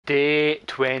Day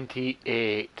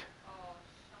 28.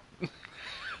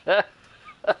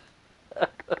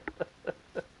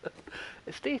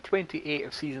 It's day 28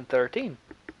 of season 13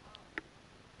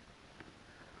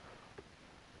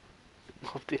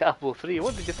 of Diablo 3.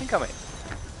 What did you think of me?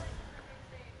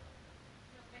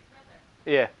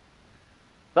 Yeah.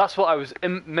 That's what I was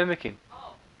mimicking.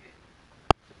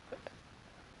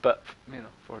 But, you know,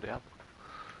 for Diablo.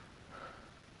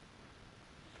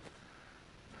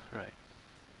 Right.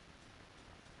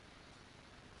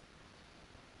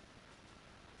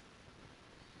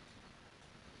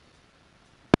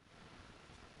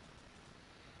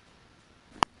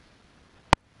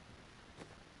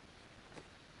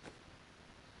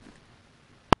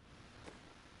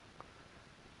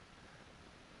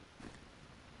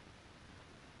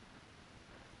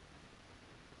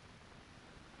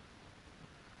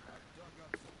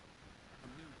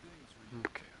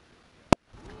 Okay.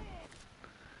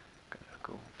 Gotta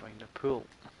go find a pool.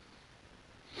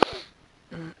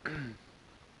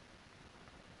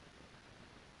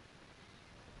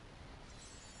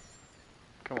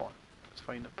 Come on, let's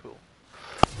find a pool.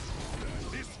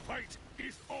 This fight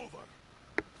is over.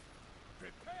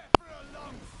 Prepare for a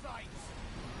long fight.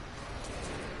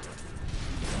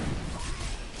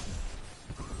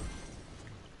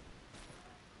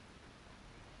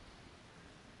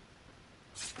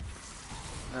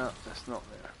 No, that's not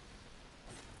there.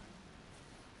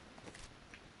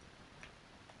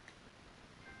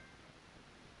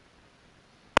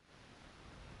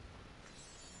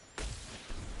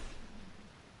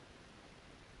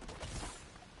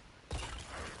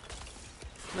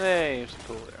 Hey, there's a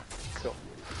pool there. Cool.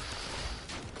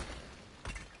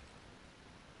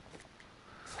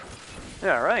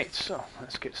 Yeah, right, so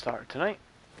let's get started tonight.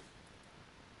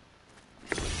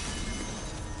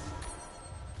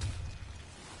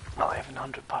 Oh,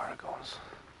 1100 paragons.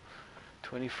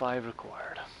 25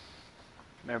 required.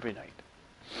 Every night.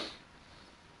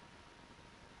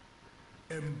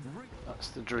 That's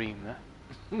the dream,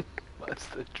 eh? That's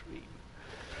the dream.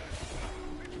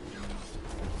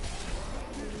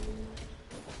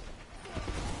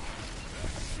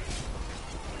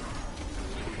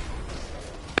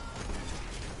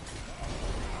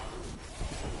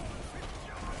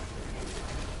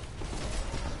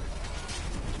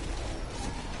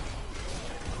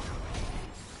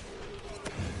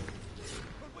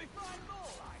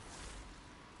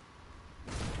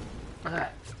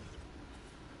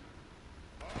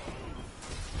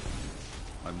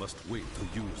 I must wait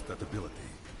to use that ability.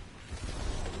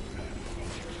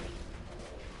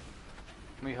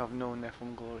 We have no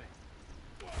Nephilim glory.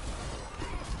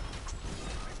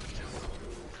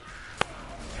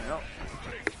 Yep.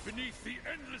 Beneath the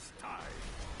endless tide.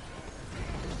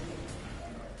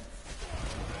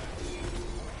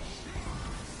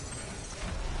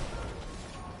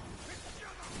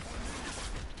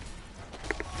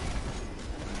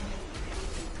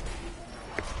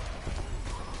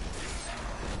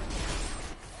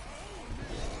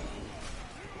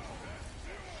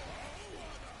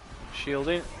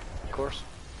 Shielding, of course.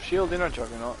 Shielding or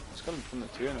Juggernaut. It's coming from the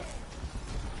two now.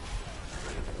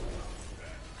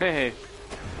 Hey,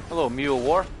 hello, Mule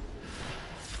War.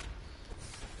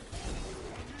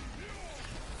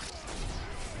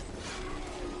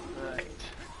 Right.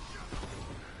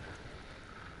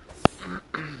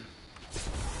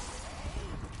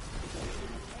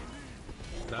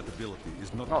 That ability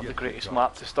is not Not yet the greatest begun.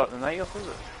 map to start the night off, is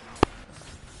it?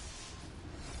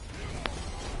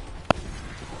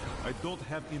 I don't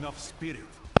have enough spirit.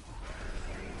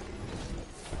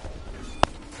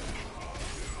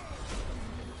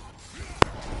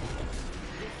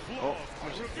 Oh,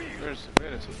 where is it? There is it? There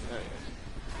it is.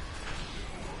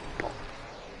 Oh.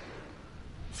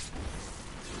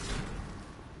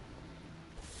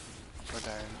 Up or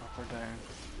down, up or down.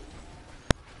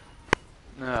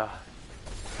 Ah.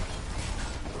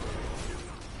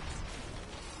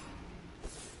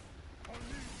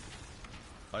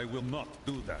 I will not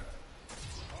do that.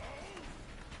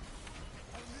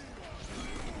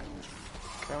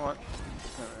 Come on.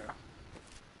 There we go.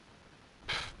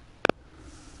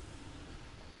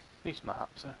 These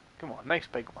maps, come on, nice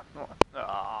big one. Come on.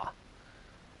 Ah.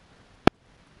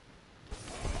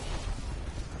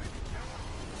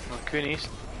 Coonies.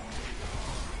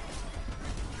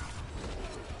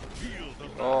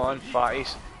 Oh, and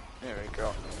fatties. There we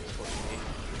go. That's what you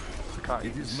need. Can't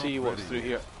even see what's through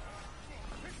here.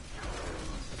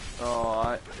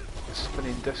 Oh,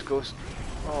 spinning discos.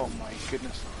 Oh my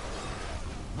goodness.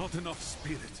 Not enough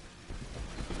spirit.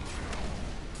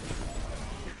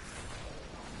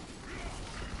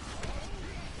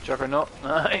 Juggernaut.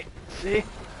 Aye. See?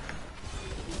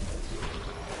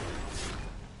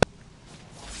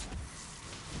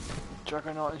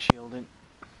 Juggernaut and shielding.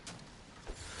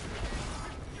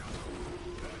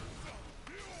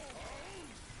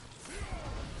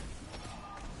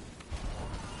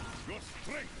 Your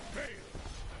strength fails.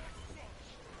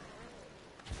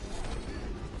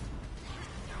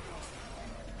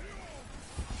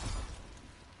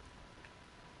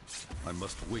 I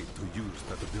must wait to use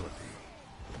that ability.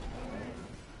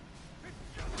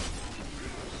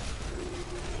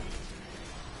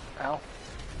 Ow.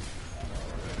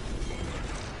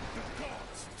 God,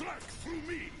 strike through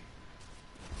me.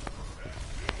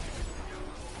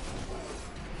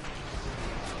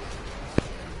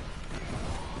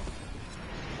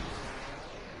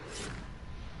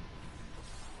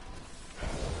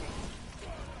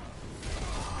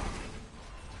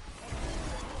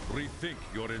 Rethink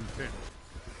your intent.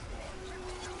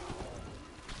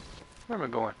 Where am I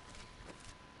going?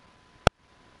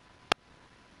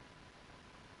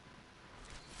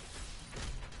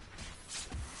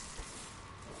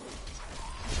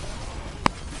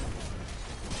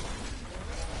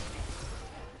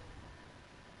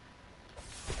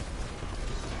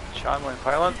 Channeling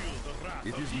Pylon.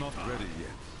 It is not ready yet.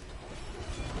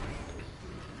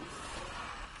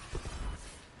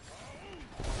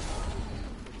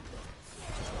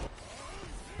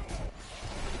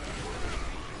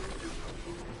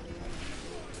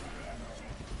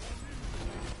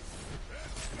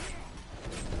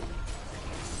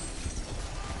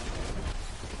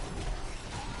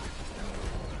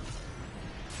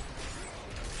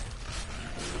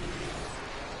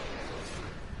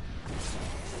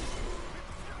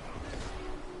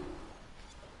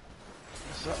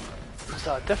 Is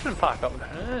that a different pack up there?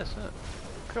 It is, isn't it?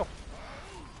 Cool.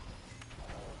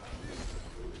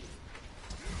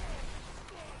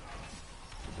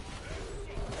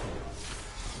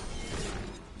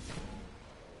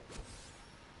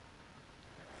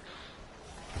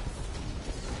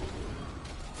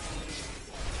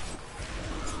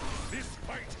 This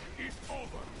fight is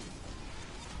over.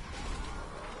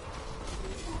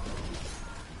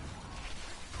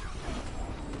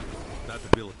 That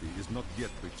ability is not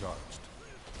yet recharged.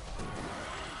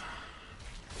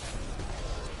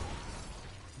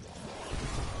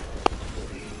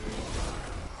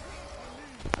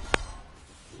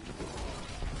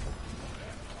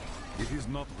 It is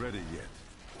not ready yet.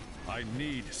 I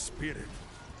need spirit.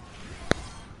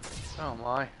 Oh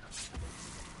my. It's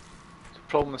a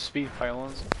problem with speed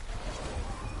pylons.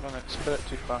 Run out of spirit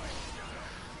too fast.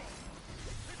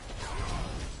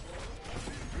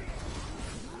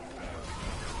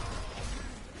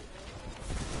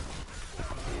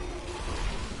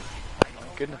 Oh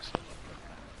my goodness.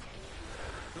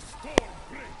 The storm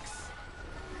breaks.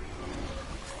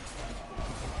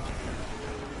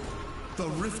 The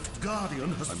Rift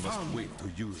Guardian has I must found wait to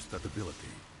use that ability.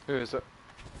 Who is it?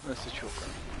 That's the choker.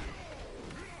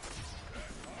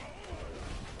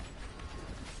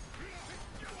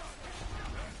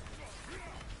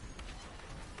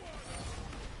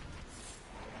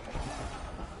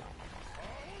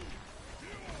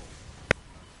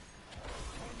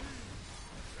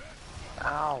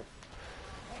 Ow.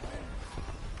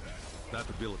 That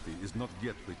ability is not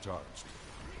yet recharged.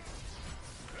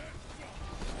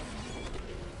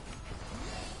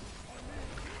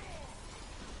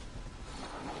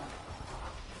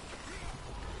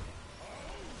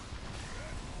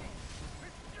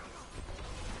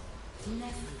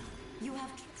 You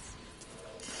have.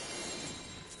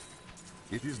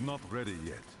 It is not ready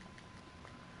yet.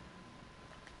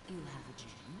 You have a gem.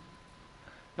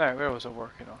 Now, where was I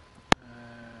working on?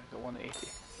 Got 180.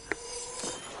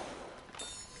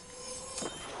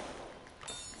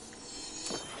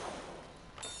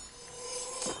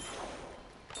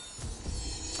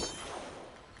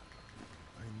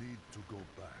 I need to go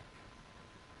back.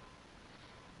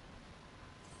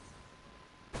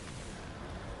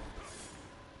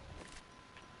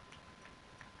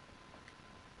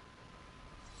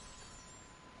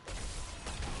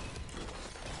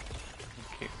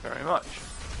 Thank you very much.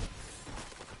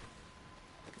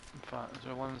 In fact, is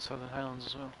there one in the Southern Highlands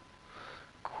as well?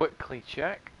 Quickly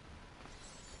check.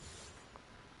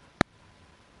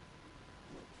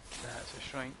 That's a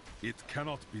shrine. It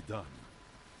cannot be done.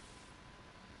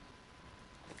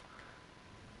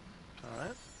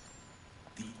 Alright.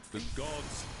 The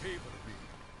gods favor me.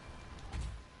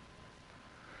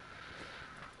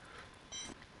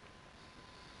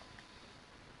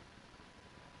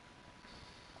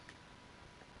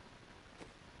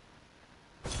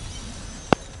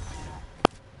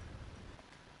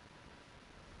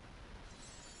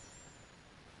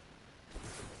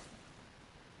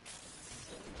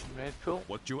 Red pool.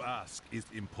 What you ask is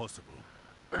impossible.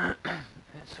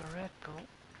 It's a Red Bull.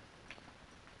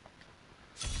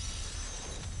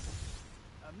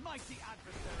 A mighty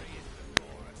adversary is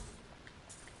before us.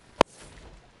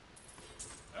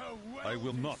 I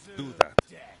will not do Well-deserved that.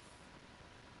 death.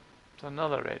 It's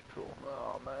another Red Bull.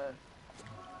 Oh man.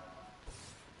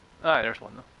 Ah, there's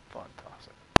one though.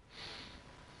 Fantastic.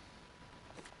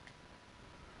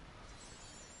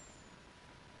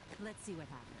 Let's see what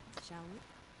happens, shall we?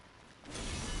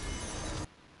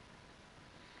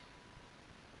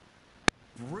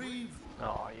 Brave.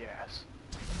 Oh yes.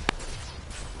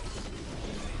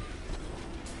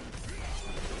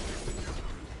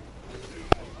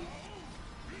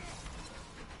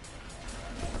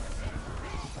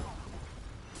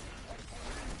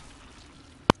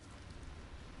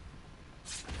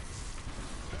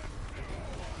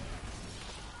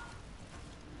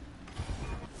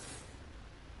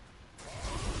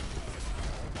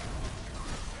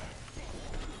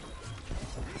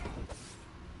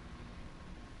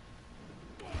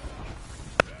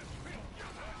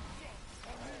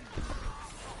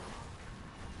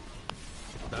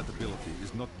 That ability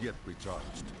is not yet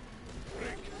recharged.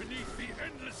 Break beneath the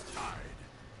endless tide.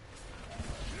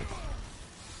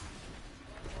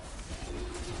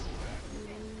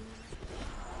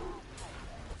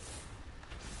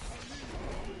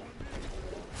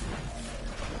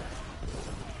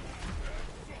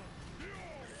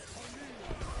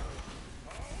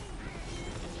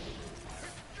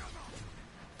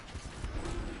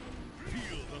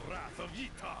 Feel the wrath of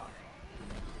Yitar.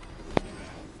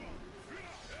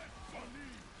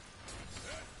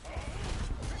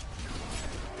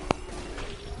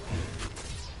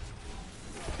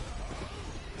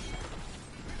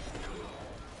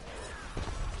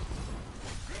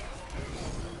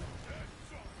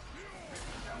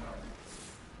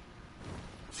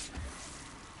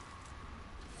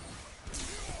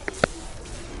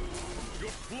 Your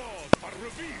flaws are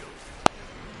revealed.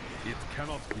 It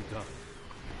cannot be done.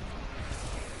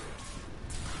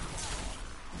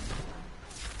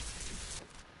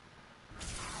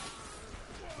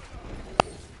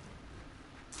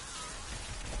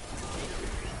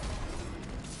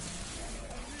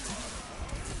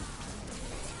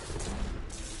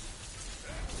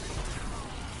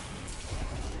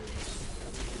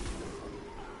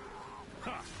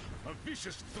 Ha! A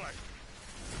vicious strike.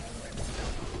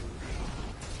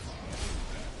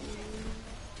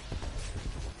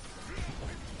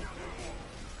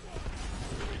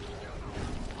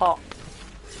 Hop.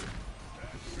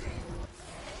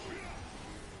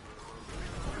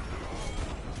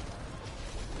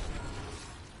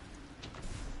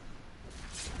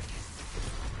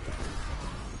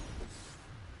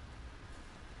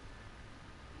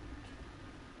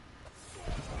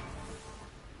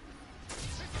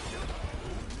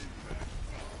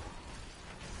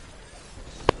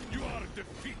 You are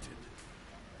defeated.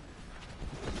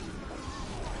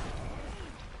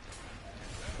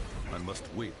 I must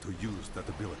wait to use that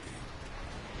ability.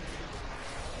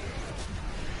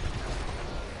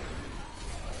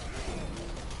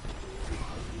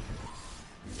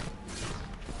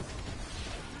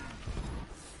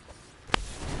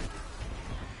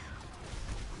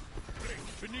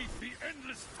 Break beneath the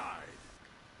endless tide.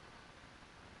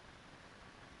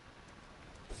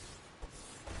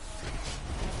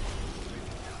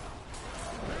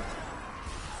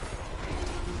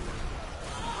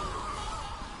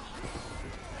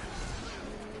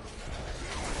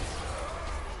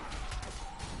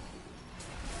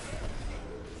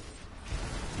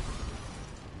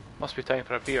 Must be time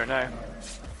for a beer now.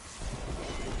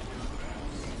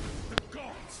 The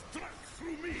gods strike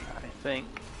through me. I think.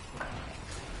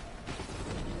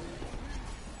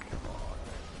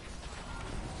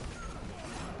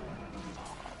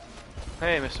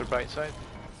 Hey, Mr. Brightside.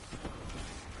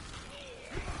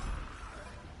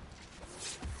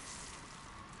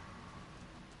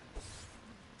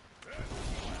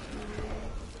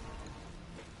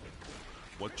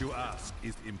 What you ask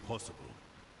is impossible.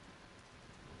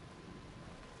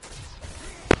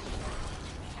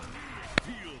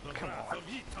 Feel the wrath of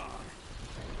Yitar.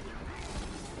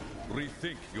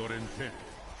 Rethink your intent.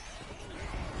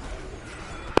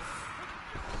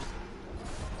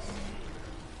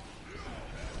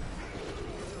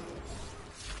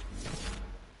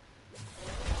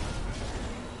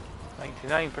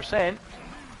 %.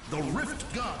 The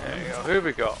Rift Guardian. There you go. Who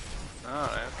we got?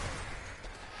 Alright.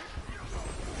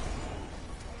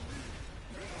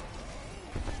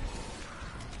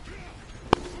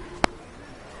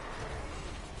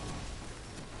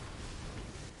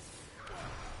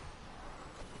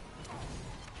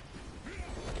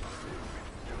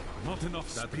 Not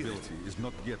enough. That ability is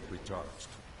not yet recharged.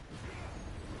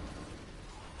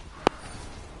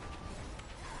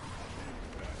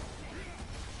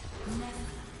 Never.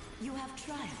 You have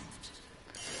triumphed.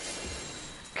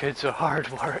 Kids are hard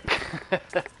work.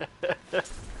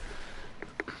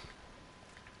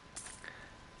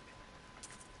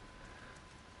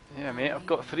 Yeah, mate, I've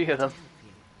got 3 of them.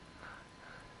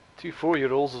 2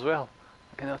 4-year-olds as well.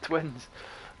 You know, twins.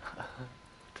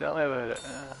 Tell me about it.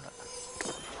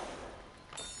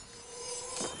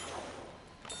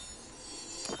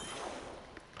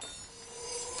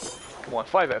 Come on,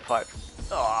 5 out of 5.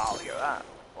 Oh, look at that.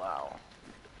 Wow.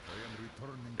 I am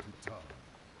returning to town.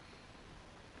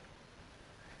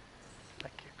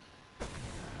 Thank you.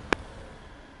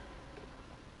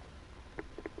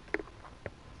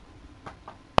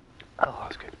 Oh,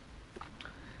 that's good.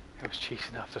 I was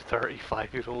chasing after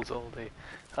 35-year-olds all day.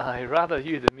 Aye, rather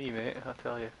you than me, mate, I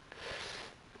tell you.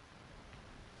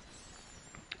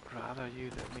 Rather you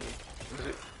than me.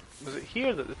 Was it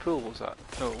here that the pool was at?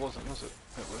 No, it wasn't, was it?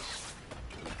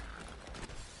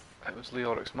 It was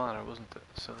Leoric's Manor, wasn't it?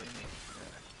 Silly me.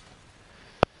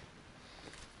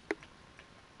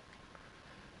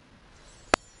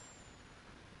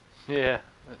 Yeah,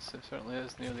 it certainly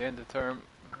is near the end of term.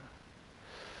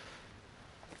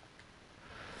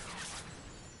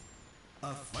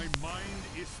 My mind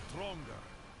is stronger.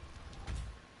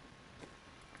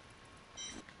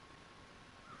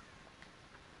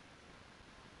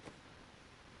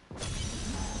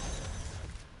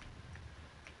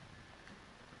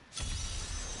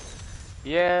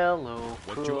 Yellow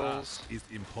What you pools. ask is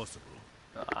impossible.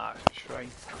 Ah,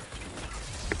 shrine.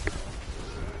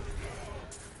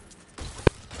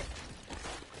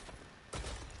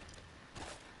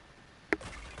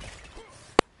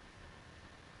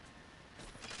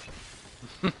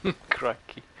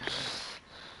 Crikey.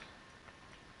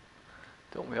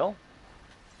 Don't we all?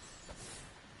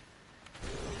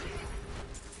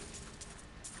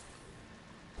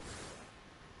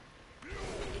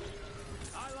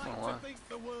 Oh,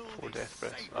 4 death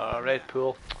breaths. Red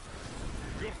pool.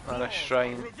 And a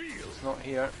shrine. It's not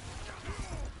here.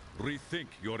 Rethink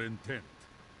your intent.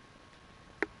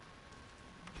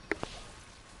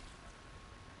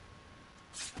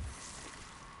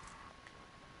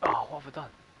 Oh, what have I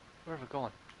done? Where have I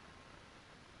gone?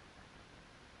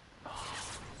 Oh,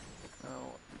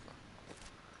 no.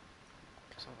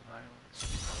 Southern Islands.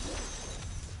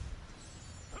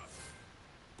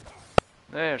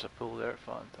 There's a pool there,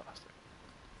 fantastic.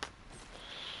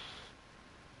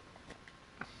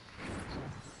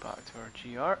 Back to our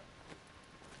GR.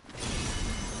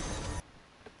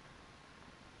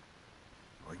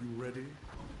 Are you ready?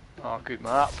 Oh, good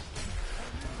map.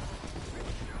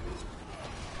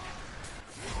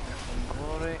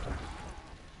 Glory.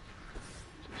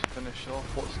 Just finish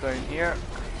off what's down here.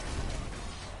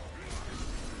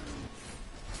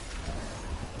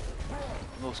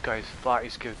 Those guys'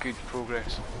 bodies give good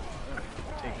progress.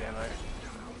 Take them out.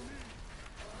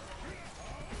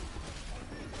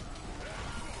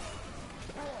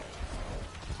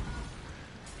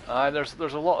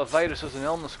 There's a lot of viruses and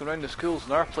illness going around the schools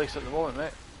in our place at the moment,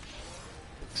 mate.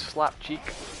 Slap cheek.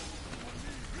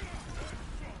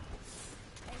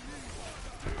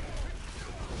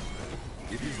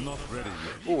 It is not ready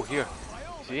yet. Oh, here.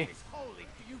 See? Holy,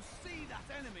 do you see that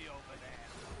enemy over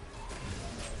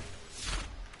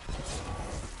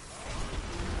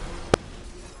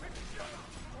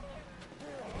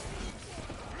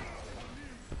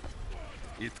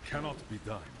there? It cannot be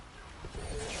done.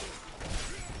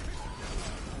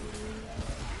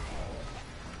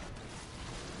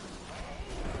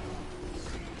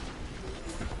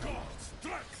 God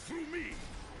struck through me.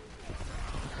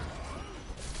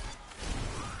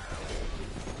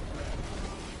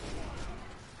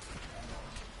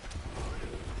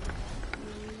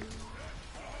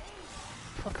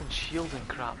 Fucking shielding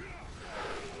crap.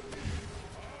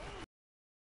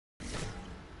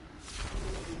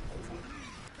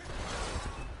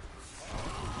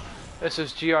 This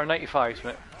is GR95s,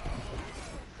 mate.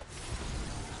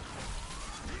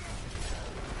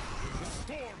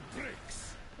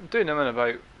 I'm doing them in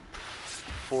about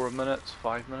 4 minutes,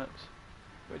 5 minutes,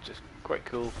 which is quite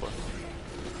cool for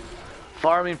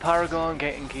farming Paragon,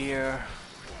 getting gear,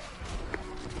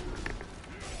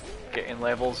 getting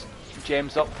levels,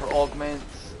 gems up for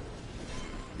augments.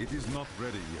 It is not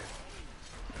ready yet.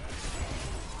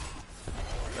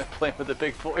 I'm playing with the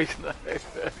big boys now.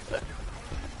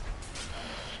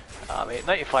 Ah, mate,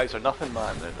 95s are nothing,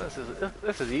 man.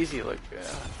 This is easy, like. This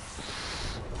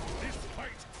fight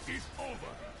is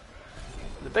over.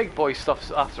 The big boy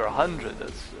stuff's after 100.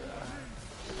 It's.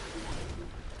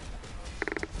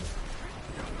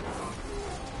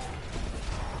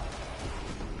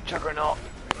 Juggernaut.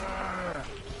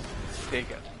 Take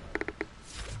it.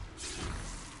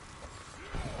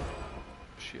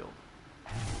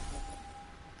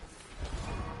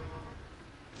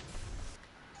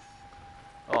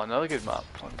 Oh, another good map.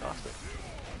 Fantastic.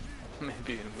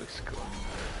 Maybe in Wisco.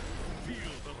 Feel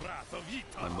the wrath of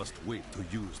Yita. I must wait to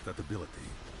use that ability.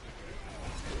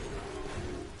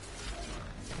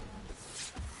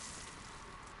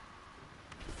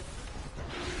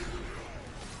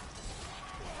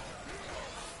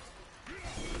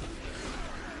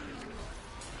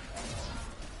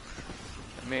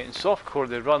 Mate, in softcore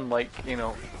they run like, you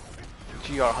know,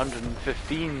 GR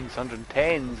 115s,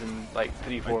 110s in like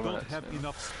 3-4 I don't minutes. have You know,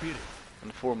 enough spirit. in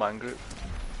a 4-man group.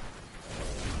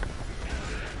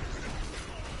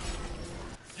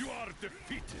 You are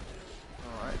defeated.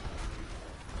 Alright.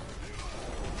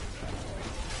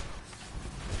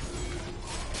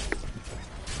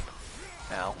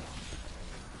 Now.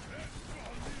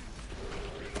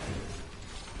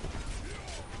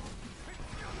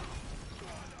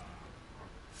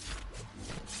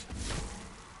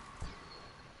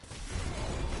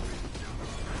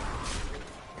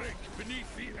 Break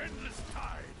beneath the endless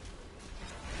tide.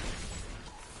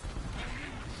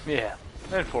 Yeah,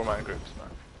 and 4-man groups, man.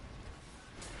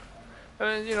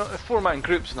 I mean, you know, 4-man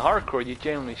groups in hardcore, you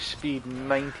generally speed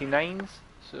 99s,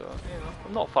 so, you know,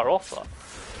 I'm not far off that.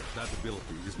 That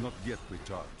ability is not yet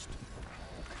recharged.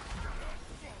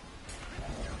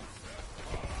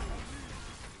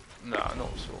 Nah,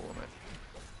 not solo, mate.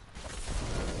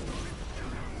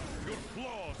 Your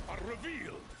flaws are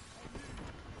revealed.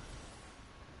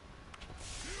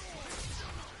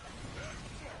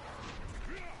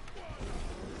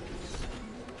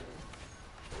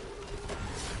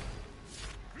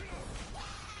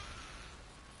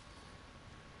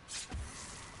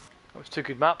 That was 2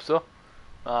 good maps, though.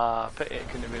 Pity it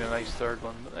couldn't have been a nice 3rd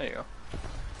one, but there you go.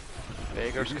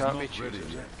 Beggars It is can't be not ready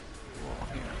choosers. yet. Well,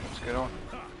 you know, what's going on?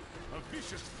 Ha! A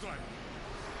vicious strike.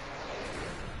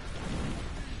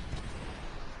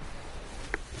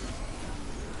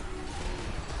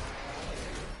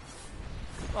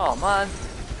 Oh man,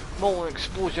 molten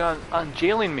explosion and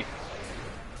jailing me.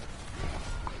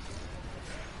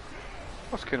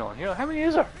 What's going on here? How many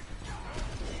is there?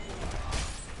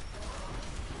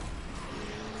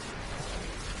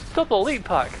 Double elite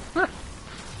pack.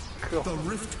 Cool. The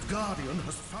Rift Guardian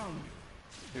has found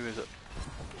you. Who is it?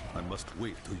 I must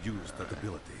wait to use that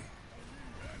ability.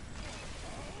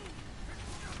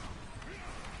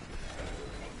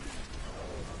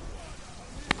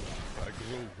 I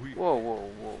grow weak. Whoa, whoa,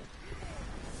 whoa.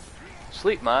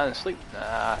 Sleep, man, sleep.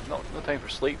 Nah, no time for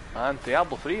sleep, man.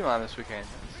 Diablo 3, man, this weekend.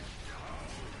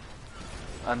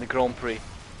 And the Grand Prix.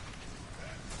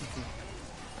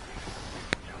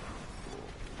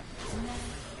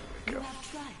 You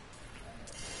have tried.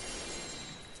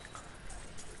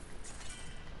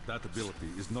 That ability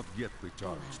is not yet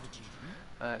recharged.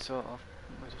 So I'll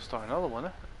might as well start another one,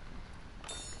 eh?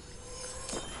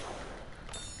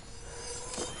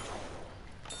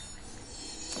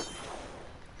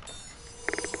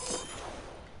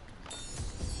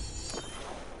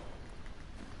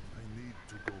 I need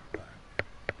to go back.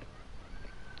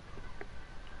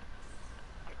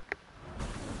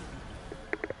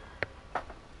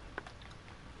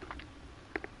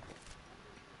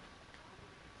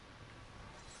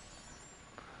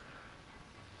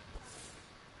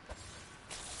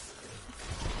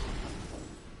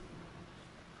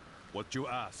 What you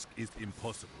ask is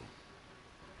impossible.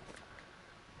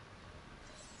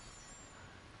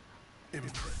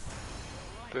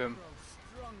 Boom.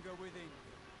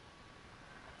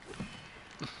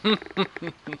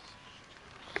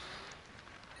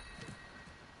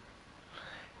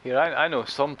 Here, I know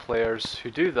some players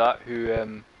who do that,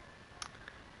 who,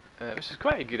 which is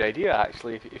quite a good idea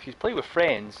actually. If you play with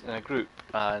friends in a group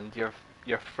and your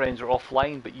friends are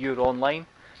offline but you're online,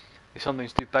 they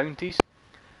sometimes do bounties,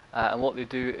 and what they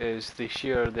do is they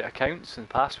share the accounts and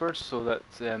passwords so that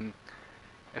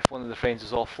if one of the friends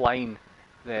is offline,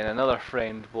 then another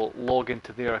friend will log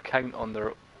into their account on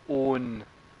their own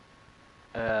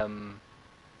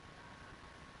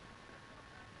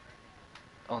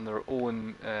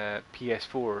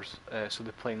PS4s, so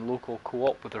they're playing local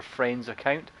co-op with their friend's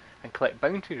account and collect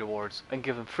bounty rewards and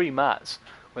give them free mats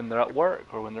when they're at work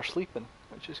or when they're sleeping,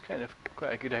 which is kind of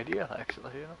quite a good idea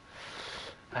actually, you know.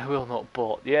 I will not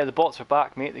bot. Yeah, the bots are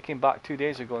back, mate. They came back 2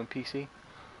 days ago on PC.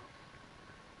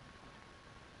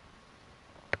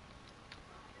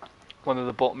 One of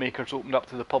the bot makers opened up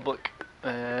to the public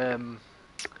a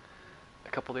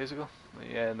couple of days ago.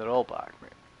 Yeah, and they're all back,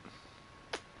 mate.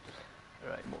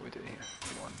 Right, what are we doing here?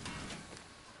 Come on.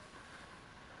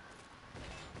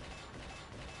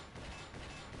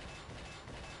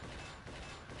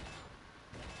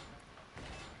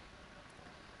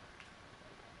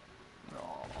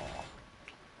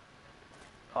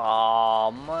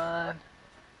 Oh man.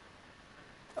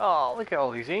 Oh, look at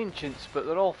all these ancients, but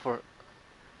they're all for...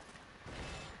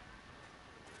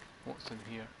 What's in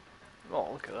here?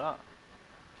 Oh, look at that.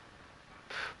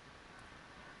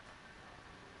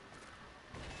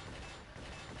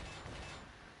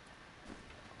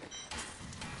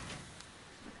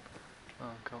 Oh,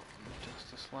 got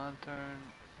Justice Lantern.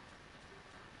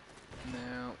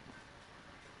 Now,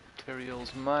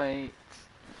 materials might.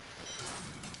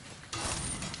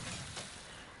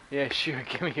 Yeah, sure.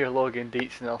 Give me your login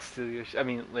dates and I'll steal your. I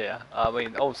mean, yeah. I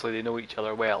mean, obviously they know each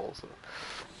other well, so.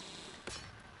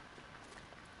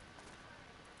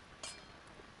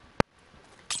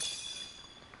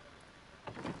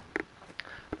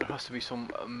 There has to be some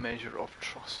measure of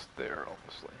trust there,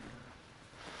 obviously.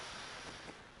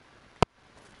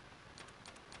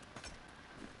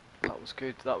 That was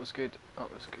good. That was good.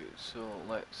 That was good. So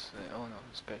let's. Oh no,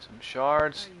 let's bet some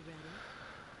shards. Are you ready?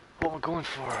 What we're going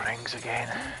for? Rings again.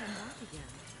 Come back again.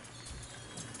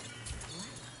 What?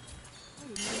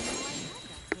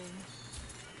 I didn't even know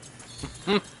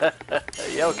I had that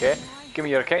thing. Yeah, okay. Give me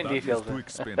your account That is details. too then.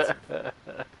 expensive.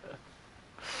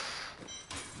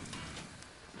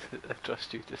 I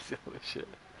trust you to steal this shit.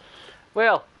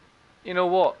 Well, you know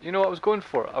what? You know what I was going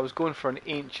for? I was going for an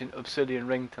ancient obsidian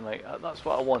ring tonight. That's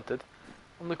what I wanted.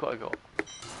 And look what I got.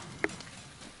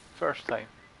 First time.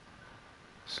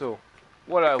 So,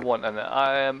 what I want in it,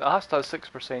 it has to have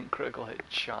 6% critical hit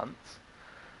chance.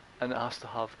 And it has to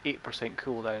have 8%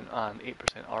 cooldown and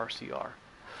 8% RCR.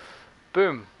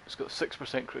 Boom! It's got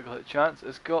 6% critical hit chance.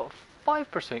 It's got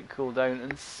 5% cooldown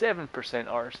and 7%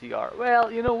 RCR.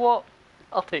 Well, you know what?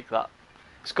 I'll take that.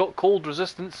 It's got cold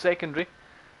resistance secondary.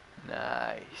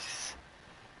 Nice.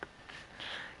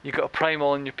 You got a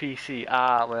primal on your PC.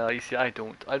 Ah, well, you see, I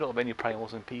don't. I don't have any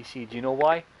primals on PC. Do you know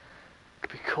why?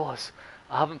 Because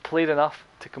I haven't played enough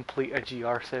to complete a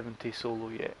GR70 solo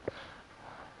yet.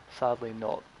 Sadly,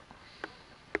 not.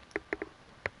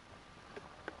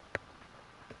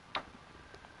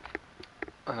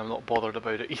 And I'm not bothered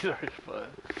about it either. But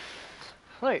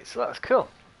right, so that's cool.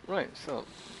 Right, so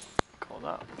call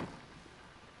that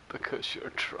because you're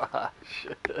trash.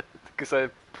 Because I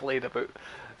played about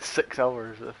 6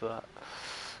 hours of that.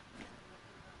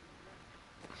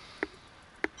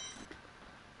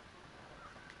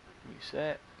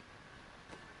 Reset.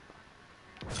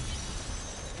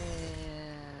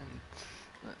 And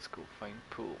let's go find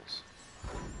pools.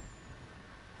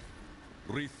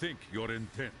 Rethink your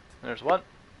intent. There's one.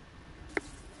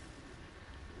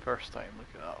 First time, look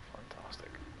at that, fantastic.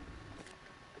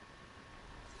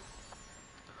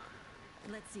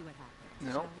 Let's see what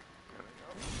happens. No.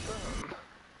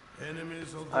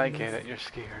 Enemies of the I get it, you're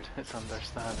scared. It's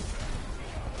understandable.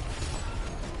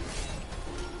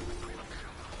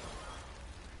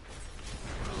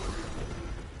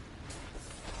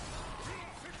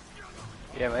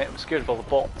 Yeah, mate, I'm scared of all the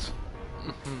bots.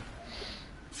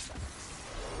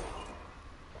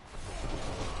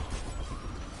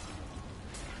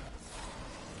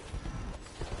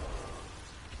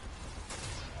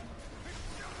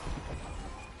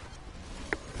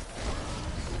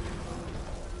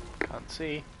 Can't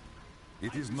see.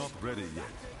 It is not ready yet.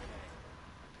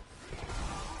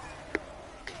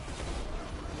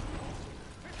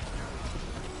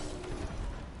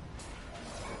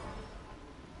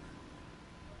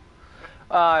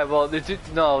 Aye, well, they do.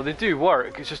 No, they do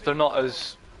work. It's just they're not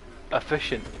as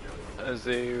efficient as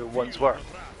they once were.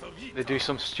 They do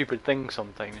some stupid thing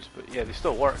sometimes, but yeah, they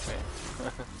still work,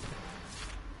 mate.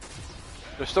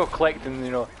 They're still collecting,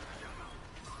 you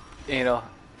know,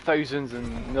 thousands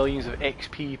and millions of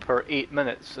XP per 8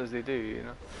 minutes as they do, you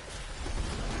know.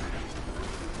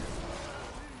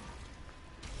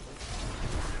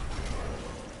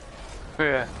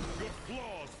 Yeah. Your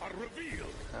flaws are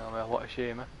revealed. Oh well, what a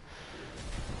shame, eh?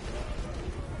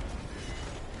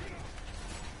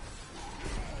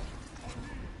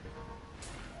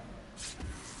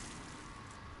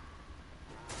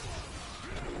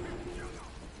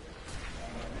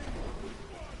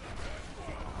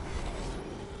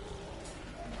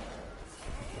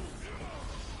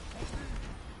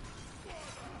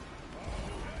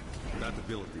 That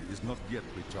ability is not yet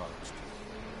recharged.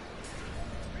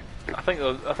 I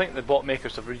think the bot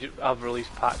makers have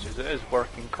released patches. It is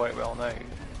working quite well now.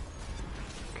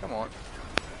 Come on.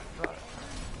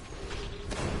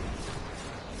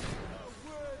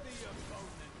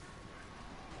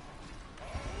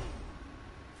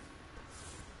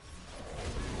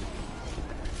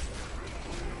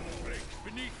 Break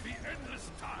beneath the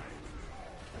endless tide.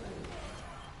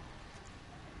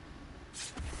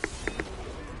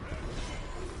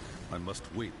 I must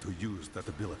wait to use that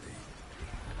ability.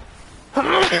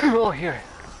 Oh, here.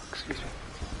 Excuse me.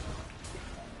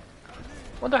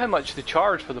 Wonder how much they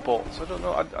charge for the bots. I don't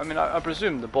know. I mean, I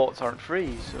presume the bots aren't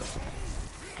free, so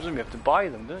I presume you have to buy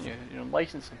them, don't you? You know,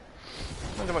 license them.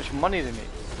 I wonder how much money they make.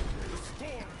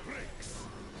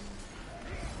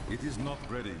 It is not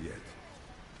ready yet.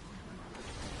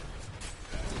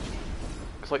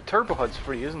 It's like Turbo HUD's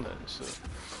free, isn't it? So,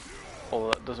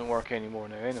 although that doesn't work anymore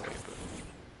now, anyway.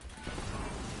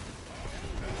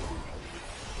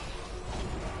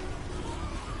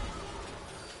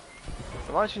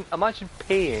 But imagine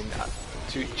paying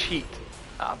to cheat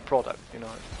at a product. You know.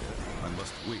 I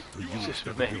must wait to use just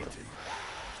that mental. ability.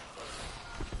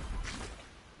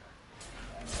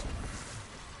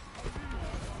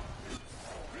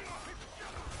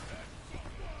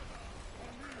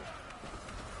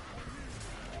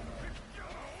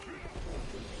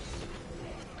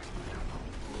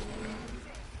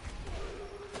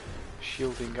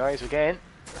 Shielding guys again.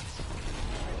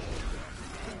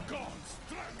 God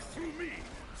struck through me.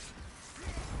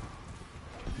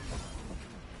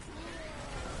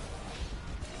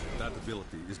 That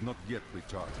ability is not yet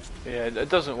recharged. Yeah, it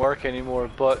doesn't work anymore.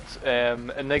 But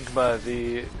Enigma,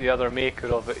 the other maker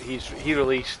of it, he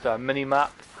released a mini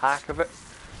map hack of it.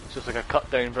 It's just like a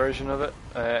cut down version of it,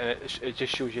 and it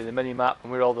just shows you the mini map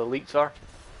and where all the elites are,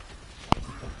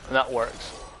 and that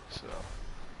works.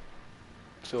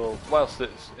 So whilst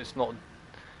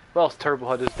whilst Turbo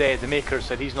HUD is dead, the maker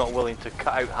said he's not willing to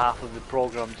cut out half of the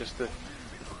program just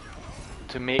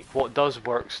to make what does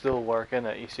work still work in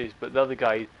it. He says, but the other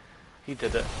guy, he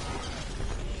did it.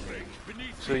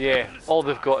 So yeah, all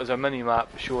they've got is a mini map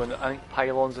showing I think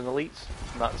pylons and elites,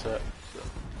 and that's it. So.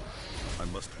 I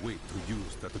must wait to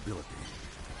use that ability.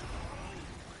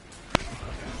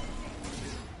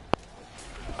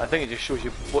 I think it just shows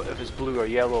you what if it's blue or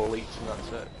yellow elites, and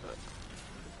that's it. But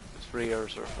it's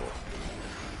rares or what.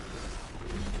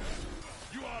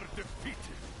 You are defeated.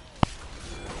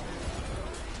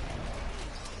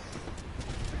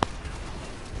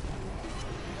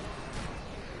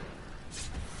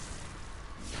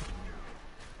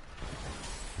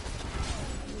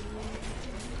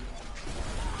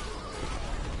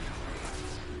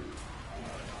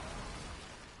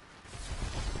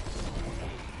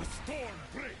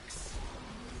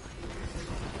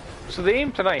 So the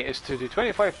aim tonight is to do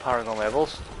 25 Paragon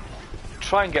levels,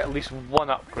 try and get at least one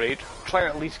upgrade, try and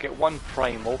at least get one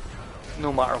primal,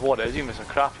 no matter what it is, even if it's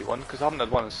a crappy one, because I haven't had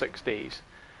one in 6 days.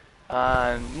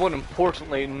 And more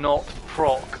importantly, not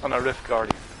proc on a Rift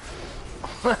Guardian.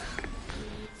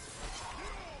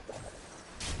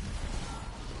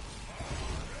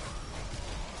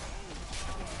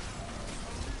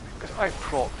 Because I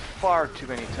procced far too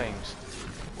many times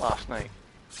last night.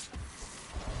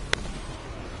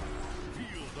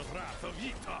 The wrath of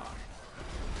Ytar.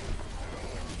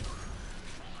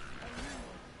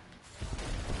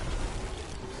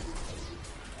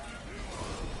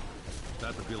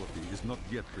 That ability is not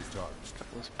yet recharged.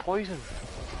 It's poison.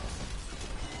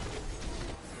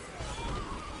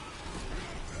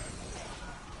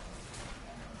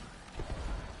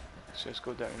 So let's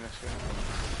go down this way.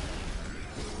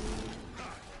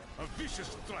 A vicious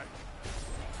strike.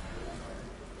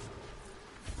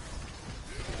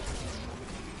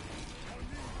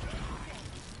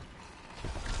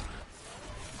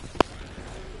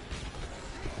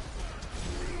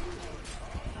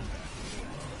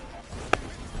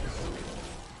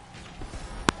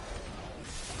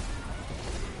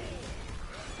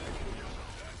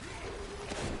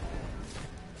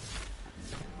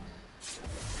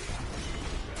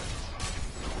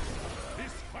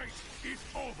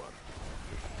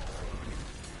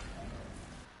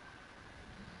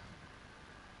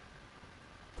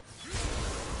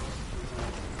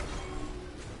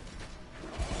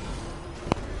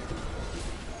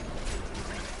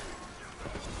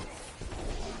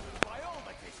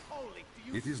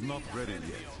 It is not ready yet.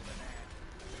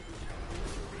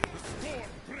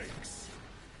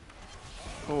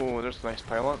 Oh, there's a nice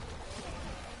pylon.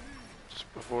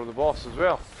 Just before the boss as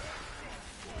well.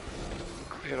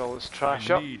 Clear all this trash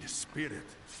up. I need spirit.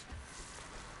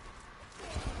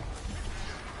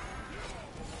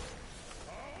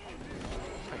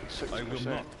 Like 60%. I will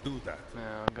not do that.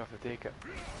 Yeah, I'm gonna have to take it.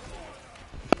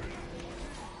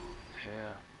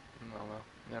 Yeah. No, well,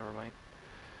 never mind.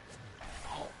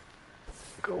 Oh.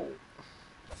 Go.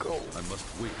 Go. I must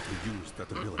wait to use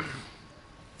that ability.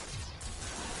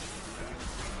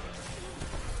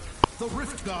 The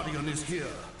Rift Guardian is here.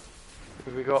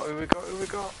 Who we got? Who we got? Who we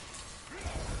got?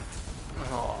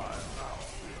 Oh.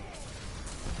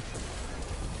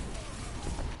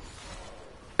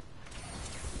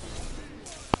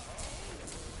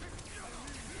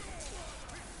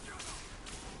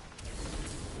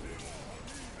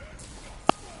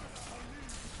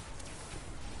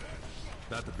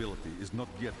 That ability is not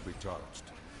yet recharged.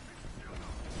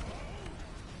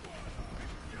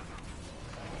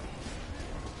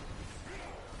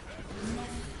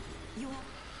 You have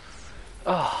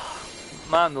Oh,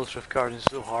 man, those Rift Guardians are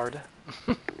so hard.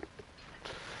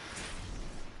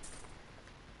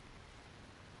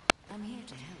 I'm here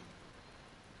to help.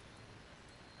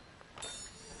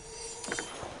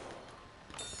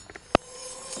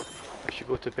 I should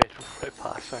go to bed before I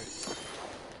pass out.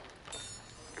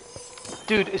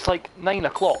 Dude, it's like 9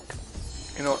 o'clock.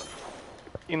 You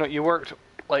know, you worked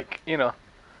like,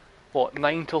 what,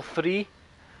 9 till 3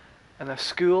 in a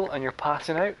school and you're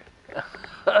passing out?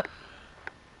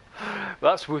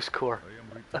 That's Wooscore. I am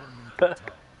returning to town.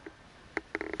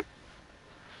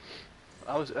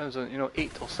 I was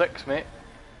 8 till 6, mate.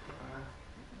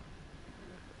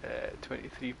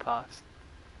 23 past.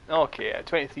 Okay,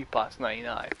 23 past 9,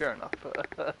 aye, fair enough.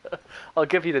 I'll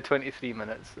give you the 23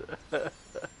 minutes.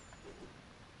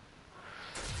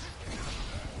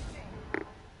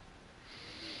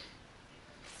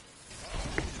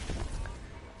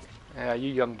 Yeah,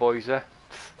 you young boys,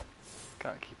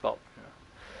 can't keep up.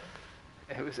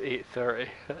 It was 8:30.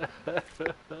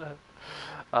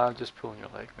 I'm just pulling your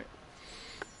leg, mate.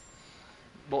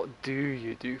 What do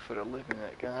you do for a living,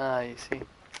 that guy? You see,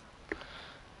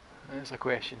 there's a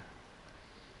question.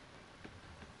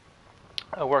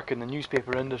 I work in the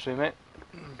newspaper industry, mate.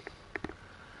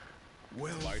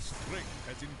 Well, my strength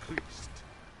has increased.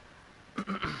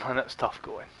 And it's tough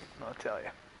going, I'll tell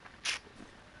you.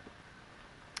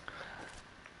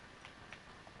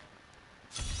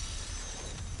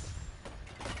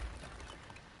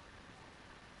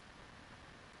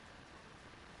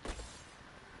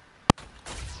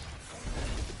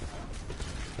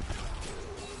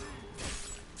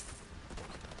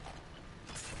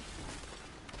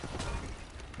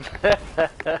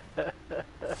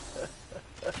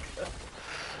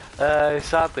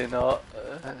 Sadly not.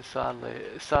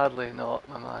 Sadly not,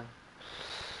 my man.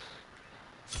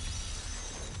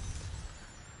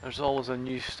 There's always a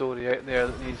new story out there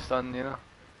that needs done, you know.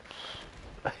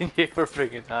 Yeah, we're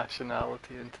bringing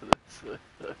nationality into this.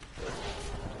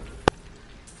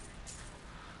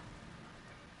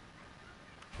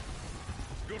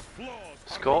 Your flaws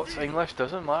are Scots, revealed. English,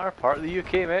 doesn't matter. Part of the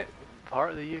UK, mate.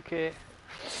 Part of the UK.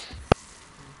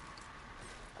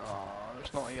 Oh,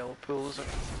 there's not a yellow pool, is there?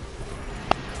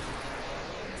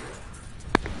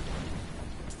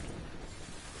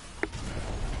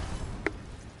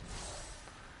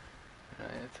 Right,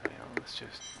 I tell you what, let's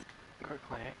just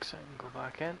quickly exit and go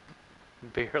back in.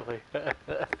 Barely.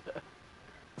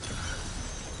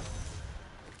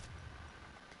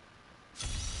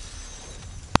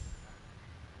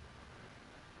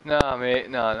 Nah, mate,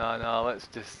 no.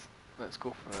 Let's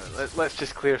go for it. Let's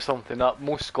just clear something up.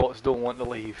 Most Scots don't want to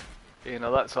leave. You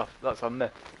know, that's a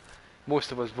myth.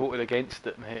 Most of us voted against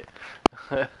it, mate.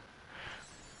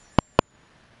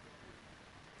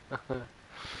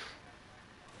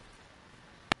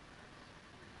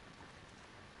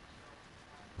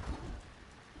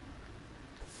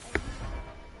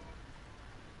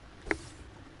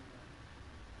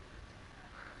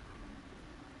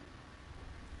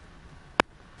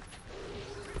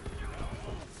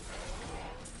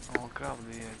 I'll grab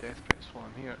the death press while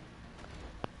I'm here.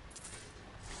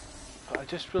 But I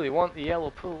just really want the yellow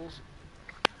pools.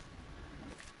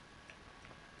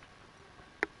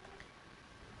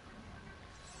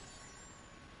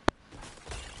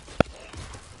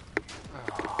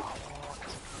 Oh,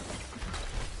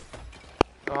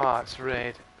 what? Oh, it's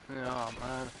red. Oh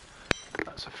man.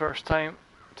 That's the first time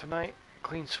tonight.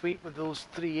 Clean sweep with those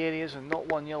 3 areas and not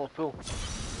one yellow pool.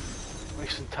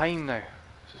 Wasting time now.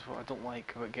 This is what I don't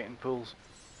like about getting pools.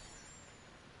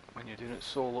 When you're doing it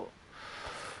solo.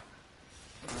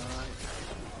 Right.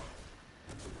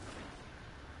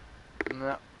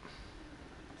 Nah.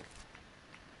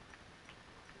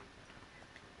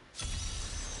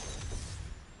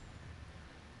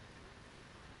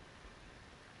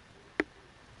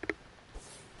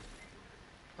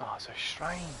 Oh, it's a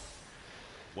shrine.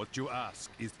 What you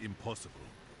ask is impossible.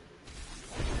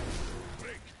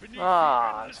 Break beneath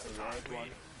Ah, the it's endless a red highway. one.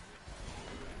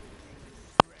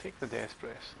 Take the death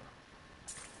press.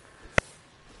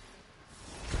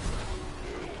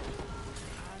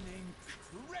 An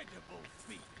incredible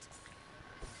feat.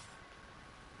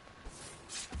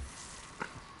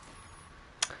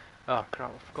 Oh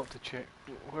crap, I forgot to check.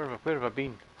 Where have I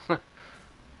been? Ah,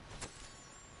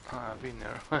 I've been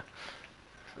there. So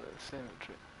the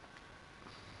cemetery.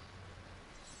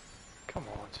 Come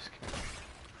on, just give me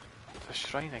the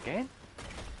shrine again?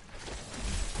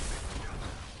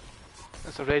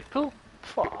 There's a red pool?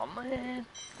 Oh man.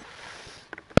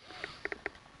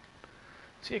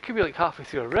 See, it could be like halfway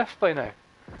through a rift by now.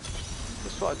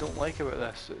 That's what I don't like about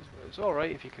this. It's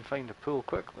alright if you can find a pool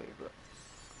quickly, but...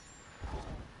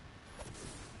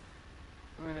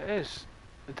 I mean, it is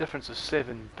a difference of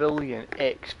 7 billion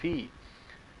XP,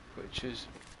 which is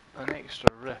an extra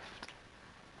rift.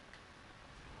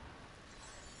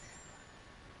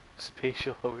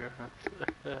 Spatial awareness.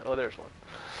 Oh, there's one.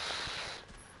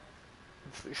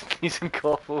 Sneeze and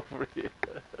cough over you.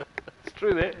 It's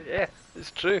true, mate. Yeah,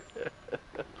 it's true.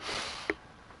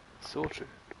 So true.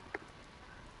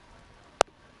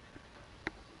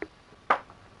 Right,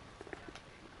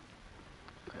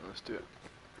 let's do it.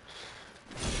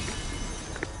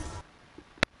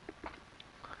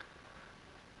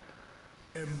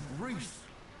 Embrace.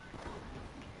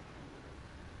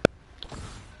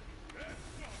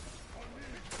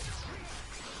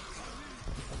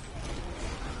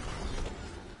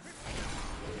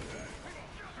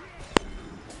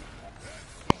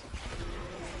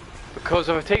 Because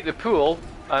if I take the pool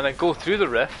and I go through the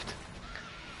rift,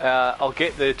 I'll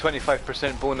get the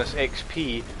 25% bonus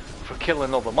XP for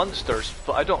killing all the monsters.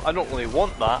 But I don't really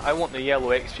want that. I want the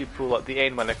yellow XP pool at the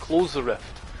end when I close the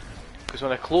rift. Because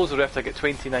when I close the rift, I get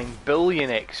 29 billion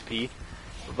XP.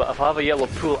 But if I have a yellow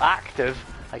pool active,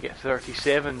 I get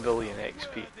 37 billion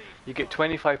XP. You get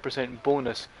 25%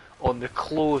 bonus on the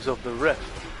close of the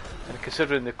rift. And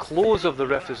considering the close of the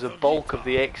rift is the bulk of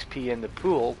the XP in the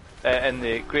pool, in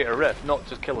the greater rift, not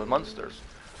just killing monsters,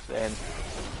 then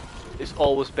it's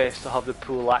always best to have the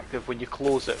pool active when you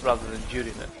close it rather than during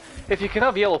it. If you can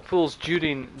have yellow pools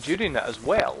during it as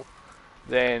well,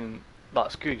 then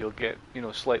that's good. You'll get, you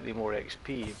know, slightly more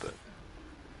XP, but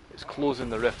it's closing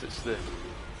the rift. It's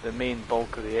the main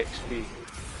bulk of the XP.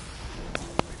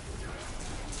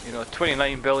 You know,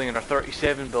 29 billion or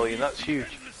 37 billion. That's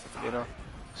huge. You know.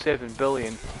 7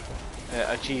 billion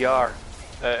a GR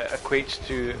equates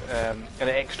to an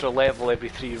extra level every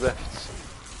 3 rifts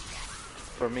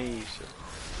for me, so.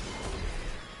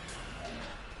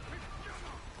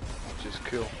 Which is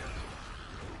cool.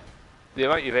 The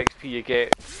amount of XP you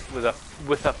get with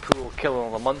a pool killing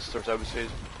all the monsters, I would say,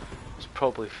 is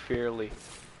probably fairly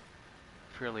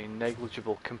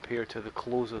negligible compared to the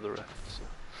close of the rifts.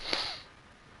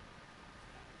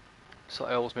 So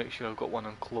I always make sure I've got one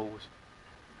on close.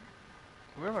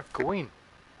 Where am I going?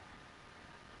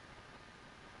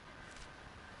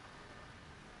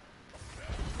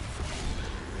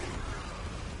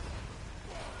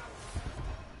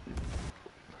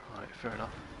 Alright, fair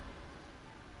enough.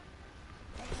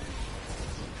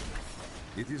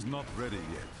 It is not ready yet.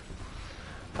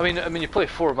 I mean, you play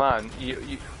 4-man.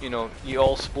 You know, you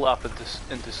all split up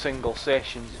into single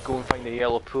sessions. Go and find a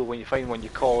yellow pool. When you find one, you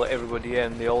call everybody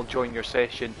in. They all join your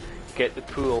session. Get the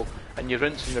pool. And you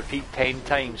rinse and repeat 10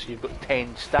 times, so you've got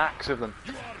 10 stacks of them,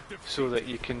 so that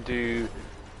you can do,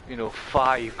 you know,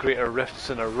 5 greater rifts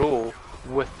in a row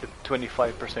with the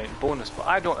 25% bonus. But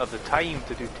I don't have the time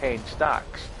to do 10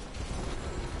 stacks,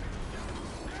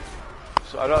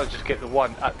 so I'd rather just get the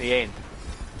one at the end.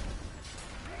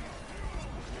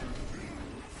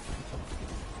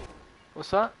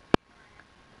 What's that?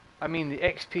 I mean, the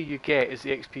XP you get is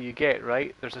the XP you get,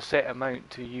 right? There's a set amount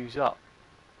to use up.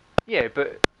 Yeah,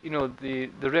 but you know, the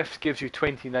rift gives you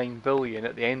 29 billion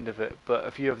at the end of it, but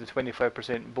if you have the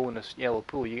 25% bonus yellow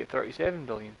pool, you get 37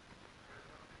 billion.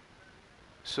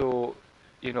 So,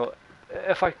 you know,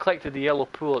 if I collected the yellow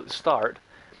pool at the start,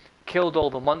 killed all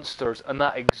the monsters, and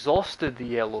that exhausted the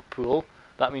yellow pool,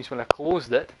 that means when I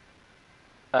closed it,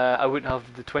 I wouldn't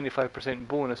have the 25%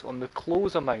 bonus on the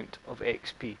close amount of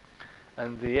XP.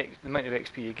 And the amount of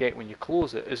XP you get when you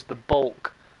close it is the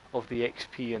bulk of the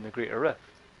XP in the Greater Rift.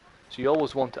 So you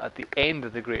always want it at the end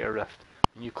of the Greater Rift,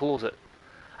 and you close it.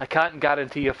 I can't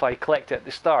guarantee if I collect it at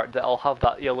the start that I'll have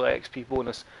that yellow XP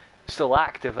bonus still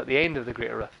active at the end of the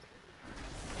Greater Rift.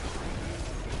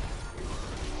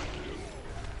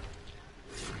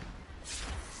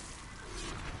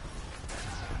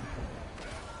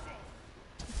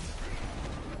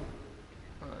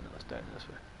 Oh no, it's down this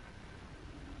way.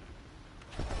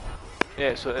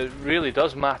 Yeah, so it really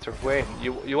does matter when.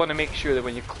 You want to make sure that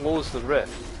when you close the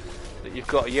rift, that you've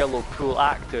got a yellow pool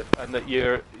active, and that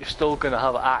you're still going to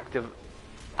have it active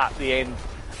at the end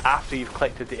after you've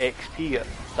collected the XP.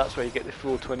 That's where you get the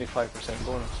full 25%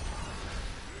 bonus.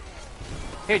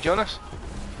 Hey Jonas.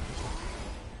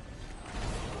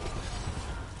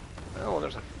 Oh,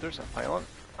 there's a pylon.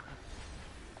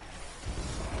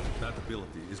 That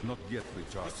ability is not yet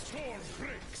recharged.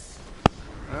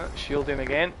 Shielding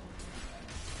again.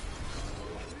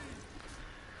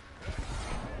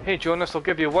 Hey Jonas, I'll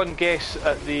give you one guess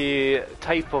at the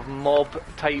type of mob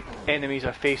type enemies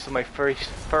I faced in my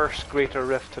first Greater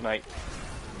Rift tonight.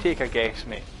 Take a guess,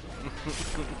 mate.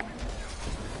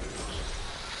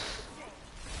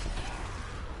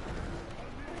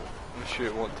 I'm sure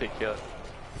it won't take you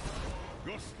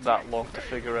that long to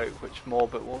figure out which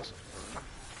mob it was.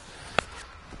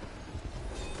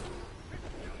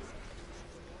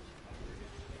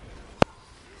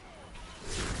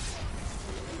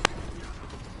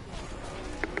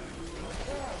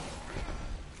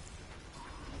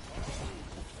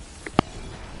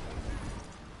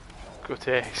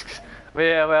 Grotesque.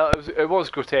 Yeah, well, it was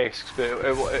grotesque, but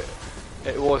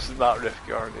it wasn't that Rift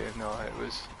Guardian. No,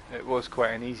 it was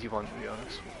quite an easy one, to be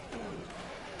honest.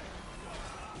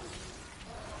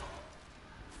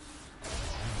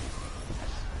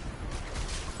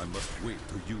 I must wait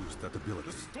to use that ability.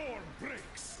 The storm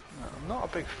breaks. I'm not a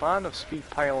big fan of speed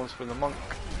pylons for the monk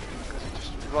because it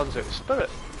just runs out of spirit.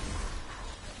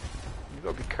 You've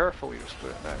got to be careful with your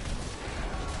spirit now.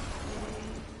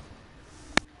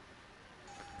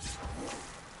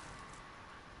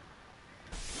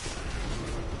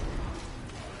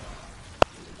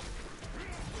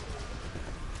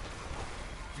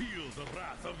 Feel the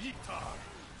wrath of Ytar.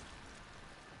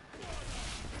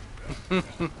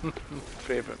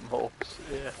 Favourite mobs,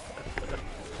 yeah.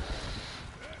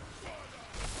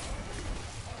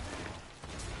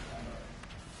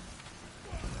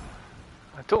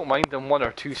 I don't mind them one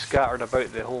or two scattered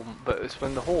about the whole, but it's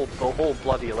when the whole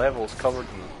bloody level's covered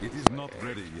in. It is not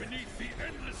ready yet.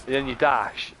 Then you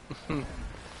dash.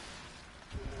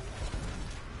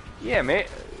 Yeah, mate.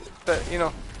 But you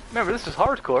know, remember this is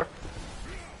hardcore.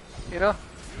 You know,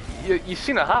 you've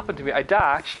seen it happen to me. I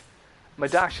dash, my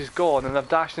dash is gone, and I've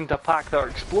dashed into a pack that are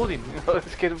exploding. You know,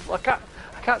 it's kind of I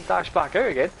can't dash back out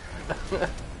again.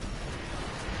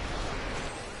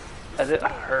 And it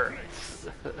hurts.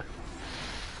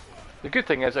 The good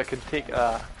thing is I can take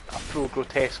a full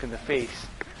grotesque in the face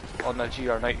on a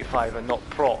GR95 and not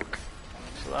proc,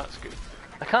 so that's good.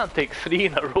 I can't take 3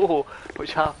 in a row,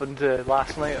 which happened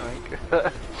last night, I think.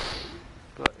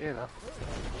 But you know.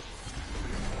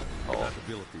 That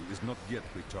ability is not yet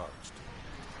recharged.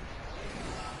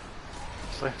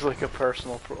 Sounds like a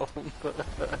personal problem. The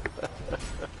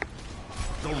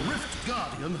Rift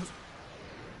Guardian has...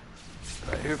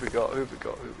 Right, who we got?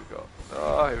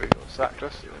 Oh, here we go.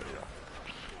 Sactus. Here we go.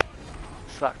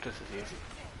 Sactus is easy.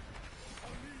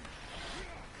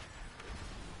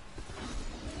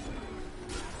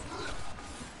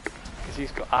 Because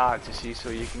he's got ads, you see, so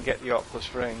you can get the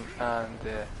Oculus Ring and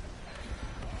there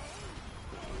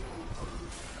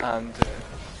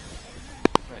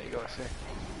you go, see.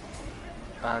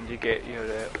 And you get your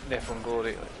Nephilim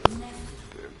Glory.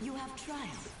 You have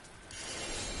triumphed.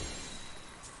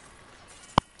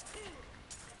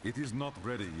 It is not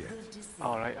ready yet. Good to see.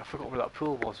 Alright, I forgot where that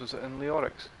pool was. Was it in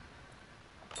Leorix?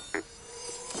 I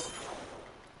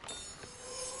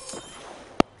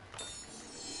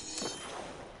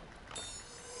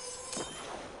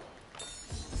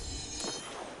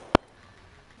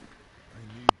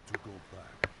need to go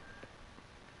back.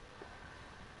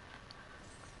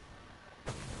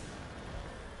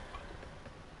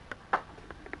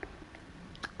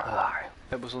 Ah,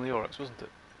 it was on Leorix, wasn't it?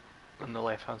 On the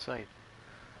left hand side.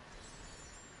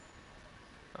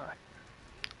 Aye.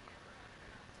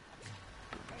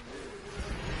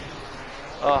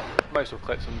 Ah, might as well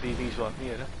collect some BVs on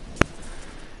here.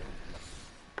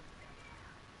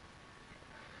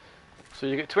 So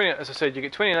you get 20, as I said, you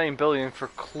get 29 billion for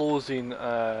closing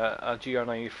a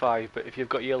GR95, but if you've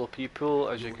got yellow people,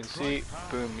 as you can see,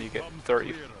 boom, you get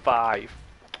 35.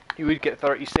 You would get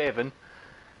 37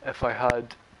 if I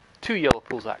had 2 yellow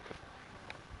pools active.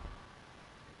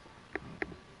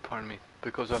 Pardon me,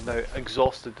 because I've now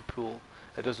exhausted the pool.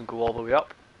 It doesn't go all the way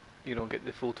up. You don't get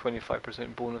the full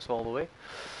 25% bonus all the way.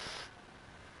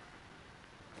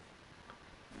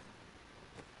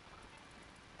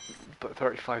 But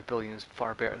 35 billion is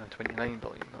far better than 29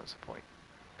 billion, that's the point.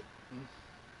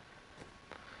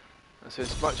 So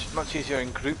it's much easier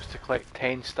in groups to collect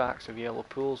 10 stacks of yellow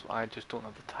pools. I just don't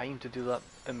have the time to do that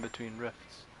in between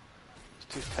rifts. It's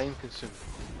too time consuming.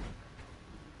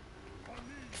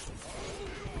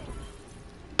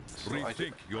 So I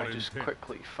just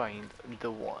quickly find the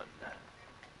one.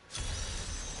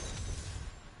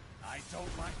 I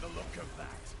don't like the look of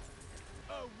that.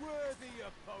 A worthy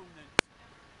opponent.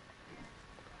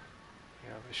 You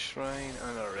have a shrine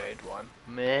and a red one.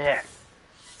 Meh.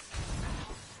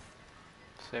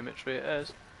 Cemetery it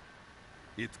is.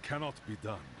 It cannot be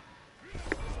done.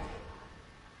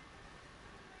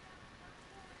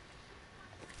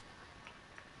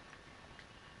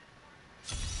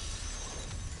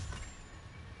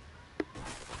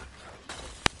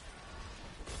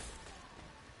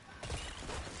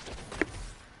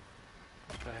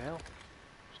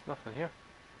 Nothing here.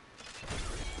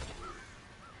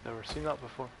 Never seen that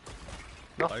before.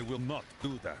 Nothing. I will not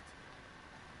do that.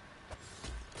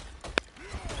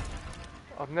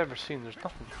 I've never seen. There's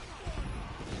nothing.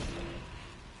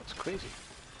 That's crazy.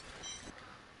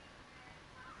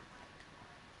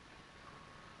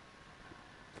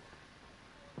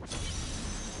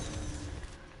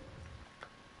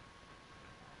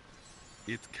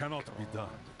 It cannot be done.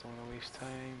 Don't want to waste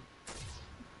time.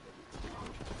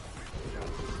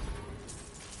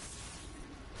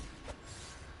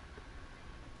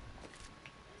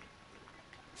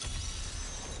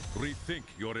 Rethink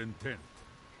your intent.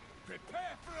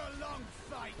 Prepare for a long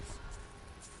fight.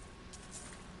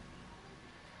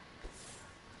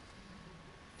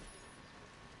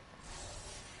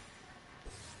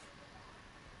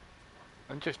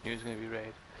 I just knew it was going to be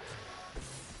red.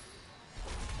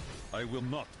 I will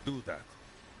not do that.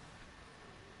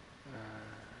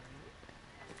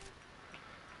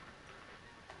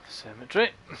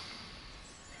 Cemetery.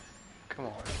 Come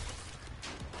on.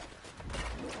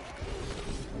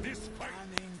 This fight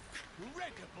an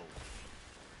incredible.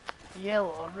 Yellow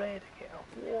or red again.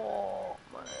 Whoa,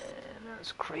 man,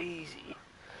 that's crazy.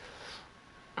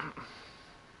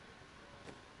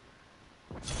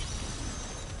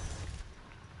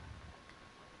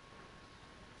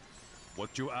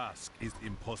 What you ask is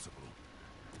impossible.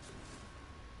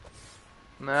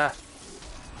 Nah.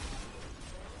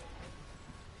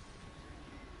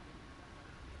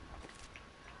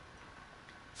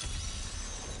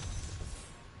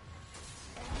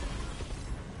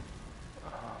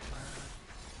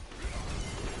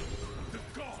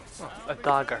 Oh, a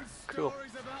dagger. Cool.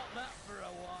 Stories about that for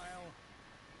a while.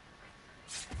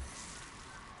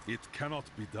 It cannot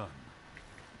be done.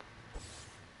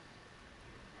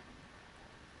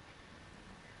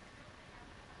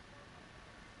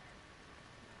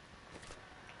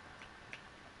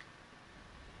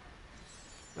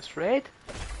 That's red?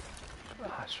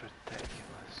 Oh, that's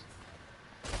ridiculous.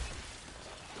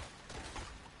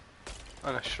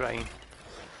 And a shrine.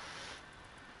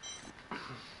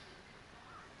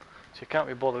 So you can't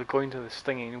be bothered going to the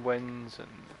stinging winds and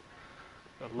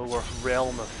the lower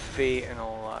realm of fate and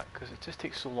all that, because it just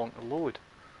takes so long to load.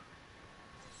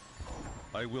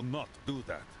 I will not do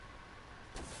that.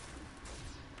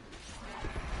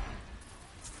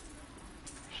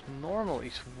 There's normally at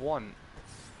least one.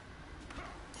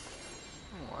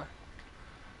 Oh,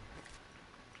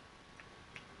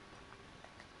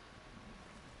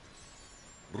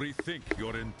 Rethink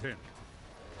your intent.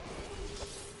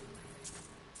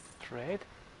 it's red?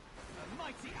 A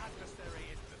mighty adversary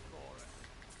is before us.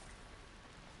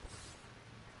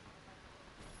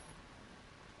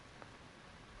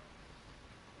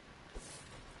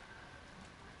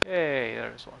 Hey,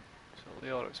 there's one. So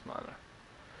Leoris Manor.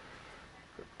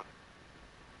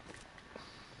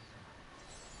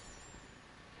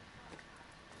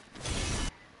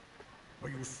 Are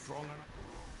you strong enough?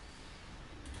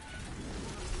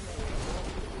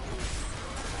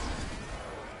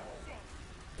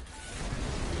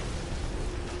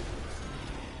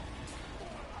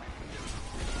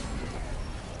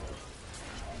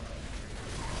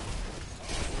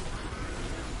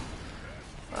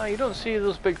 Ah, you don't see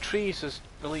those big trees as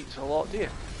elites a lot, do you?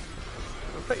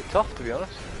 They're pretty tough, to be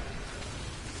honest.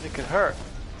 They can hurt.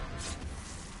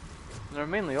 And they're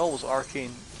mainly always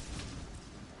arcane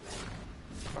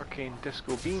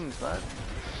disco beams, man.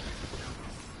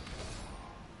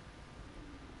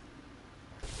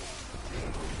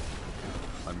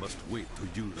 I must wait to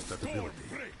use that ability.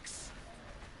 Breaks.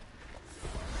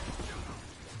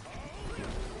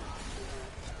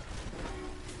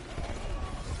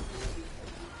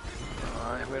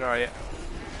 Alright, where are you?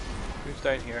 Who's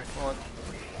down here? Come on.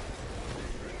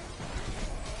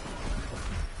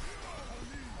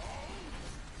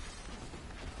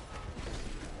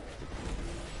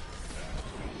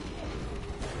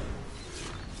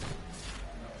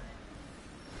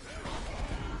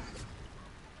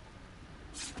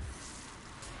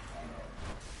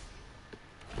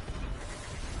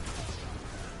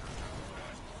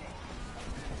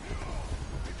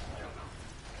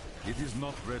 It is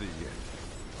not ready yet.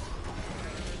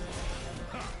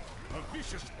 A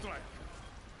vicious strike.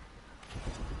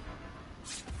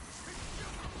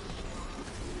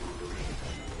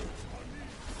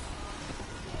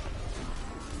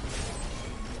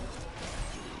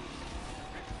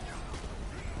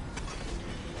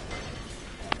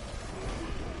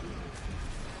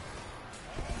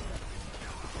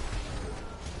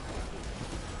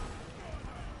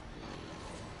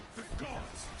 The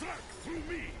gods struck through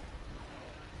me.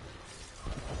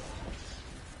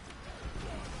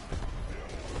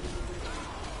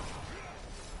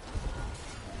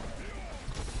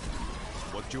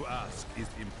 What you ask is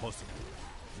impossible.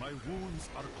 My wounds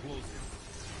are closing.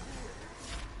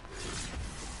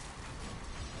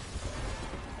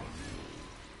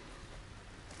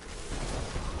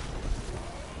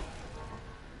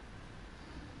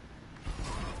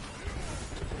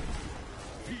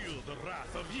 Feel the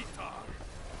wrath of Itar.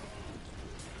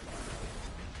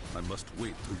 I must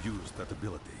wait to use that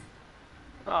ability.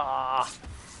 Ah.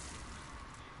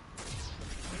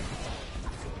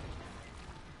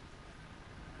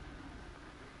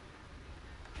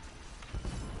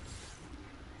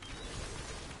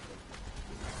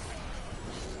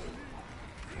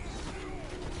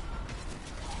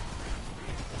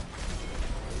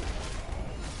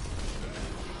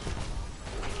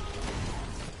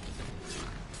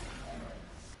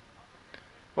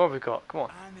 What have we got? Come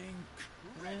on.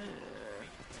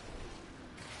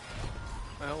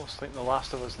 I almost think The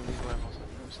Last of Us in these levels.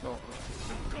 It's not.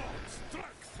 God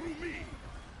struck through me.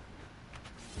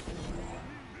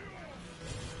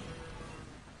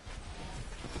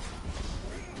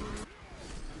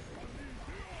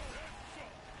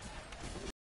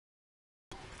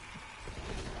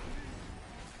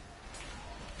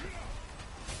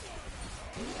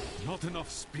 Not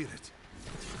enough spirit.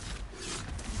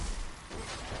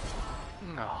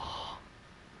 No.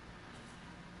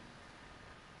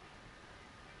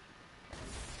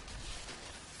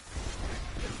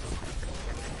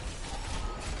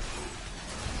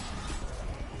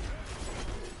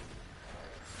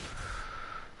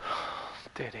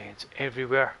 Dead ends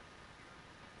everywhere.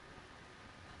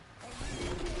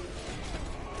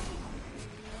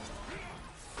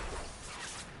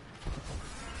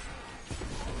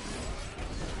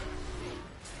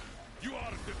 You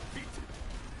are defeated.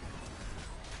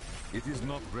 It is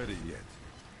not ready yet.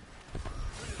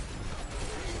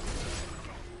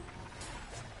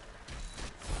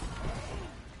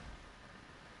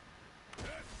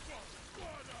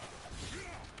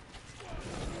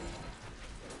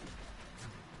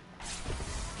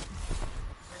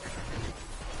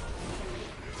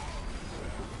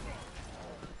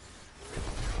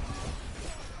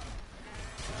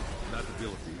 That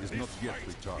ability is not yet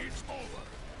recharged. It's over.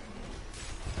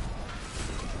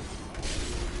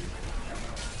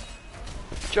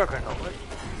 Juggernaut.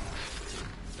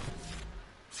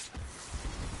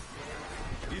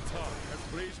 Itar has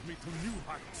raised me to new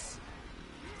heights.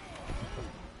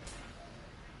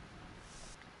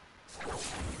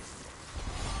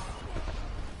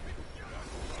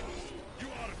 You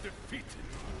are defeated.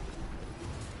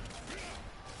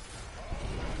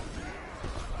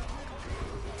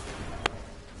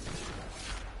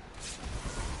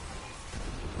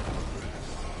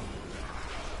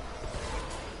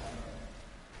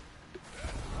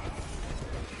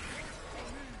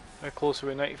 How close are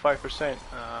we? 95%.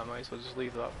 Might as well just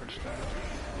leave that for just now.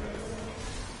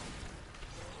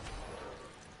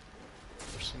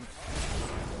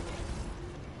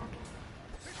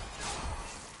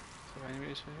 Some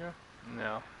enemies in here?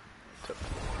 No. Tip.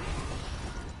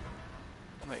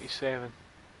 97.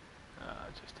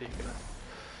 Just taking it.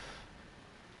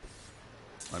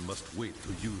 I must wait to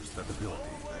use that ability.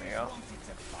 There you go.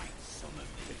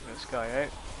 Taking this guy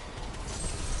out.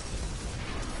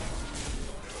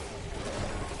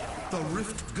 The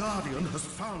Rift Guardian has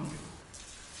found you.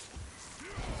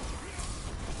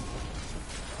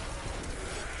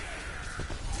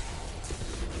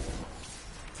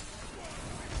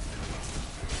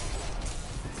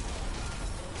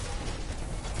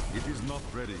 It is not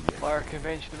ready yet. Fire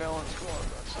Convention Development Squad.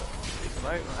 That's it. Take them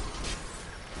out, man.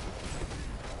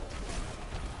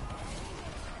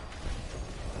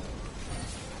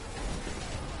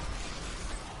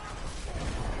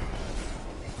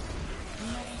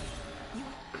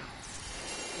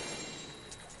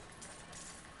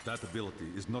 That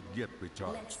ability is not yet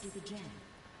recharged. Let's do the gem.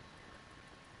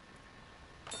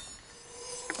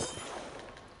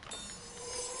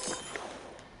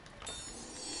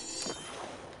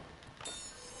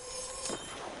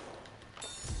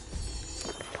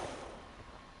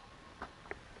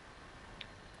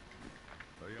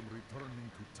 I am returning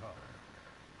to tower.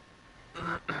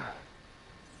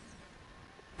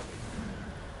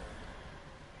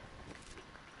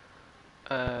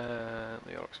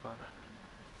 The Orcs Manor.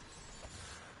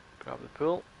 Grab the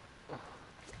pool.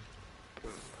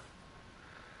 Boom.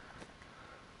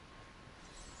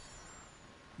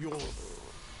 Your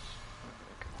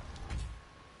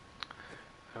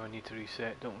Now we need to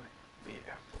reset, don't we?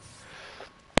 Yeah.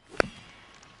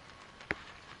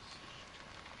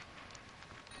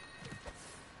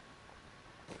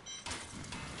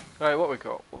 Right, what we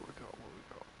got? What we got? What we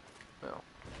got? Well.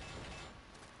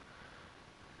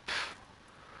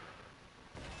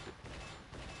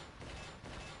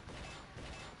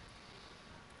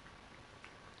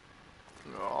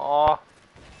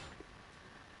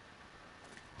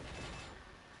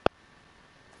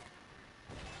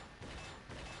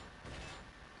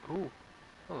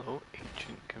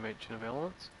 convention of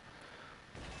elements.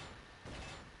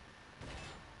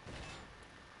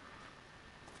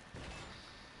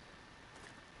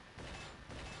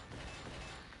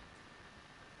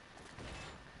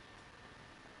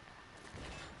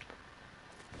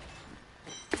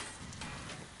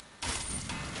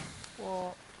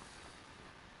 What?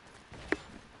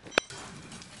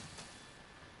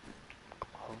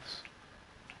 Gloves.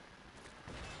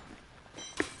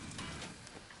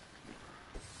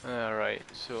 Alright,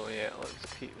 so yeah,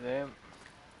 let's keep them.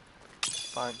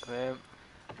 Bank them.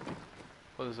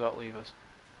 What does that leave us?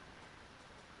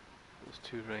 Those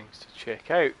 2 rings to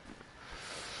check out.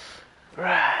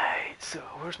 Right, so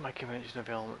where's my convention of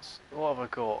elements? What have I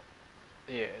got?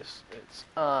 Yes, it's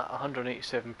at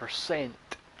 187%.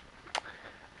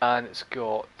 And it's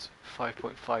got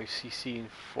 5.5 cc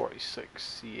and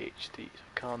 46 CHT. So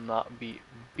can that be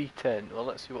beaten? Well,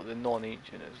 let's see what the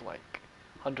non-ancient is like.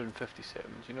 157.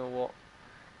 Do you know what?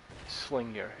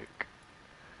 Sling your hook.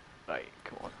 Right,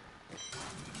 come on.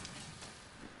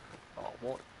 Oh,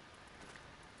 what?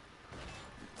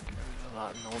 Get rid of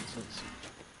that nonsense.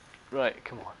 Right,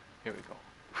 come on. Here we go.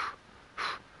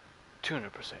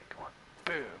 200%, come on.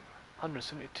 Boom.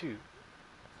 172.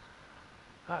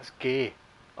 That's gay.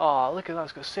 Oh, look at that.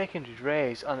 It's got secondary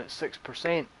res and it's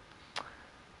 6%.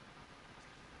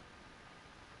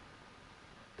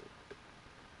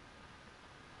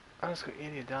 And it's got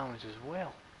area damage as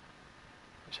well,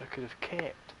 which I could have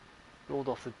kept. Rolled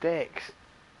off the decks,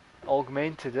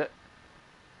 augmented it,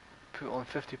 put on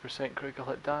 50% critical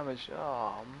hit damage.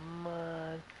 Oh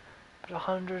man, but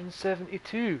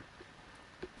 172.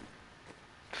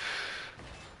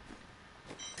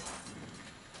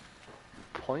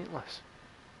 Pointless.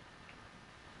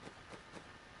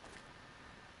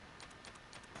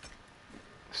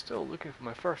 Still looking for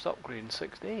my first upgrade in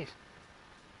 6 days.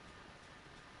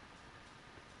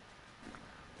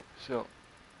 So,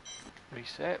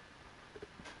 reset.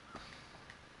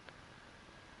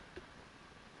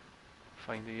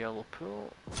 Find the yellow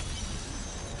pool.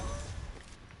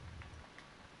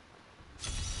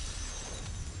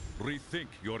 Rethink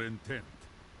your intent.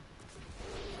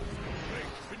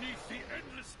 Beneath the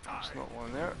endless There's tide. not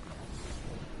one there.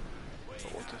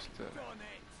 But we'll just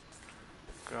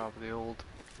grab the old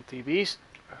TVs.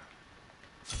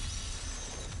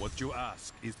 What you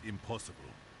ask is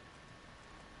impossible.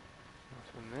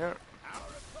 Nothing there. Our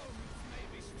opponents may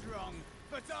be strong,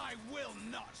 but I will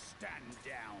not stand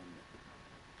down.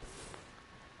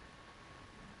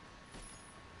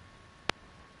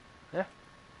 Yeah.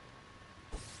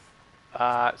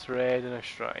 Ah, it's red in a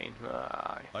shrine.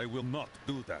 Aye. I will not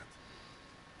do that.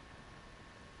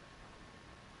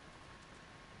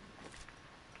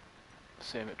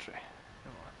 Cemetery.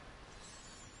 Come on.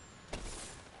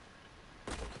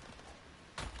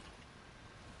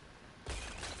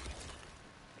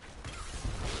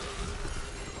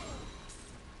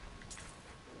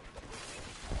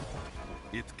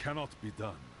 It cannot be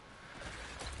done.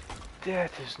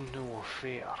 Death is no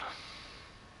fair.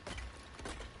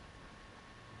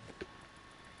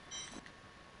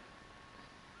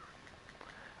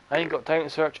 I ain't got time to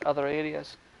search other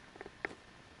areas.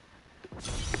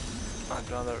 I'd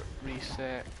rather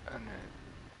reset and then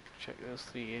check those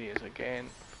 3 areas again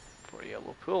for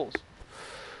yellow pools.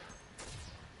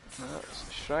 That's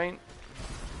the shrine.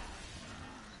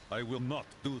 I will not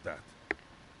do that.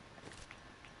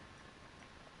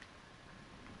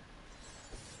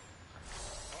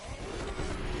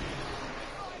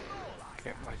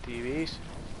 Get my TVs.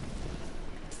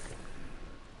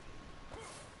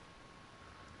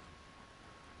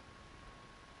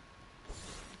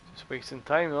 Just wasting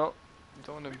time though.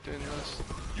 Don't want to be doing this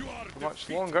You are for much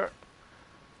defeated. longer.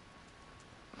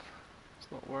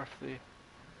 It's not worth the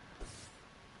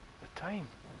time.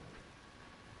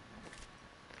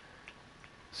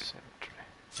 Cemetery.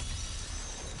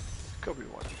 Could be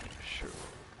one, sure.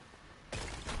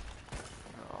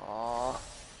 Aww.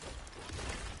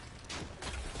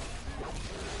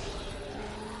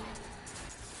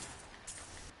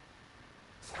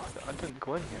 I didn't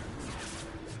go in here.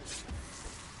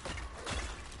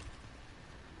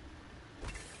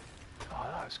 Oh,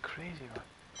 that was crazy, man.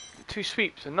 2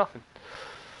 sweeps and nothing.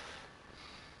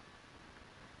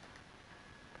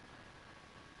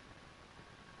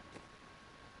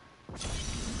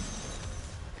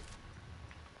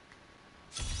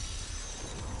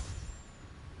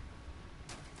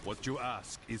 What you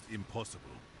ask is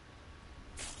impossible.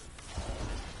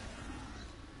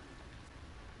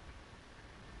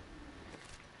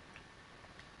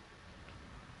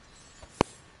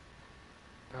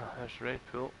 Ah, there's red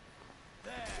pool.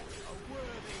 There, a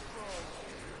worthy foe.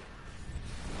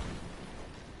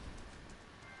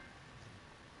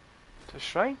 To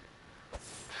shrine?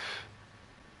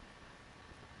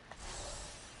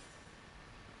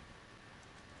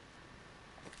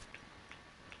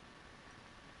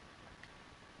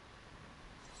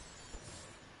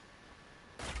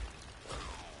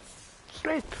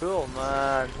 Straight pull,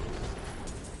 man.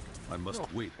 I must No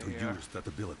wait to fair. use that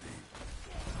ability.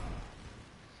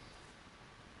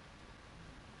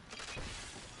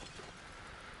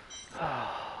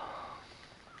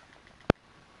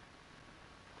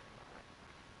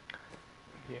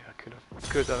 Yeah, I could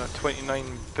have done a 29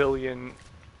 billion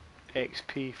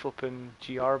XP flipping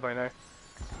GR by now.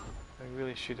 I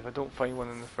really should if I don't find one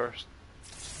in the first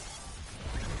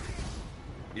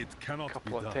It cannot be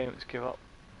couple of done. attempts, give up.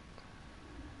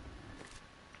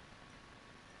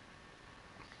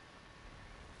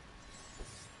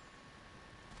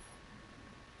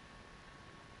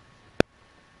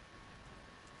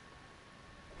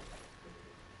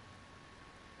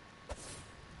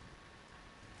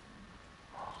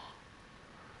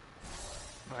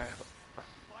 Right.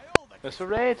 It's a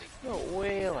red? No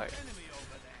way, like.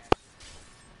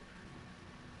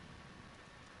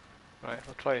 Right,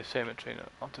 I'll try a cemetery now.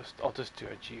 I'll just do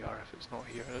a GR if it's not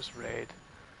here. It's red.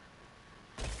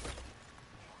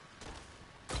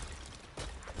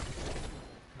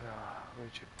 Ah,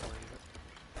 would you believe it?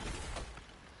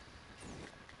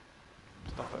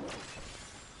 Stop it.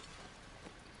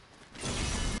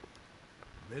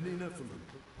 Many Nephilim.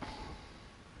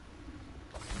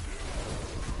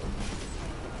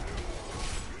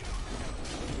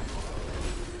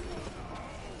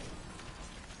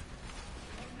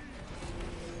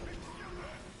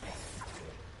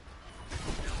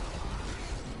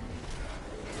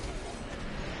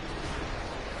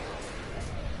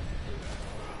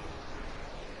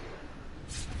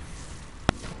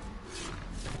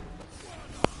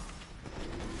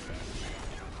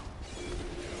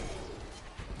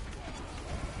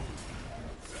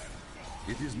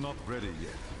 It is not ready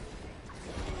yet.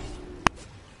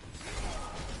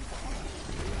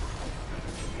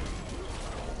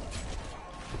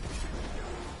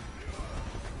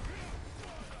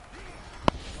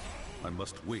 I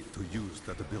must wait to use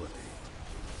that ability.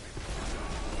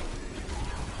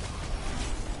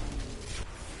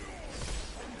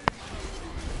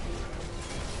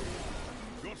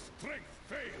 Your strength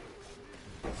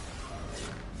fails.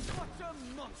 What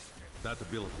a monster! That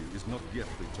ability is not yet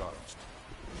recharged.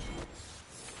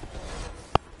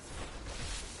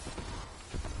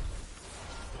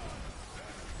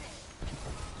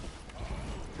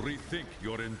 Rethink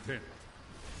your intent.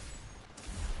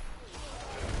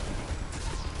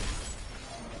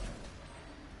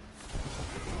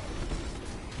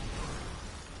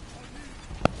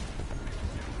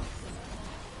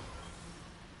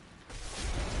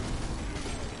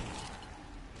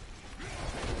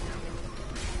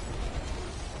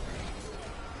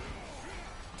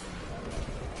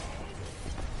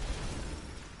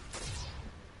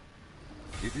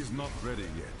 It is not ready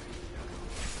yet.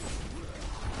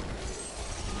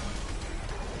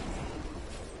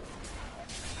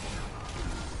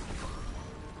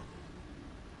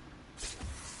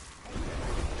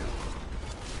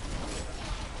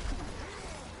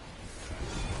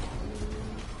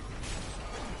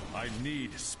 I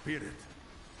need spirit.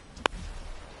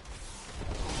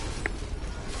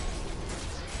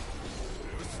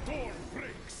 The storm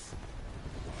breaks.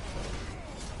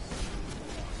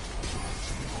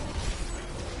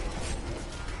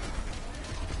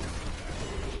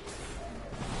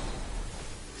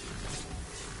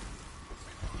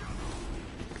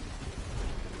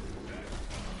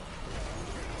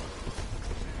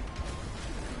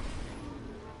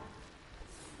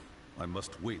 I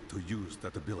must wait to use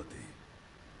that ability.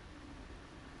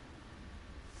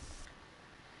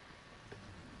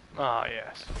 Ah,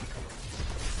 yes.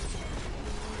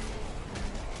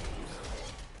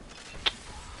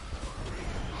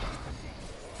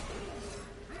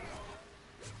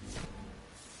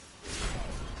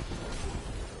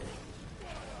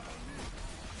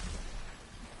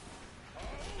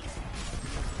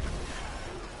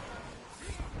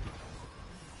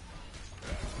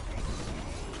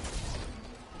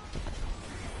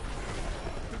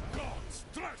 The gods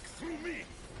strike through me.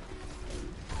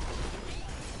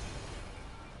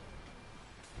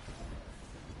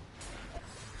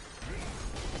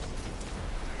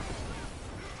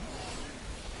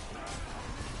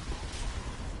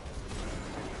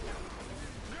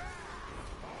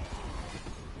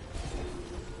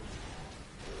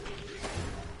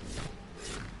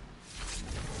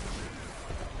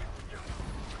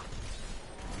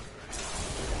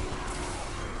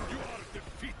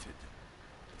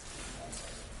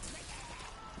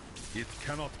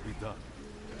 cannot be done.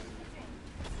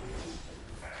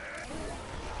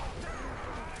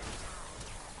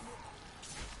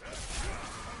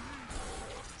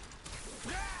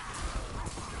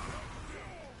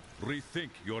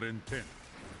 Rethink your intent.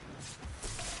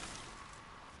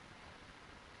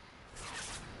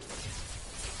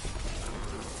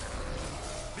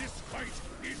 This fight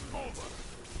is over.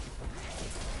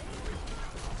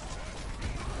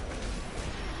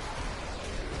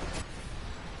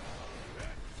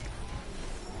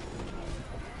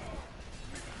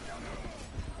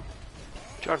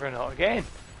 Juggernaut again.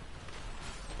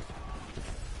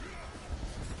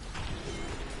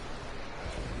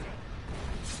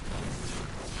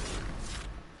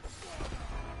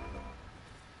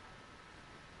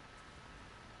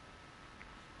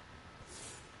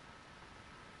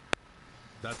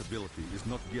 That ability is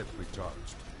not yet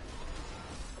recharged.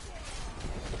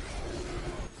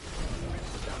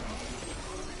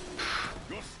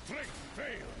 Your strength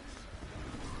fails.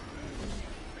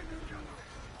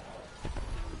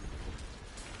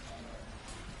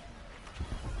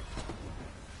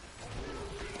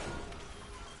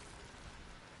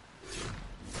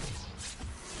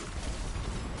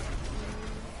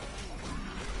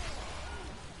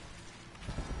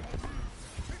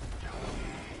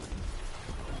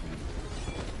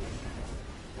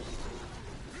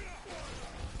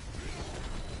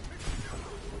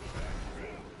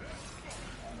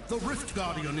 The Rift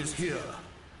Guardian is here.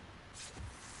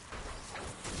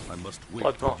 I must wait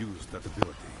Bloodborne. to use that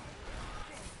ability.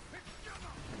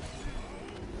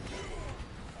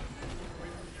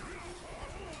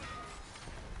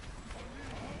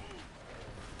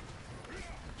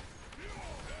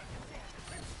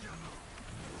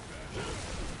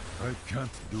 I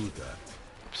can't do that.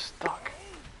 I'm stuck.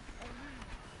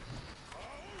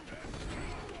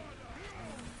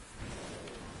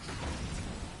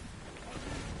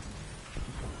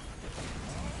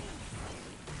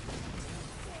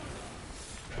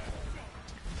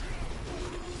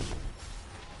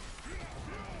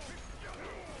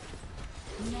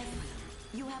 Never.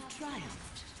 You have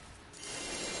triumphed.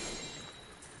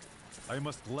 I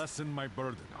must lessen my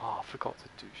burden. Oh, I forgot to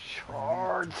do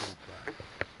shards. Go back.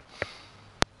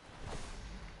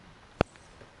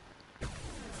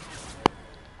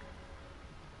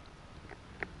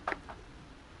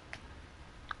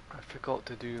 I forgot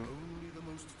to do. Only the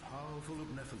most powerful of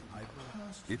Nephilim. I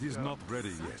passed It is not ready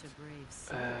yet. Such a brave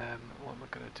soul. What am I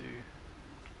gonna do?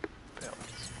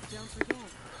 Belts. Don't forget,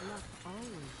 luck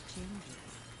always changes.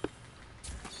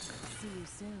 See you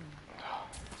soon.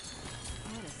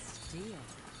 What a steal.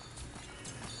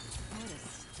 What a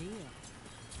steal.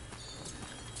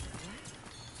 What?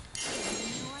 I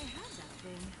didn't know I had that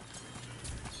thing.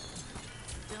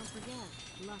 Don't forget,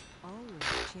 luck always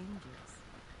changes.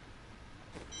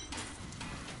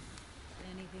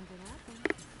 Anything could happen.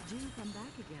 Do come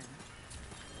back again.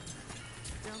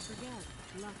 Don't forget,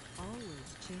 luck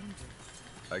always changes.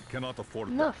 I cannot afford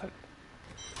that. Nothing.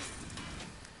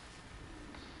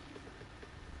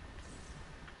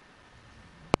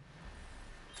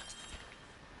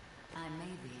 I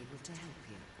may be able to help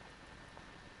you.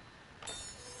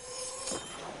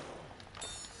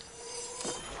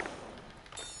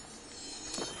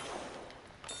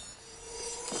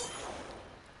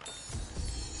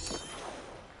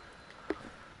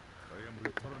 I am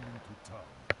returning to town.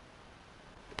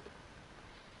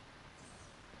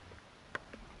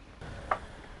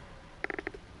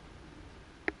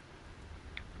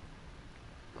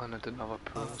 And I didn't have a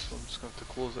pool, so I'm just going to have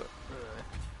to close it.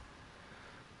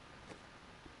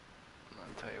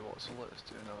 I'll tell you what, so let's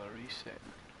do another reset.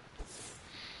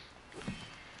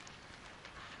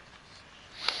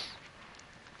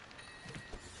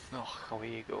 Oh, away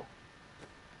you go.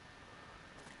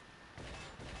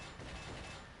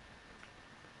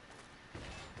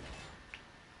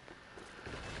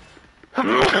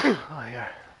 Oh,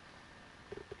 yeah.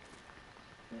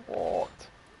 What?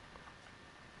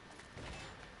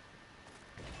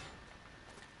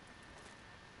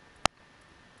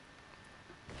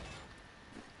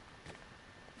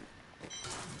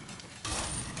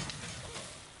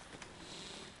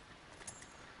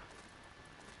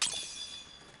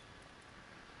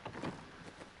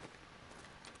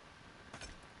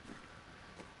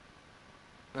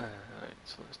 Right,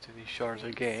 so let's do these shards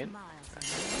again. Smile,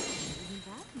 isn't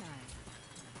that nice?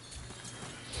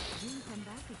 Do come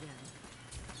back again.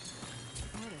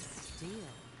 What a steal.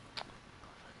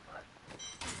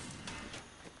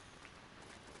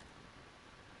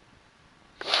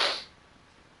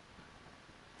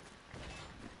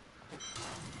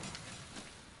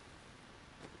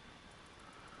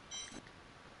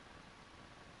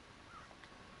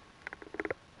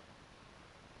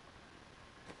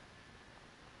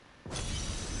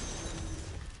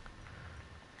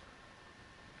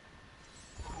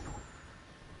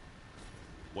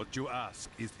 What you ask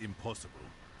is impossible.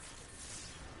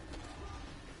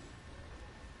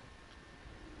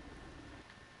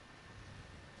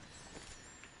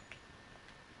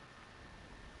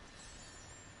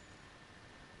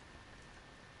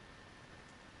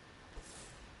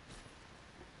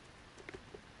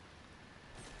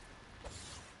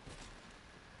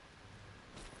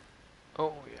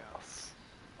 Oh yes.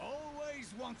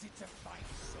 Always wanted to fight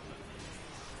someone.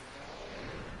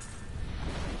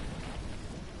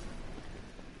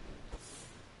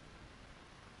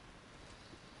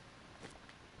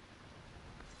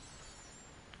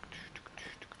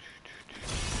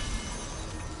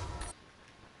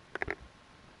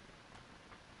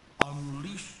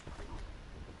 Unleash.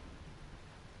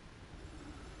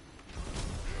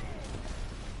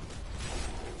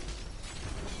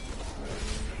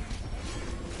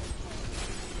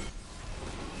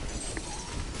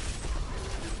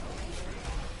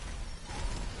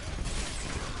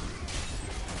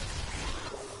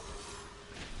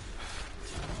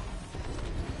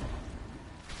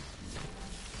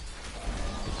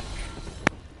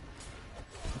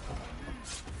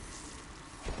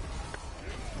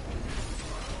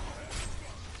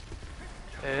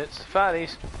 It's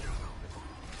fatties.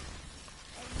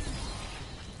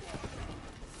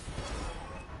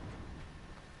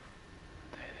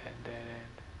 Dead end, dead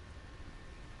end.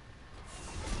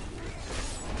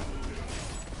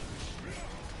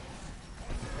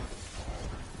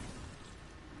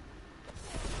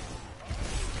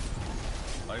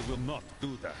 I will not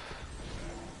do that.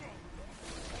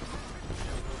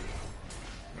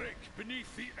 Break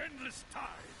beneath the endless tide.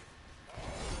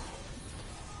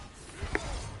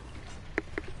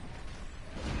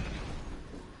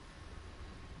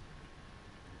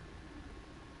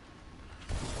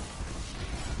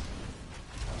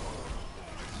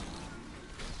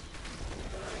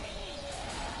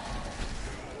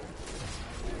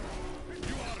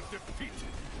 You are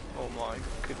defeated. Oh my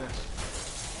goodness.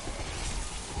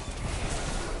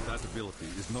 That ability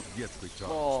is not yet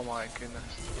recharged. Oh my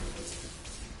goodness.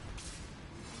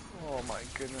 Oh my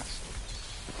goodness.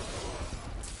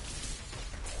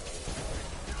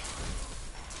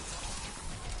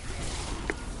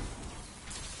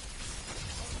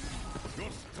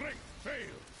 Your strength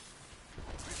fails.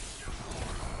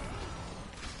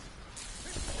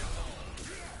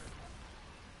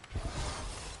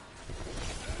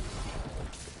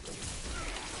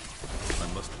 I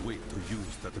must wait to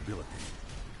use that ability.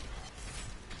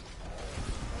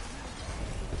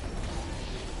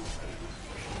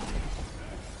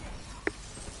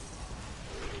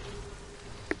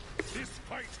 This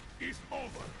fight is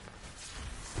over.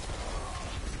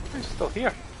 He's still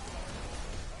here.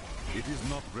 It is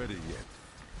not ready yet.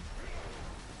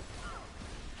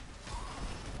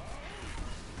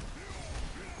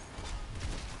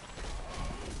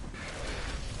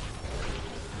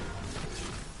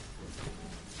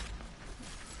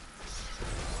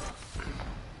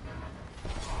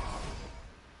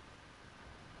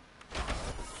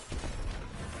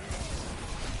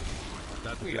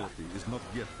 That ability is not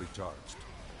yet recharged.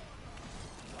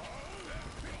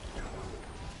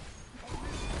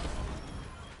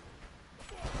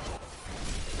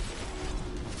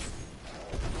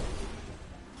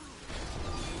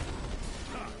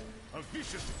 A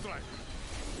vicious strike.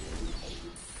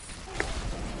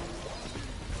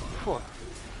 What?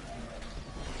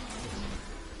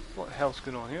 What the hell's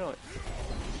going on here? Like?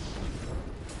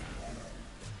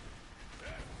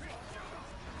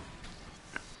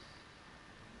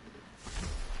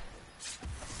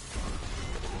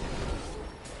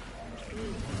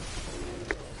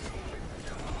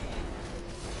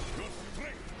 Your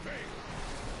strength fails.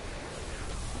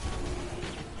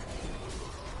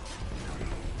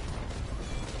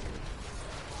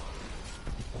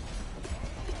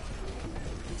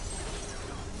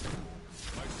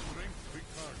 My strength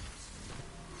returns.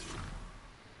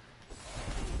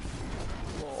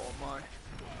 Oh my.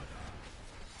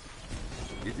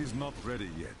 It is not ready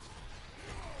yet.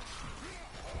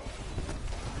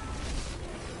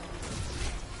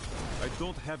 I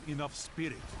don't have enough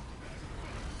spirit.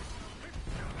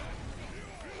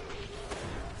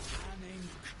 An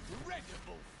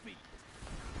incredible feat.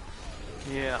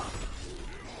 Yeah.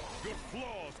 Your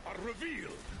flaws are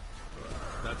revealed.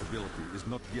 That ability is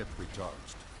not yet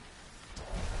recharged.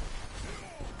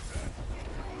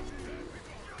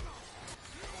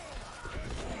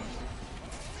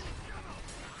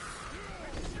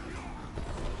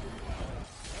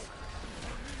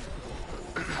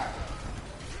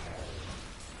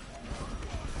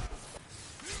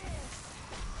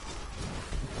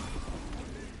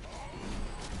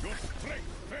 Your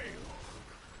strength fails.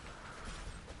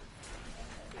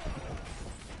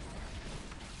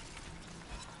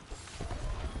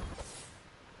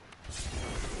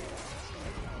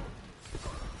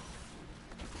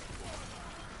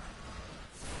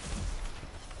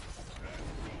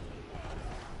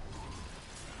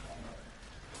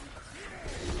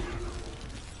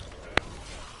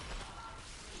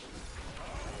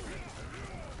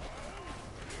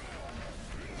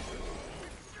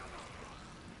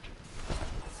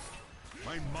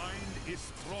 My mind is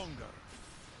stronger.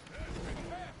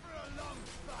 Prepare for a long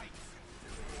fight.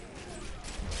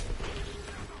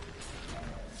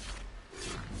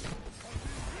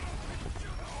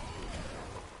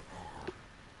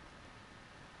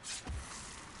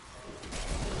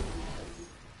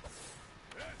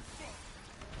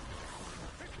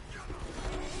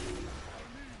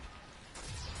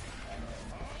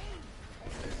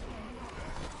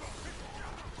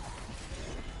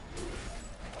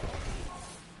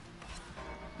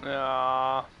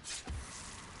 Ah.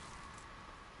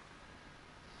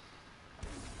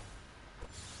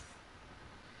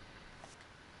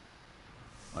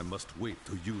 I must wait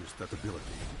to use that ability.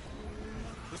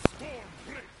 The storm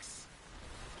breaks.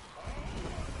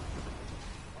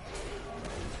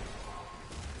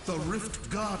 The Rift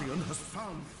Guardian has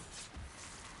found it.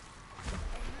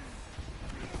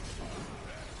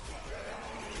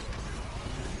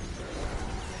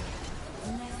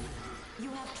 You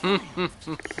have triumphed.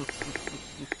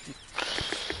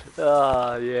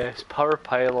 Ah, yes. Power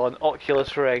pylon,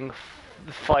 Oculus ring,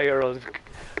 fire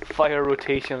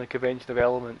rotation, and the convention of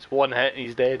elements. One hit and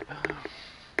he's dead.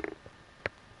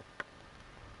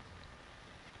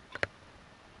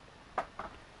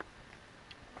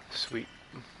 Sweet.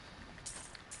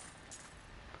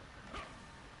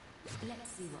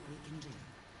 Let's see what we can do.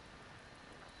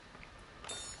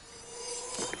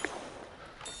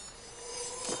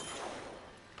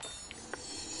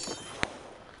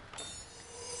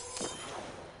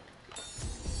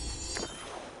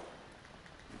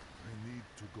 I need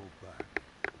to go back.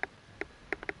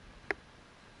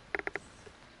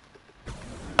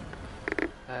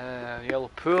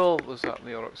 Yellow pool was at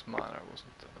Leoroc's Manor,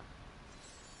 wasn't it?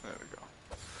 There we go.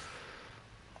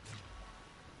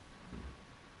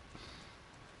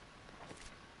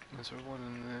 Is there one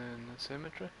in the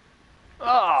cemetery?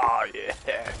 Ah,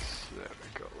 yes! There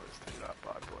we go, let's do that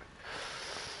bad boy.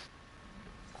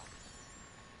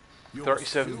 Your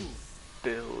 37 skill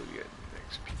billion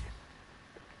XP.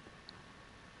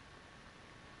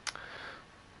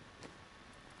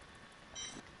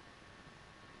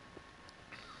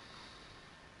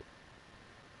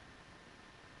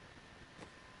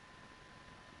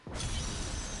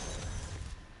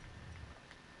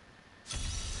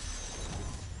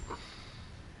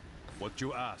 What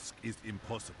you ask is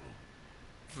impossible.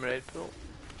 Red pool.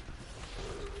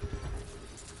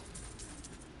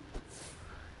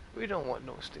 We don't want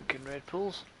no stinking red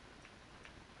pools.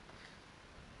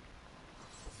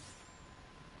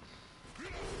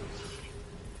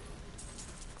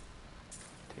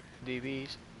 Take the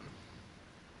DBs.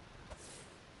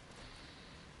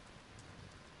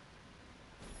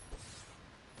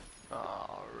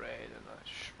 Ah, red and a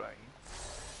shrine.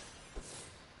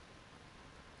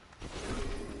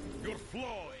 Your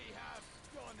flaw. We have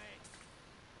done it.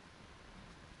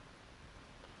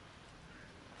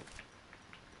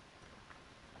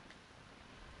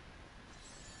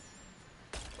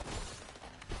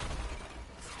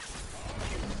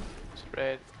 It's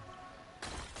red.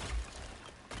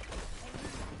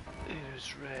 It is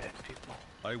red, people.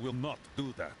 I will not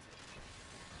do that.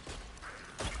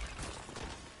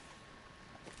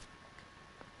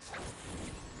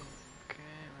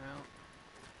 Okay, well.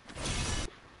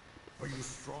 Are you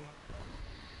strong?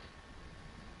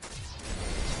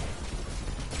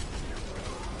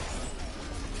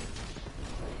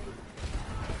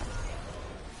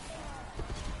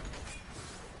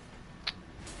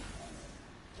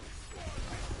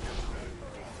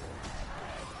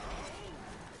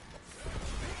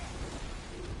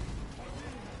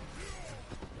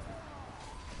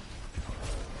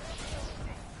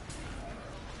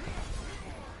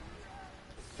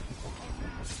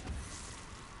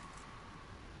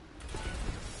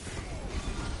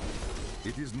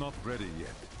 It is not ready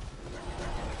yet.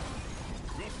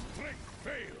 Your strength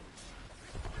fails.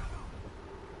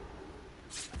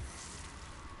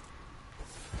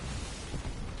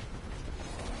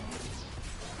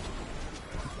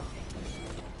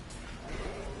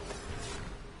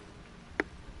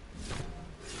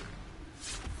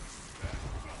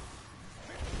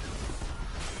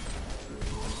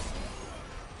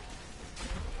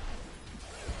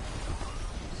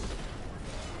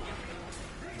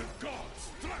 The gods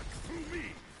struck through me.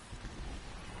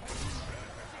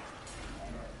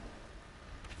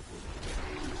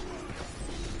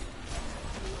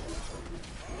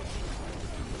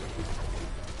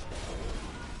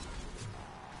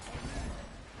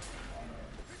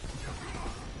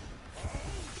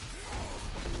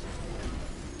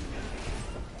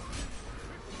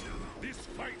 This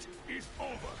fight is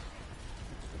over.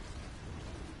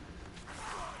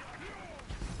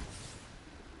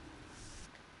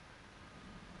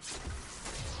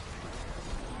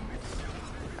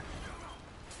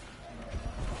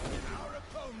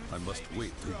 must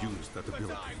wait to use that But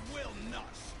ability. I will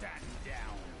not stand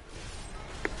down.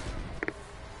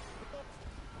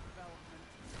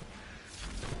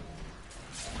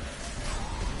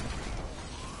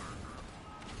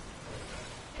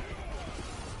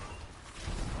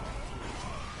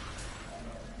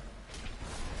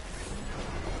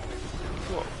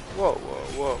 Whoa, whoa, whoa,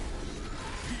 whoa.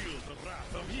 Feel the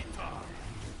wrath of Itar.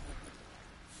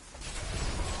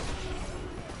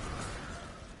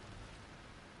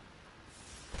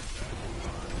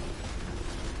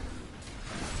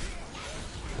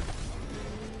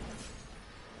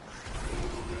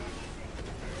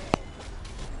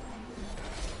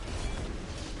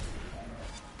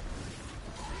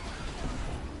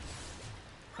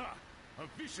 Ha! A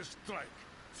vicious strike.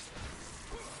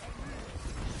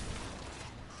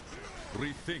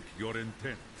 Rethink your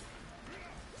intent.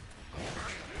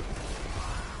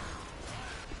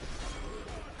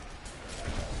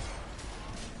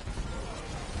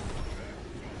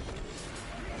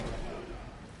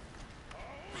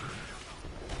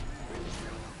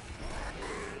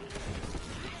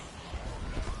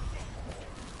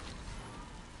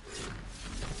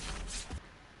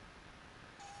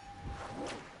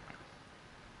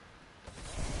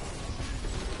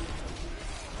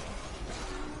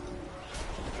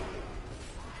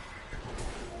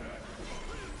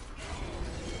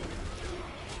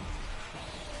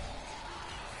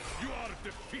 You are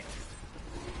defeated.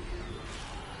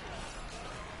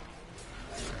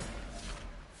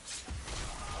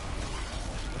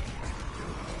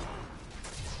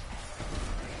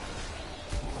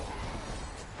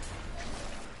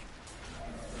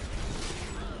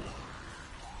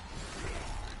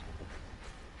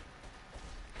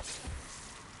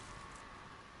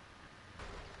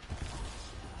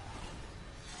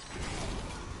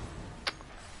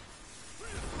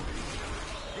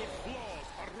 Your flaws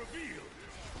are revealed.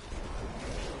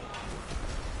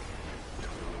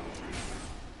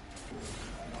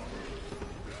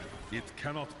 It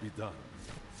cannot be done.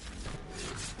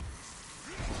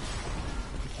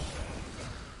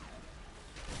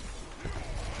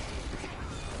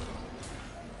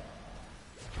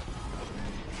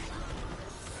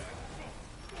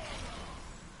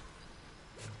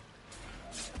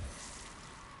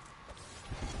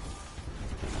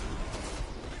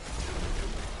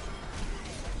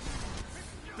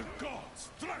 The gods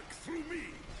strike through me.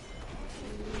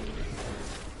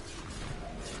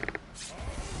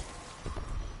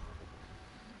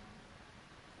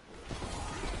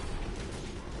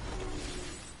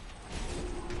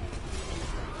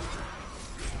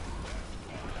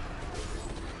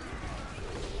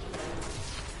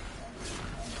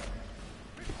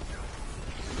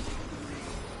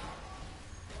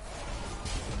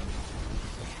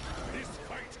 This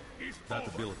fight is That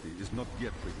over. ability is not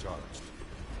yet recharged.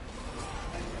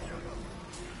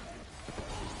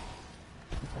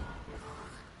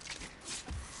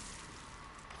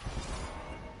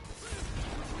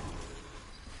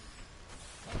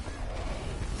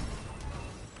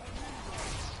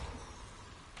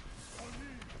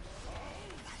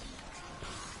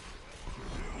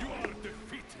 You are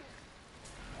defeated.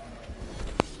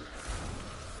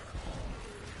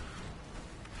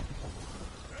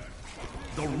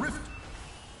 The rift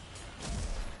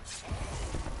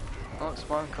Oh, it's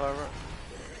one Carver.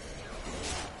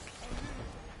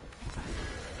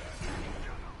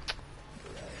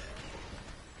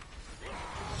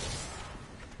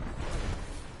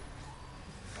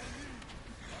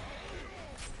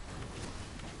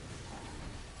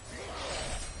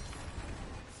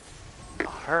 It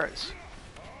hurts.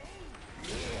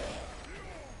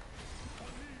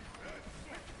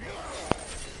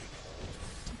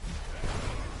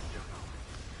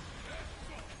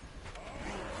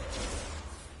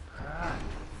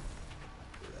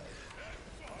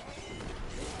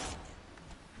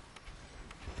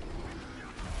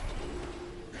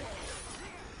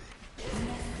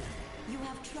 You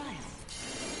have triumphed.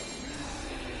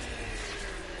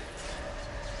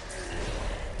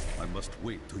 I must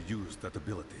wait to use that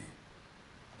ability.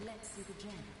 Let's see the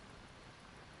gem.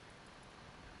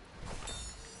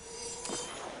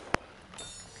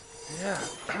 Yeah.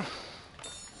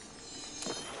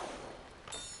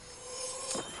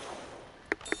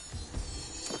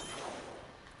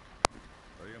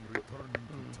 I am returning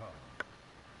to town.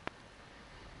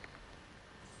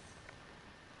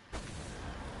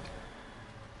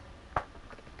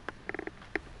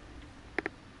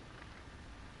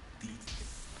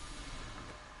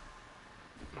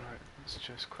 Right, let's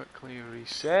just quickly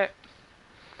reset.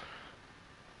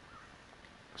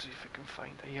 See if I can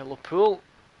find a yellow pool.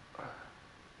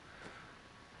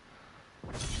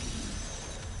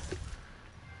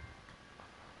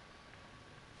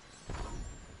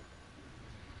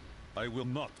 I will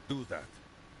not do that.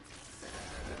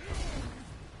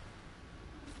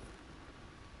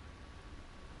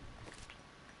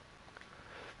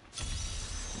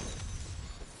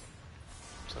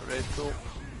 It's a red though.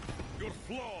 Your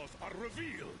flaws are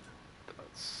revealed.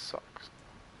 That sucks.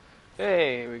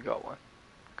 Hey, we got one.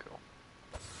 Cool.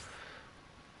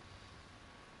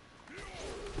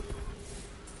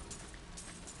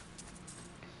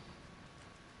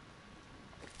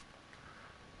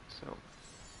 So,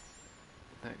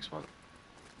 next one.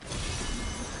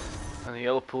 And the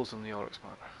yellow pulls on the Oryx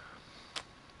Manor.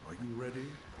 Are you ready?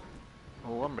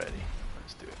 Oh, I'm ready.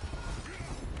 Let's do it.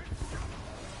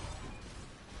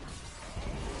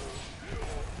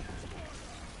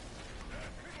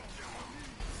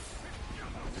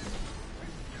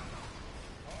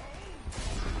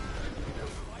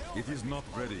 It is not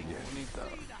ready yet. Need that.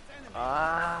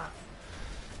 Ah.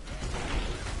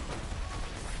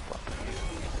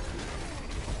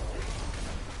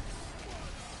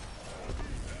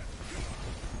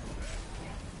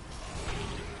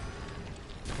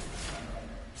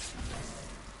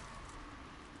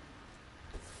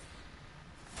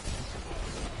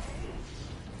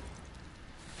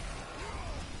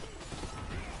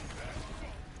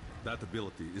 That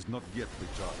ability is not yet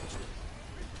recharged.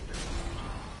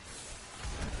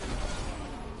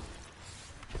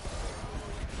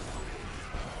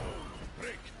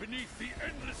 Break beneath the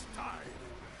endless tide.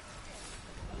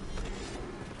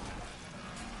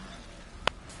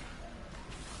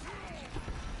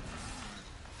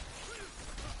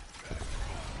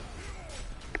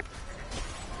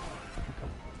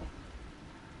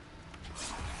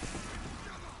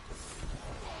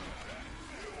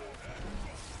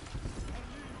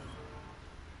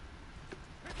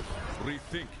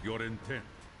 Rethink your intent.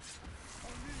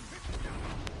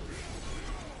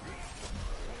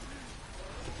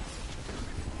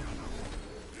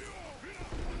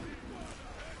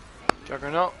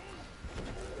 Juggernaut.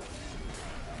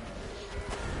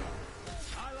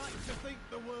 I like to think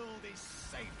the world is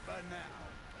safer now.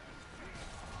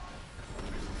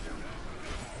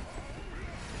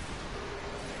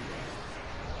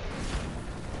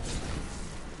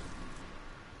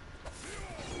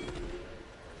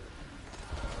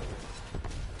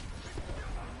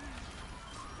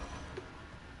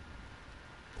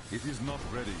 It is not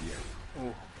ready yet.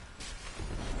 Ooh.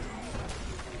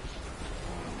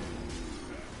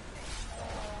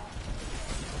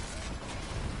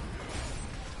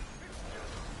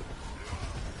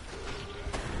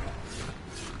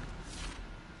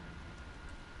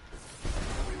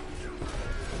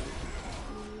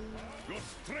 Your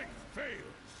strength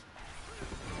fails.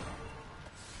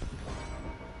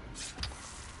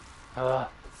 Ah.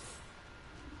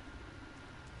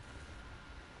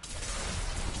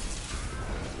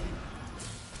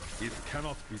 It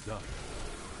cannot be done.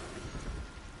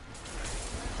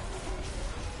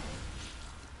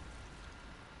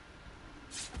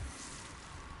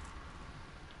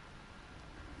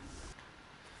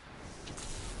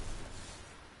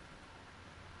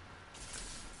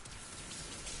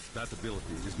 That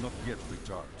ability is not yet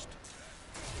recharged.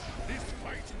 This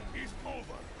fight is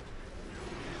over.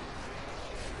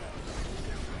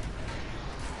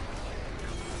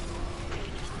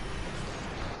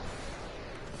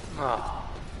 Ah.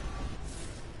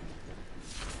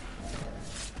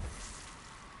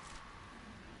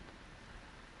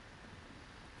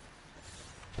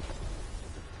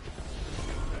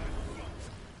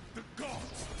 The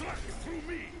gods strike through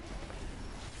me.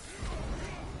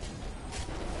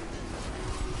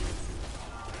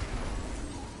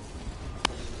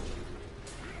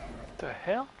 The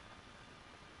hell?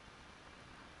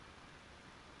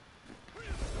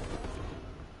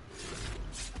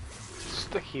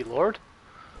 Sticky Lord.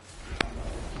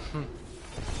 New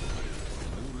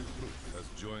recruit has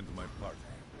joined my party.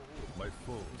 My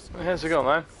foes. How's it going,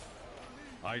 man?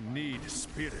 I need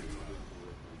spirit.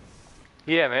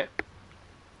 Yeah, mate.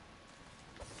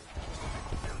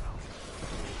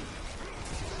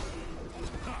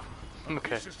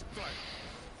 Okay. Vicious strike.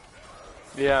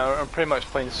 Yeah, I'm pretty much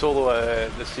playing solo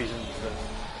this season.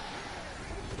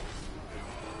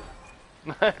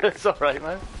 It's alright,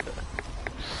 man.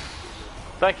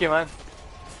 Thank you, man.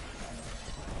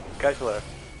 Catch you later.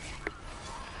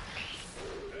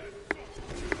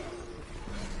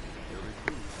 The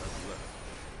recruit has left.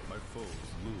 My foes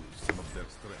lose some of their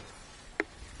strength.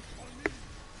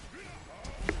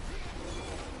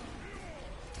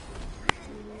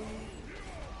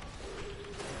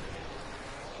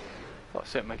 I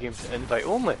set my game to invite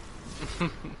only. So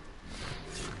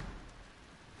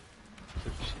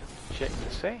check the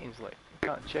settings, like you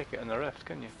can't check it in the Rift,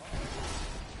 can you?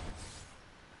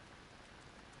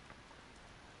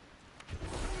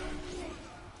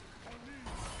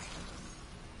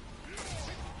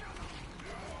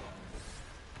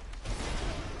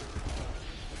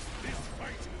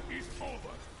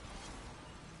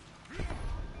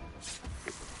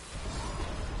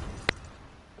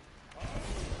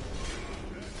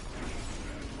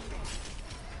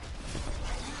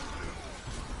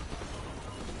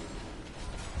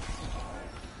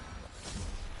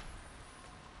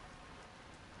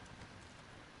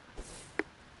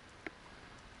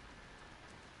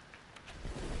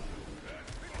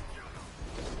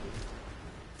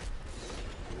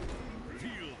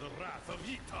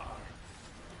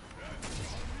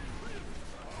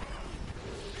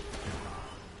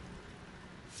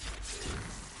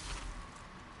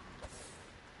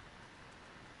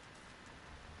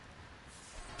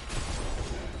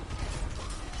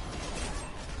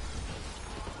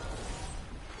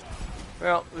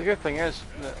 Well, the good thing is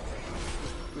that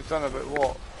we've done about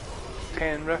what,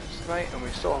 10 rifts tonight, and we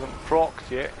still haven't procced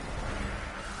yet,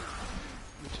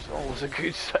 which is always a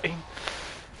good sign.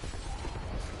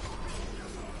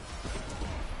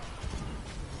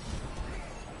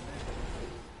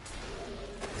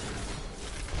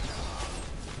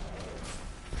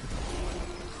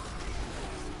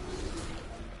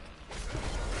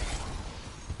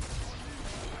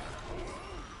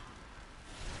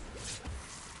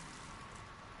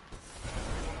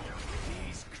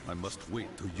 I must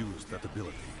wait to use that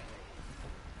ability.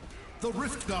 The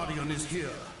Rift Guardian is here.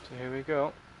 So here we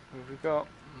go. Who have we got?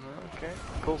 Okay,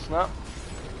 cool snap.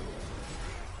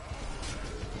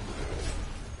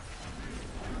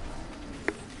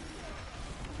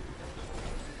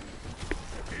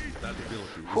 That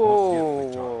ability is Whoa,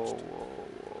 not whoa, yet whoa, recharged.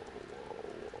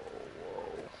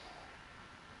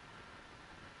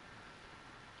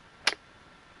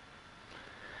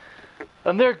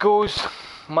 And there goes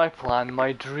my plan,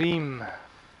 my dream.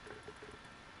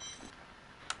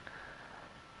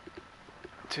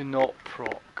 To not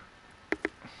proc.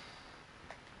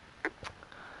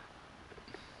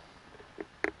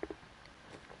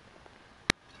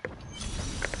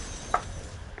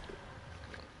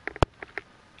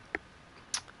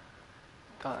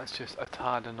 That is just a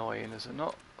tad annoying, is it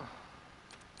not?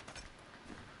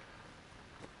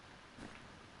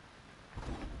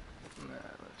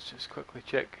 Let's just quickly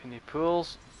check any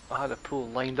pools. I had a pool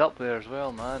lined up there as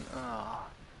well, man. Ah.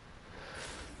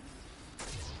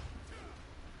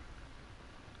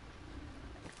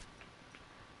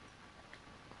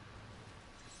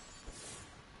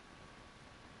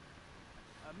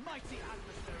 A mighty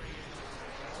adversary.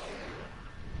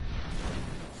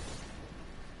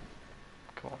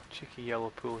 Come on, cheeky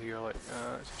yellow pool here, like, it's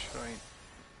a shrine.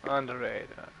 And a red,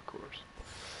 of course.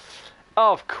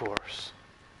 Of course.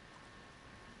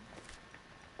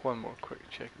 One more quick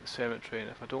check at the cemetery, and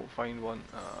if I don't find one,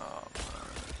 man,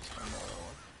 it's another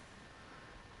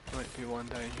one. Might be one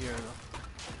down here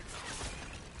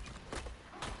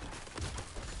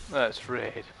though. That's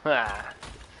red. Ah.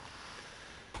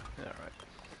 Alright.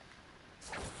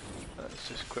 Let's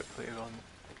just quickly run.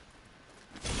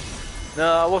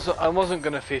 No, I wasn't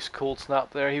gonna face Cold Snap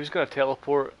there. He was gonna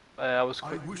teleport. I was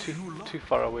too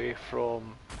far away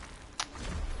from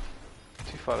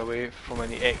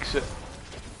any exit.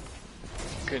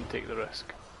 Couldn't take the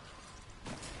risk.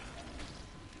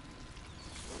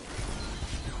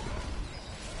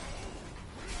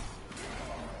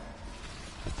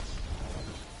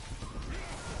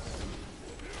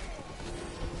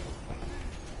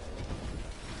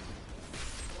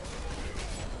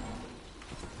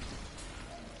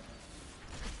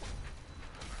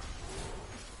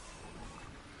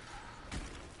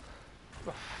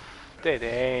 Dead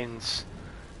ends.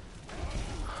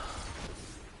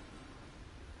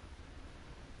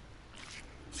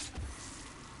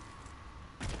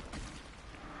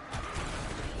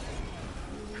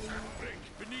 Break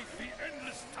beneath the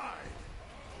endless tide.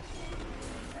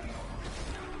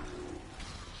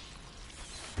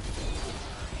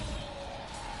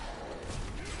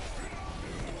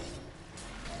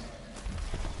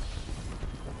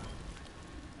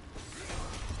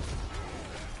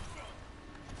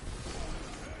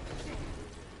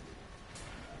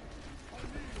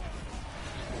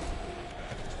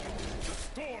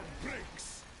 Storm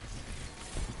breaks.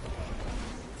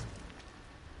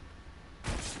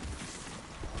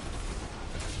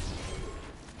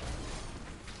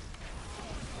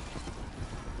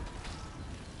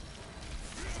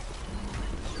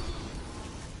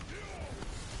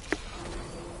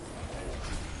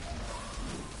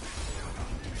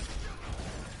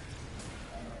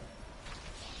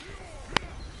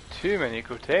 Too many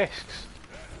grotesques.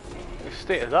 The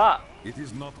state of that. It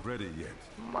is not ready yet.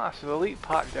 Massive elite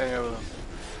pack down here with them.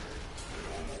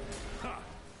 Ha!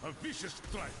 A vicious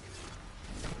strike.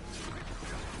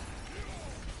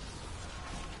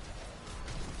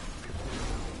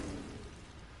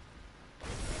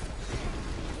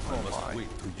 I Oh must my wait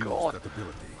to use God. that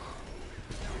ability.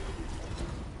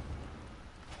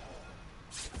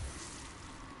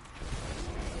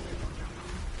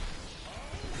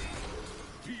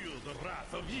 Feel the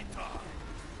wrath of Ytar.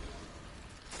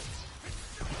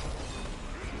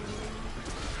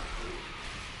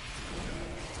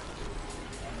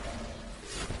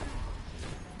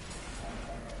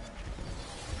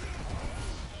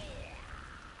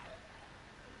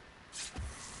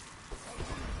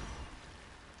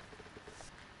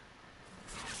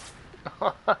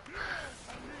 Yeah,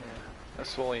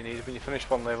 that's all you need. When you finish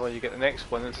one level, you get the next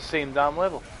one. It's the same damn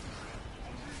level.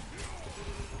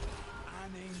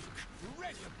 An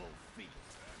incredible feat.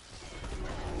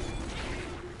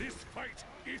 This fight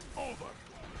is over.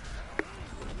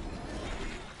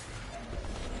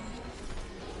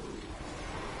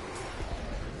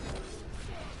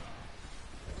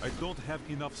 I don't have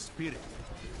enough spirit.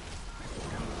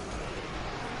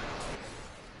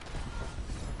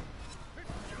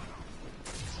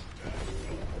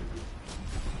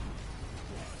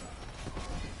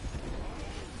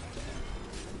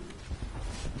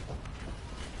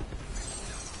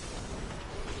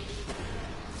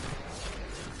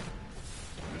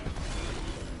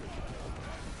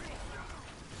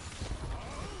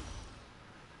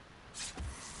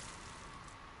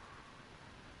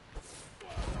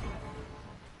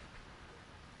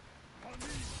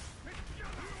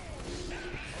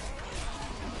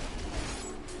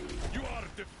 You are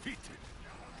defeated.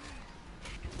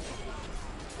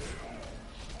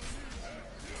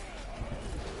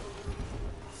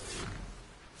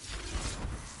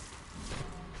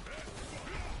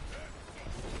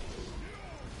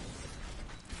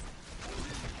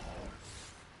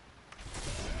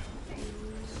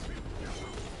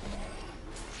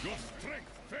 Your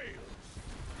strength fails.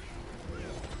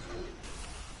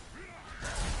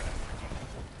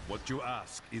 What you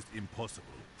ask is impossible.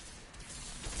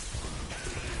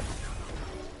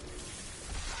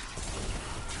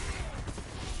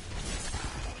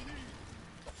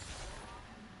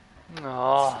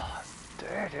 Oh,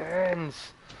 dead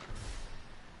ends.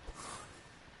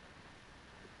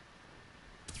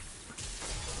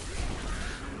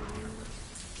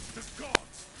 The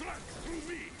gods strike through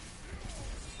me.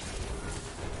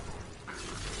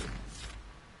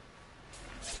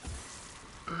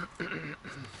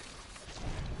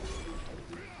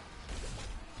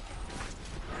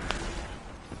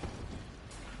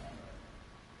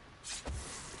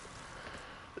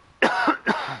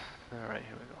 Alright,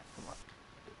 here we go. Come on.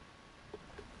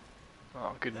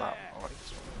 Oh, good map. I like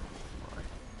this one. Alright.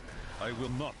 I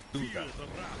will not do Feel that. the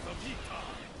wrath of Ytar.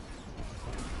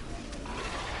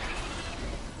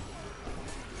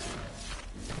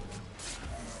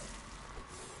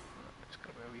 It's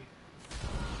got a wee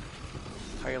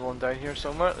pylon down here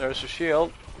somewhere. There's a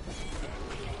shield.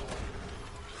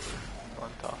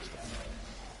 Fantastic.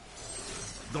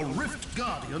 The Rift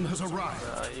Guardian has arrived.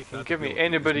 You can give me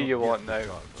anybody you want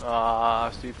now. Ah,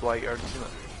 Steve Blighter, isn't it?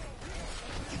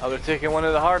 I would have taken one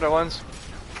of the harder ones.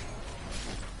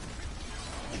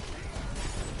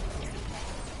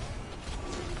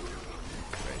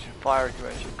 Convention, fire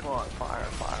convention, come on, fire,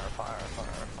 fire, fire,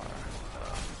 fire, fire.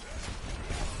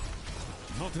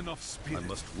 Not enough spirit. I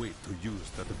must wait to use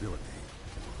that ability.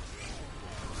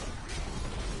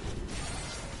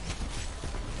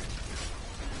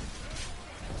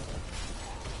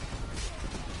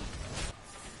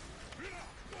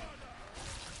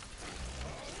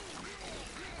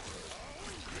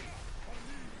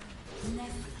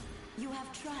 Nephilim, you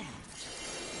have triumphed.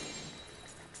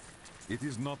 It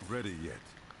is not ready yet.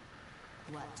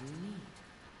 What do you need?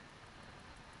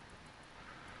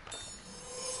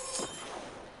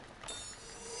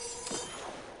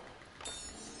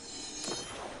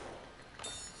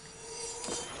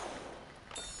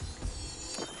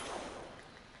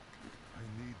 I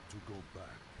need to go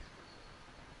back.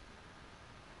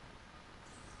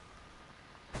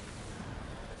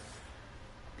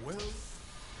 Well,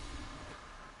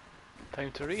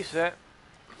 Time to reset.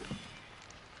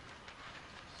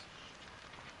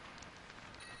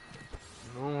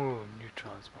 Oh,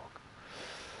 neutron smoke.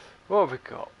 What have we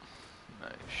got?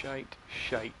 Right, shite,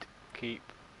 shite, keep.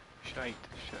 Shite,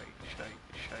 shite, shite,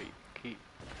 shite, keep.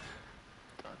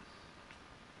 Done.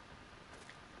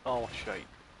 All shite.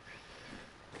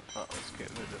 Oh, let's get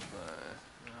rid of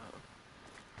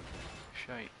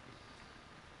shite.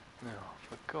 No,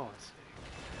 for God's sake.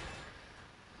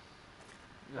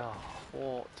 No,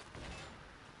 what?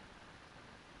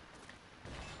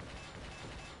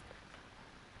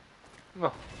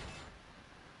 No.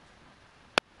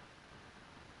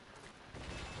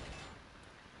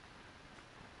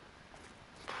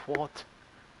 What?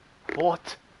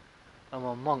 What? I'm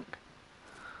a monk.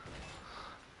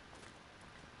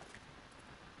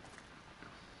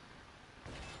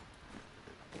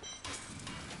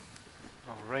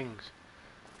 Oh, rings.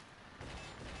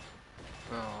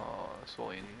 Oh, that's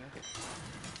all you need, eh?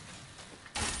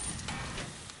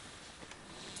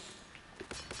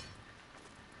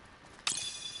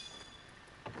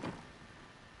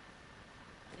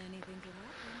 Anything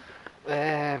could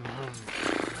happen.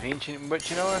 Ancient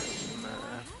witching hour? That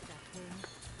thing.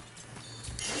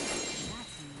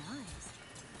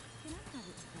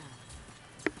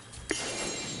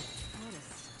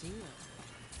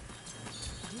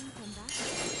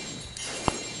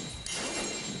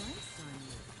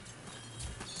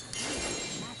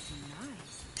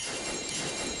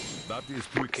 That is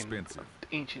too Fucking expensive.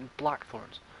 ancient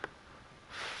blackthorns.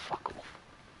 Fuck off.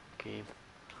 Game.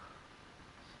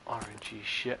 RNG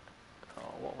shit.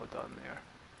 Oh, what have I done there?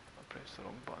 I pressed the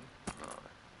wrong button. Oh.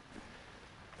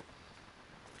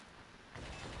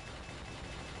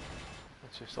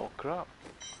 It's just all crap.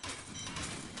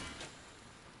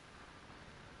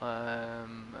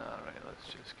 Alright, let's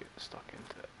just get stuck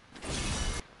into it.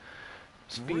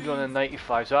 Speed running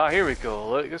 95s. Ah, here we go.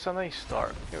 Look, it's a nice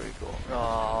start. Here we go.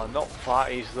 Oh, not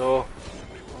fatties though.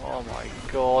 Oh my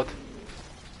god.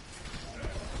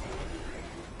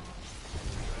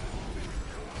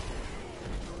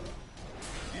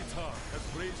 Itar has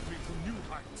raised me to new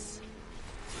heights.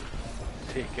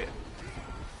 Take it.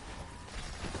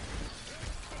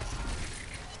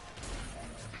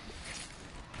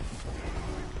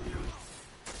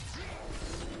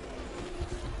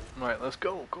 Right, let's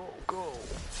go, go, go.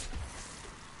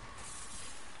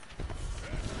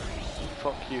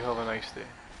 Fuck you, have a nice day.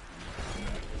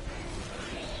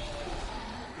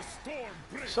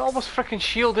 It's almost freaking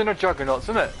shielding or juggernauts,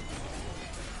 isn't it?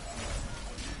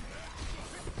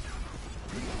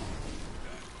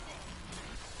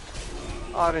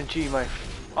 RNG my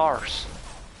arse.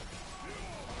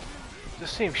 The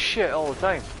same shit all the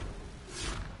time.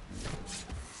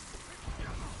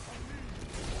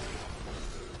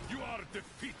 You are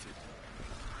defeated.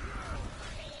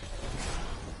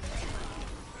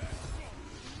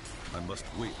 I must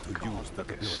wait to God, use that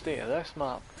look at the ability. state of this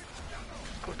map.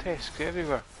 Grotesque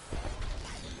everywhere.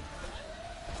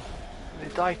 They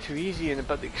die too easy and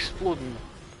but they explode and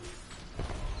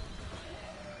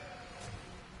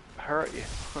hurt you.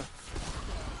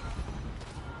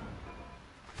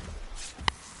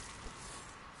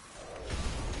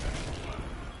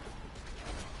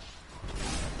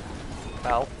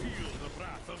 Ow. Feel the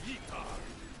wrath of Itar.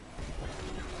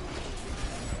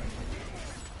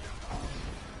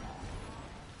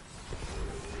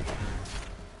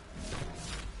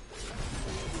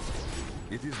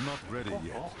 It is not ready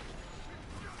yet.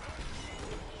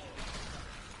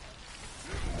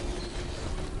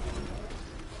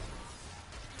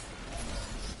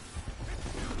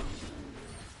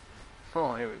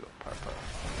 Oh, here we go. Power pile.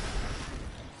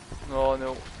 Oh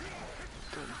no.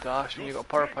 Don't dash when you got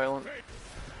power pylon.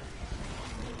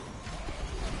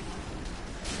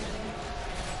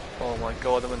 Oh my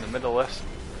god, I'm in the middle of this.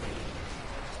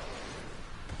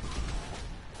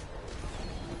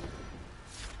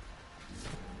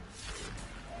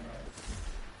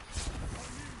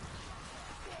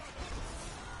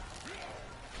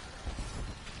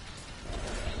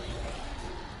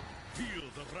 Feel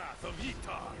the wrath of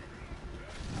Itar.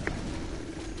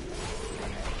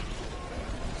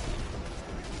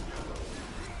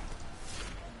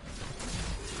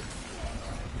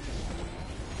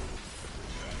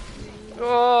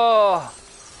 Oh!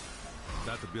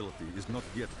 That ability is not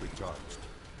yet recharged.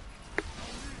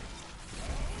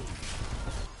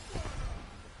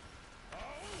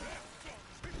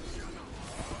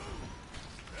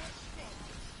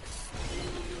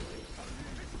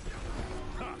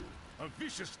 Ha! A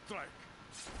vicious strike.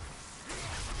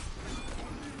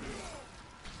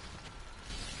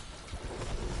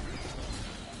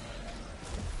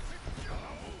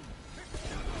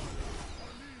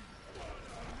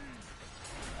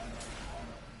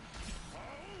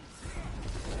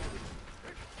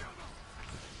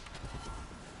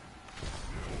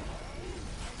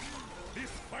 This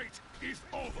fight is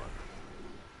over.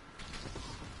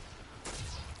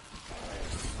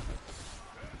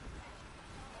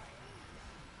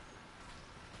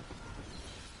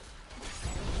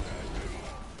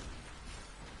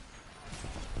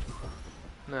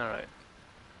 Alright.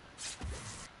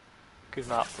 Good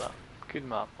map that. Good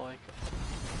map, I like it.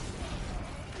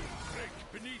 Break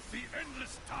beneath the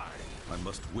endless tide. I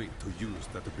must wait to use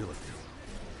that ability.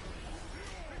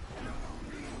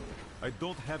 I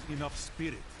don't have enough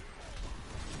spirit.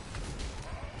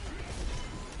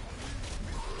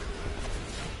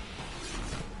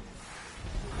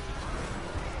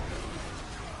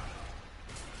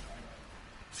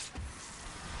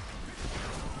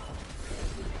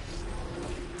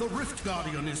 The Rift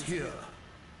Guardian is here.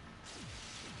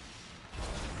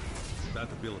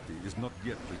 That ability is not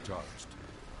yet recharged.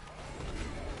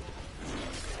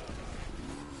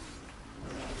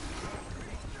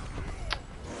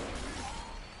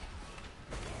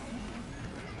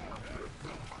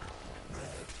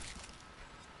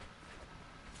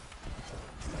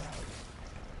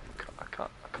 I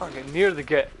can't get near the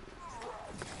git.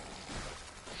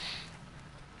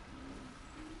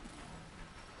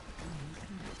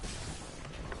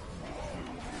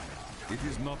 It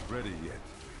is not ready yet.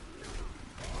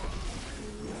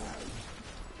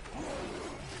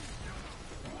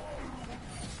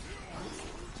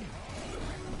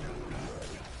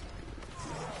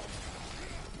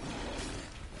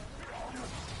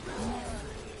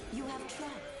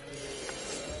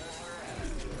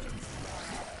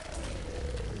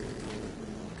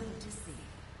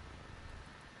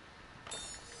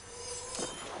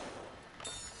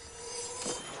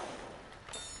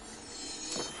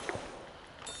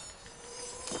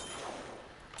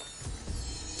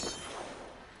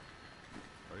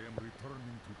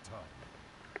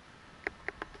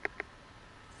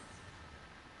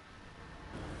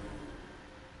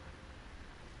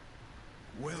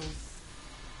 Well,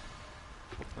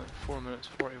 4 minutes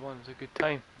 41 is a good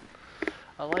time.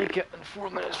 I like it. In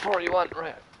 4 minutes 41.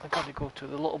 Right, I gotta go to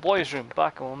the little boys' room.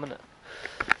 Back in 1 minute.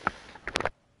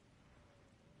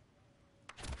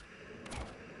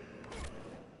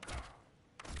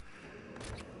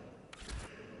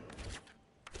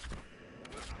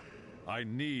 I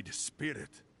need spirit.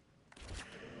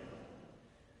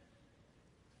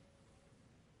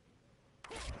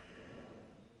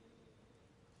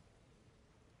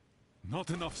 Not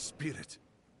enough spirit.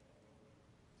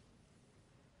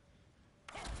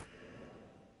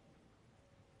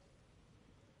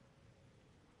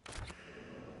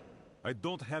 I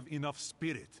don't have enough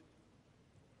spirit.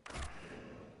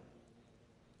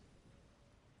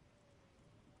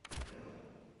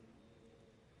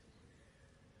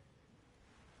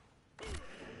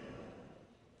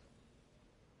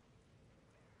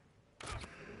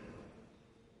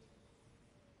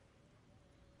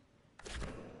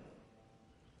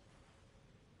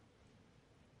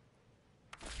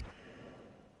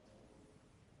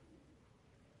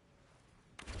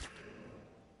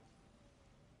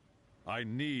 I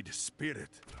need spirit.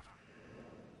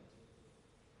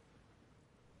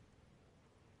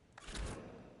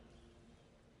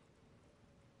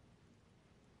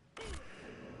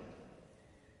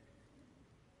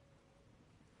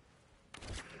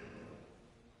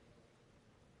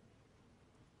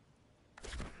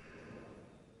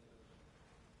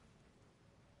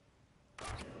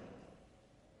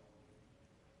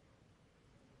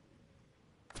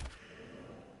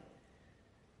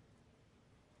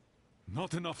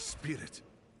 Not enough spirit.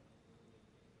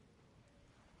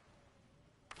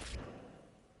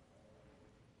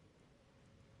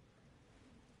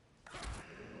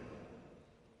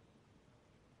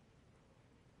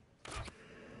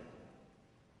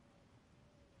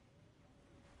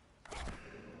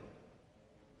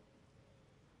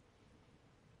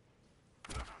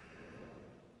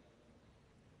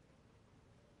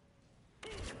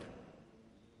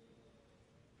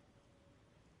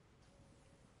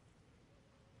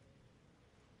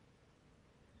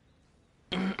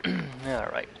 Yeah,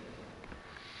 right.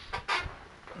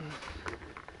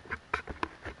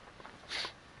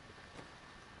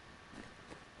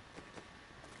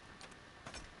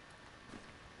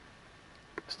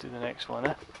 Let's do the next one,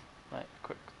 eh? Right,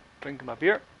 quick drink of my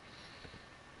beer.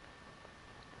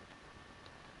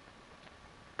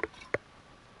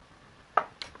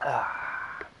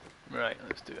 Right,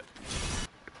 let's do it.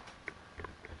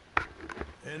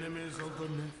 enemies of the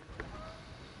Nef.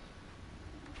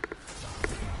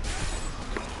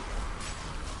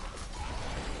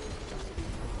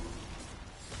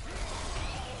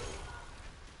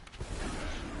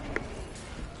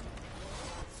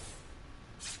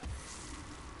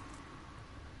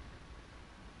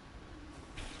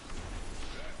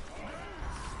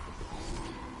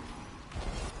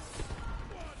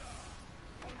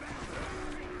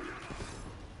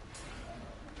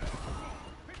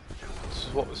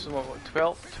 This is what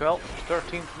 12th,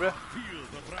 13th riff?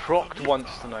 Procced once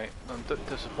tonight. I'm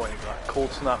disappointed with that.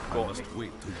 Cold Snap I got me. must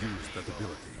wait to use that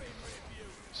ability.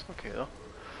 It's okay though.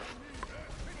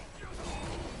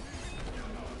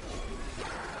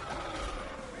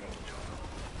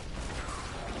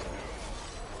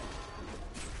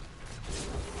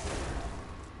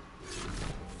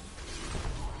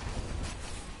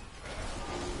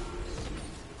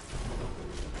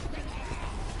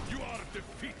 You are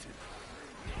defeated.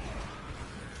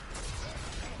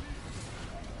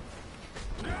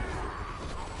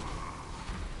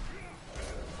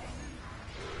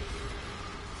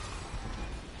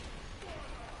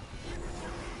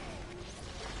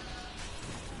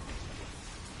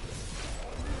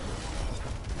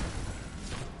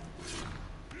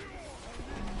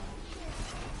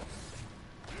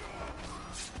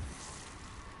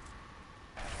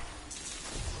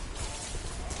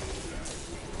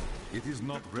 It is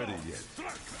not ready yet.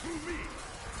 Struck through me.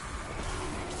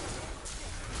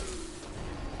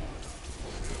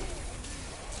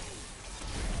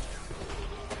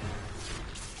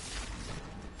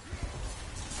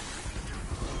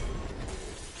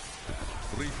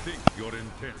 Rethink your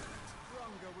intent.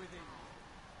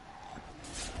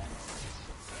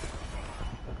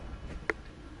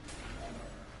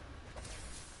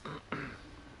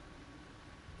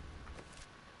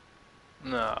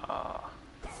 Nah.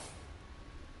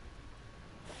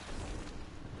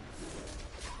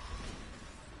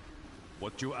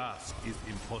 What you ask is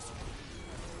impossible.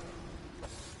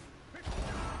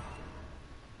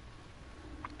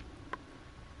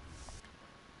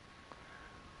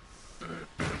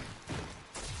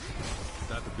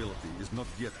 That ability is not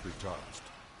yet recharged.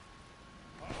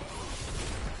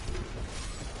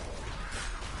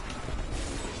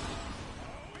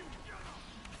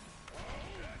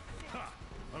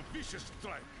 vicious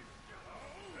strike.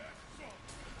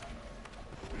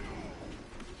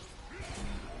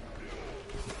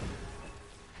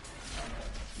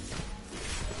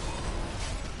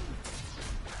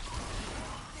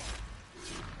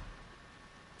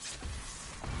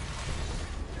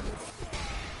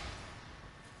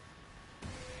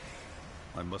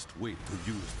 I must wait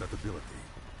to use that ability.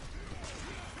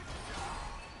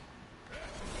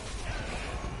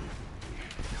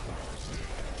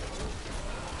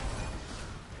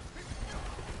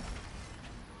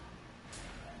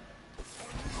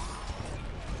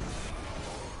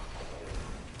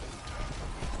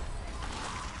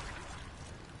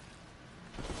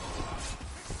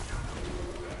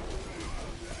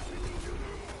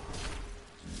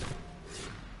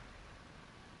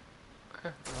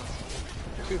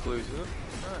 Two blues, is it?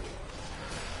 Alright.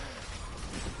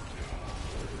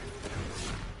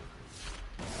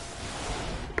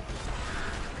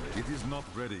 It is not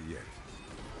ready yet.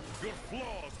 Your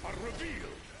flaws are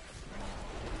revealed.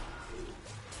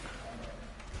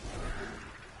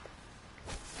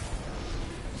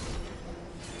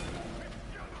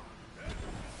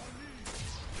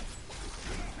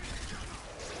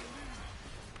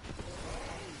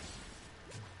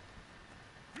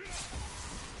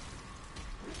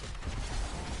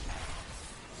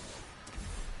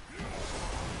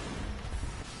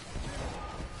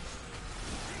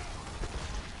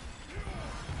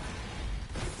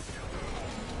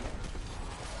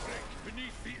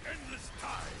 Beneath the endless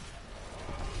tide.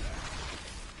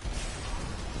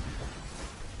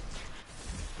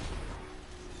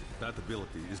 That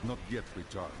ability is not yet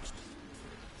recharged.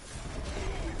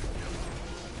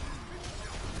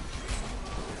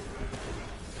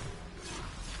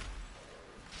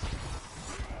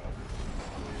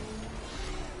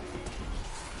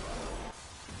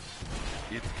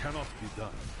 It cannot be done.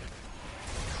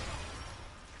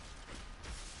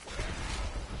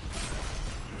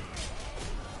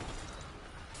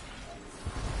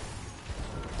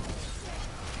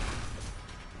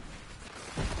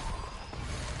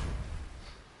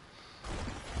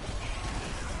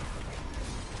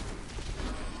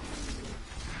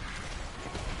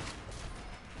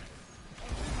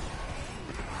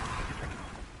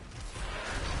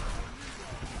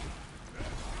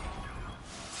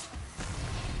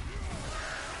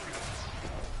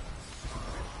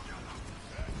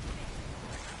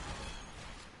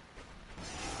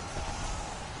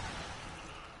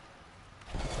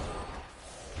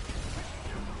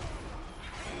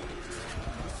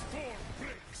 Storm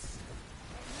breaks.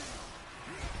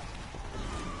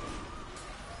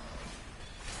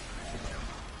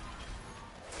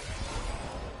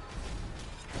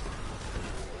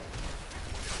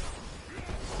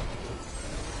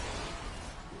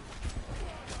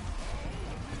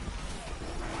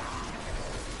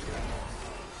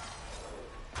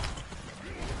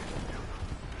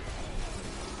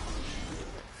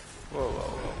 Whoa, whoa,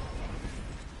 whoa.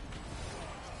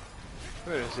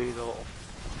 Where is he, the little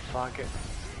faggot?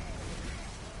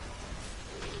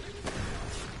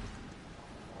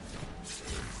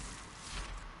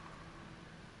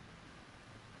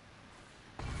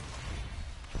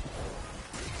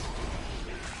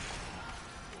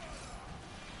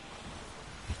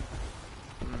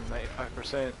 Hmm,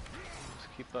 95%. Let's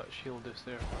keep that shield just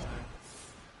there for now.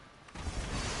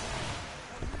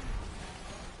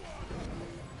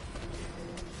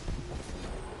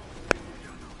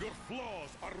 Your flaws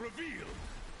are revealed.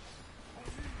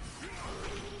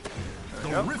 There we The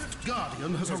go. Rift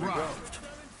Guardian has There we go. arrived.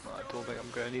 Well, I don't think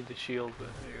I'm going to need the shield, but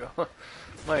there you go.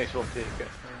 Might as well take it.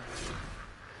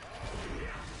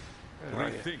 Where are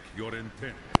you? Rethink your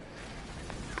intent.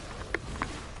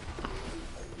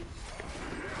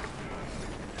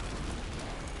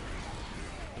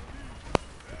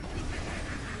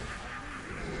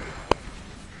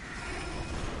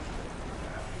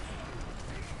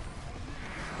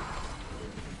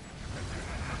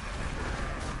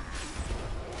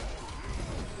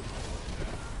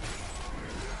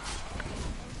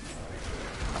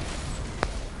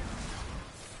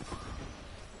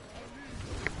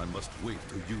 I must wait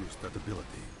to use that ability.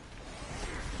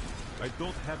 I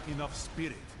don't have enough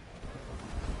spirit.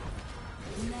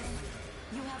 Never.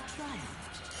 You have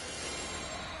triumphed.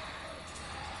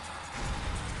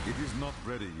 It is not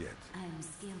ready yet. I am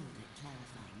skilled at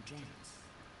clarifying dreams.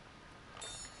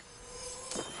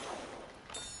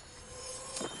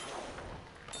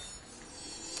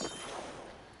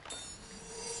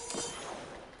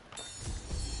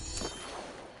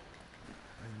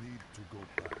 I need to go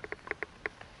back.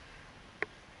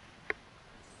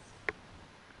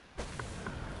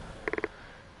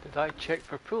 Did I check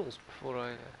for pools before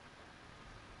I...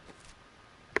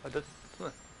 I did. Huh.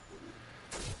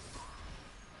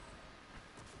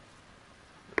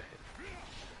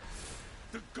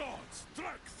 The gods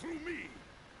strike through me.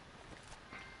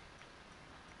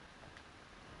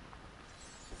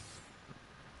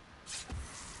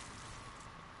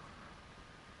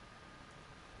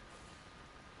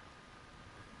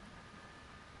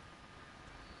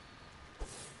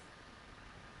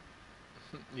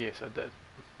 Yes, I did.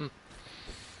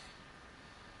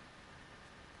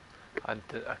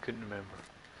 I couldn't remember.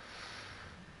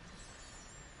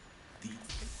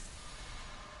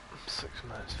 6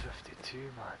 minutes 52,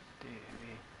 man. Dear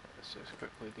me. Let's just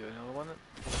quickly do another one.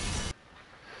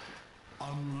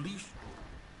 Unleash.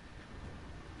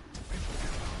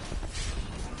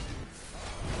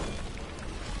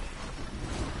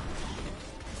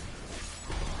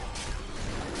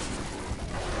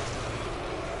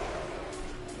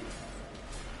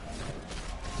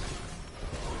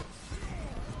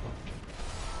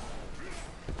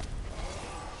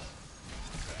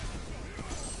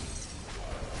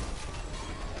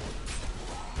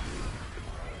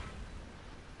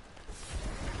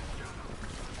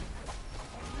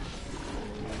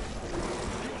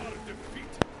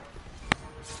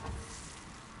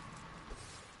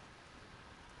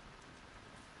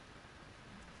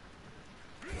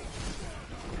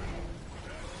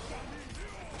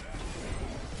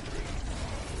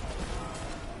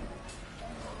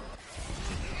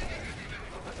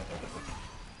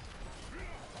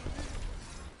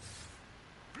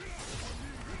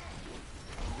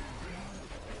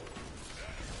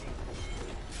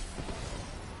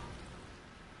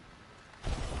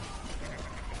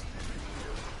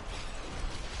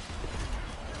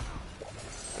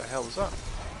 The hell is that?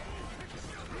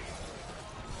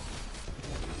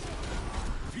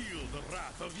 Feel the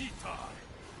wrath of Yitai.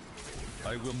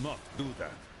 I will not do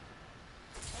that.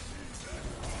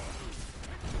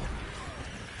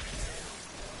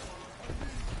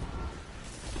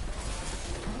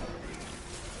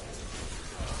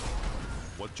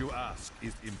 What you ask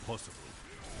is impossible.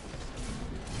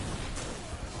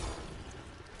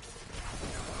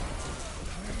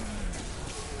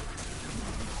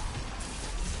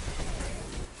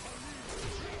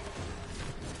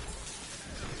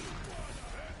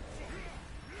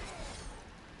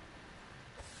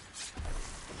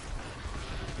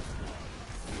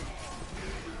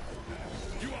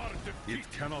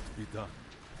 It cannot be done.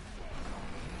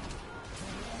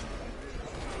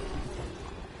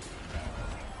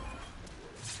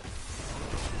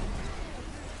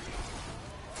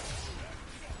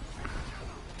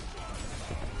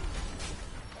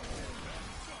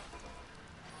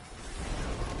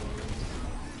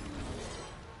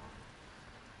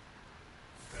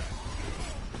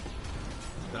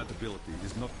 That ability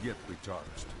is not yet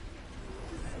recharged.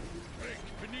 Break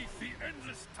beneath the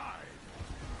endless tide.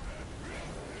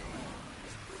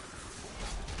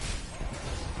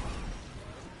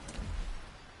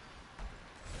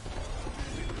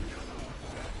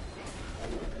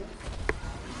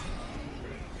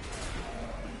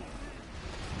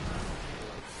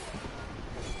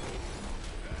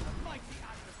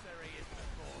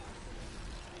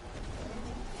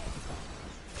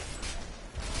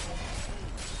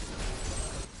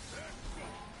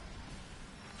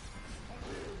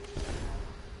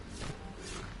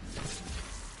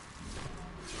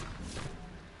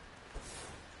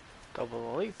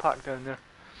 Double elite pack down there.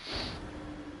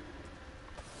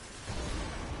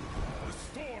 The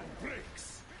storm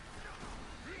breaks.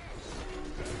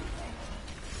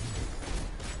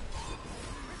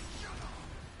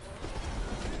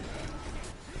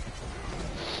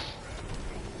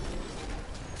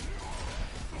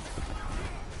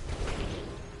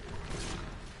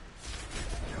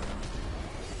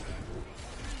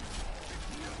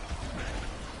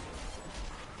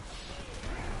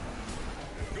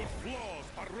 Your flaws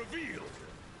are revealed.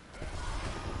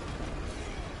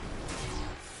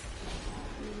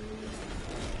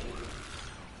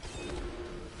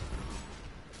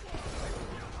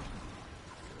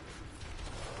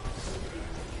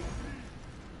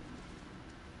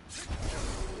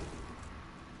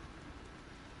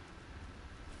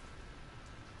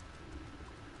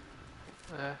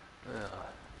 Yeah.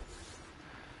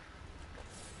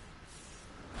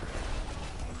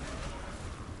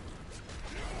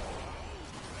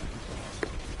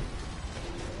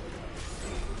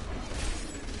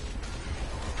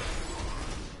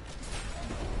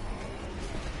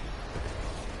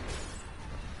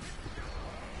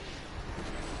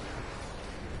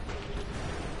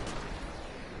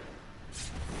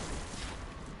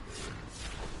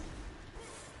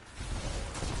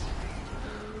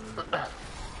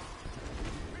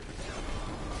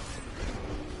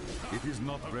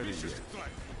 not ready yet. Strike.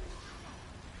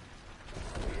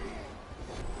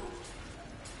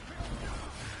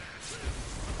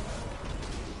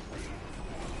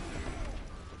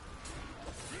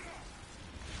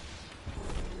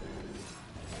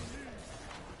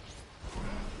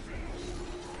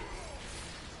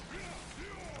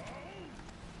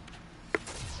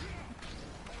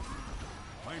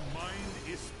 My mind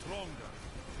is stronger.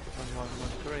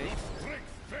 1113. Strength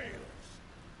fails.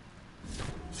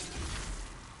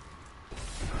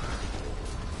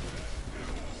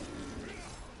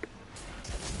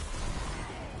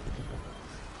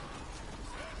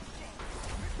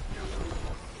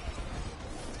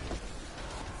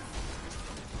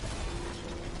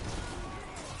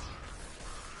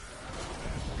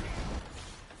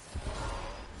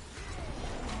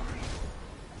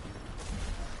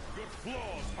 Your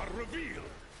flaws are revealed.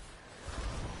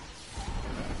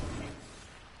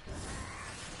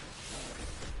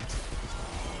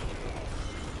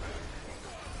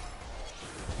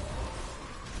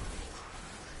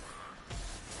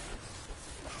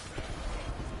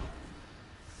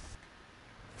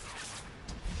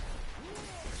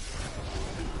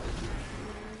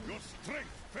 Your strength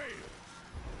fails.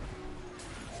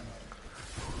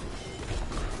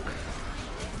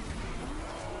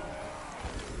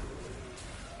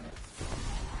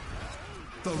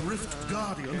 The Rift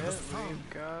Guardian has found.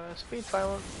 Speed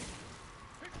silence.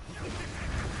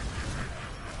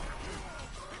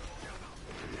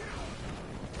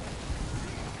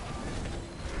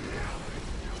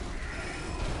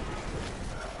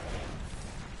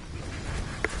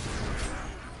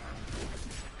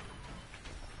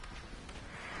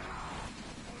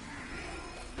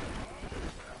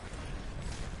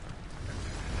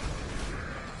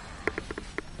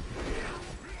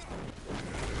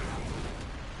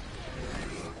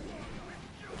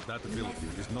 That ability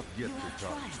is not yet You have recharged.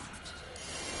 triumphed.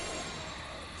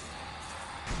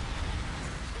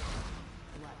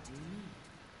 What do you need?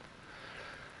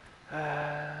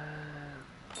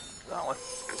 That one.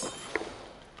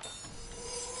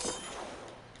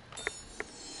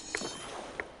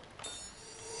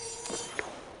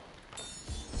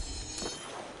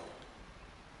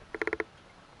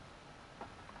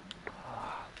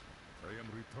 I am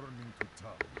returning to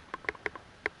town.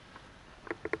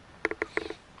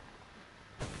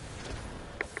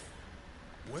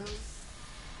 Well,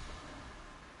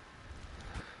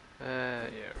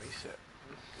 Yeah, reset.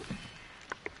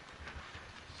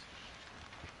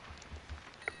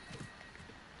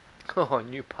 Oh,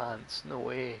 new pants. No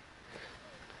way.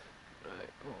 Right,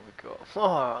 what have we got?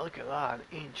 Oh, look at that. An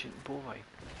ancient bovine.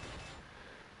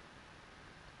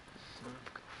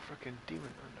 I've got a freaking demon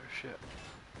under shit.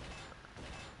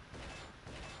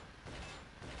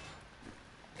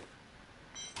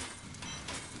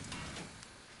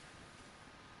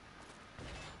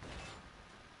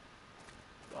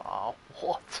 Oh,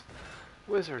 what?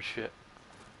 Wizard shit.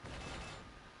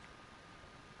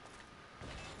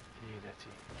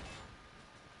 Unity.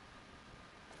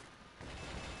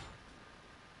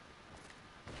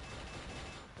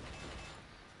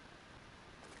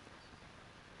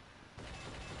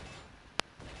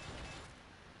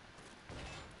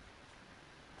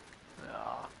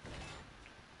 Ah.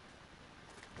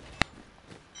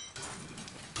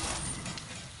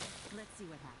 Let's see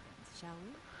what happens, shall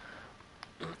we?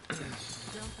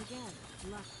 Don't forget,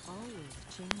 luck always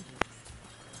changes.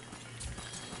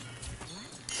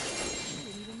 What? I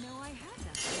didn't even know I had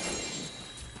that thing.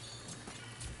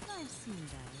 I've seen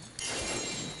better.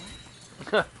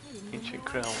 What? I didn't even Ancient know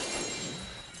I Crown. had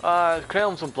that thing.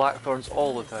 Crowns and blackthorns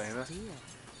all the time, eh? Deal.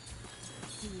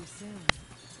 See you soon.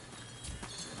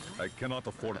 I cannot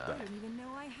afford I that. didn't even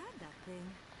know I had that thing.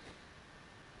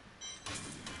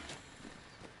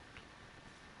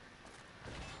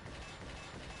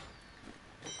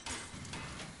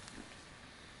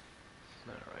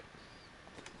 Alright.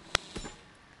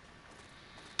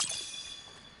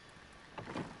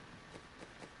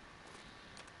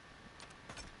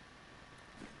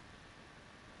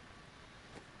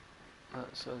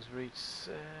 That says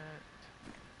reset.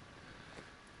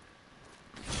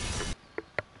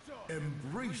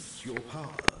 embrace your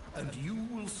power, and you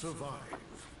will survive.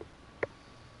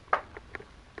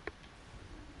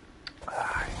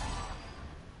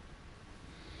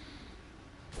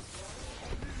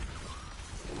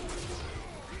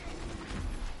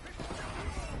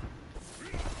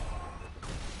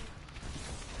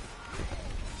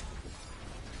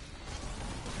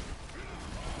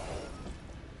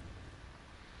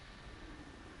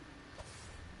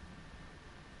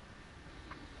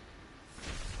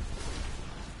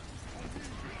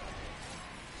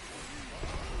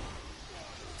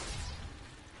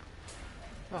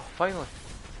 Oh, finally.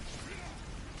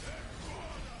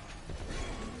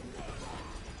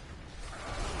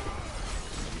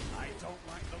 I don't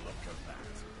like the look of that.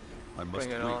 I must Bring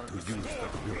it wait on. to use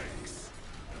that ability.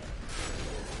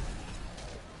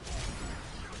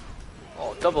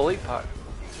 Oh, double 8-pack.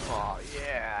 Oh,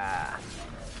 yeah.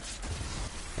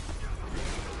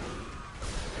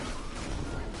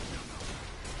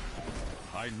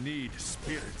 I need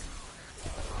spirit.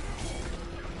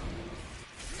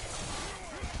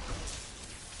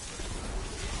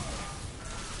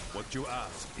 What you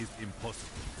ask is impossible.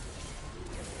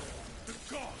 The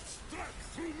gods strike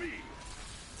through me.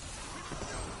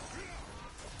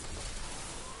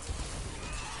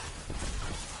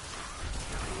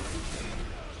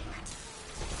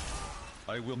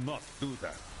 I will not do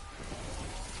that.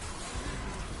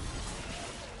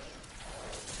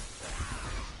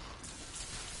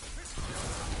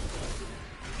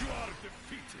 You are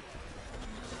defeated.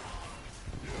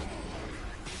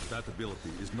 That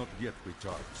ability is not yet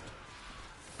recharged.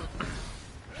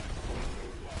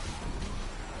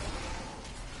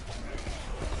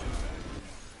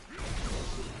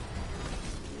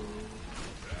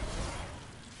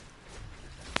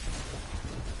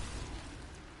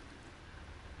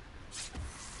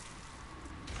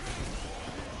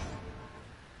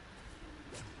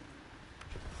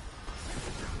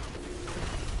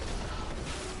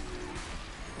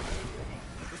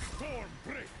 The storm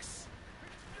breaks.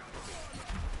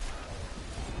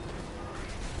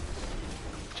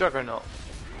 Juggernaut.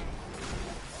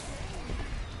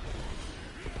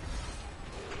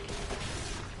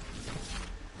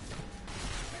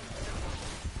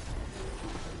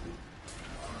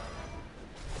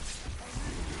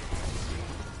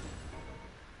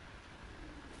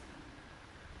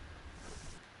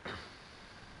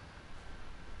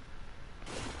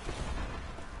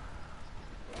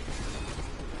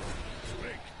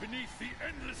 Break beneath the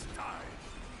endless tide.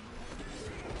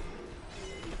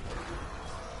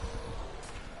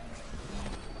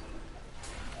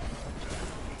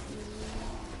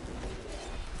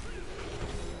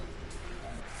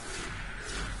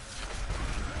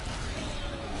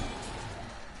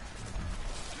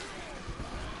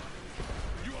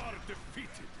 You are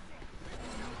defeated.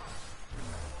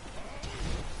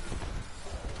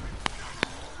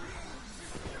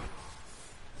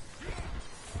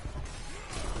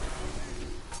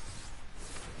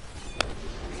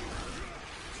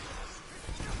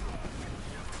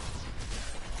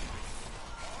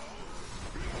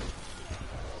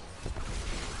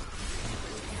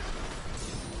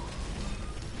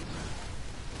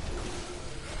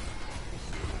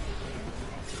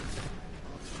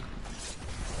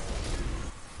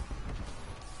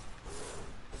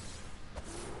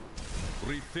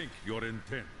 Rethink your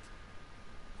intent.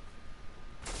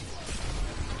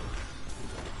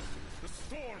 The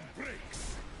storm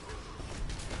breaks.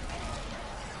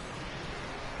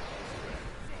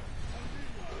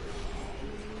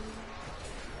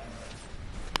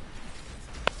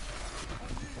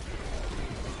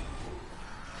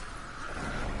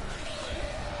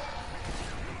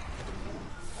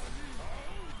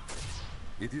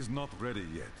 It is not ready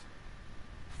yet.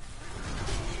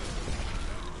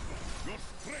 Your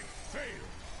strength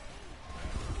fails.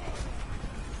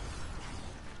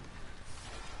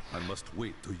 I must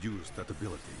wait to use that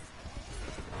ability.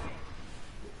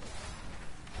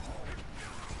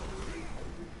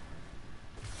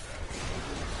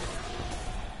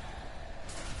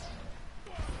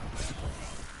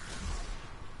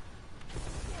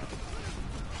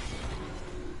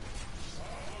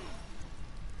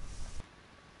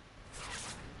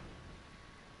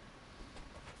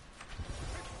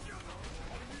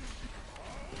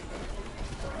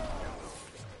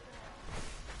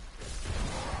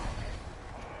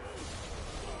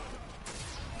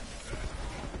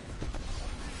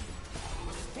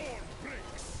 Storm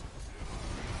breaks.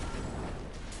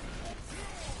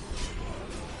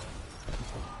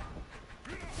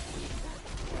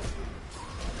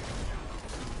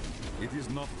 It is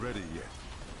not ready yet.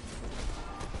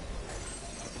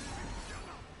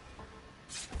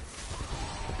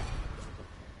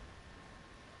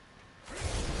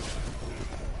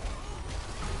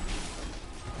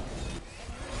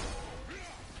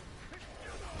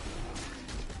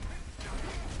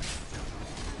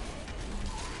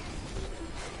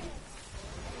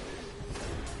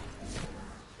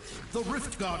 The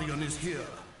Rift Guardian is here.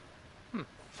 What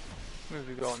have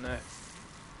we got next?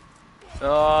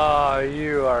 Oh,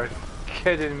 you are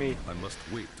kidding me. I must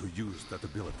wait to use that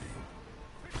ability.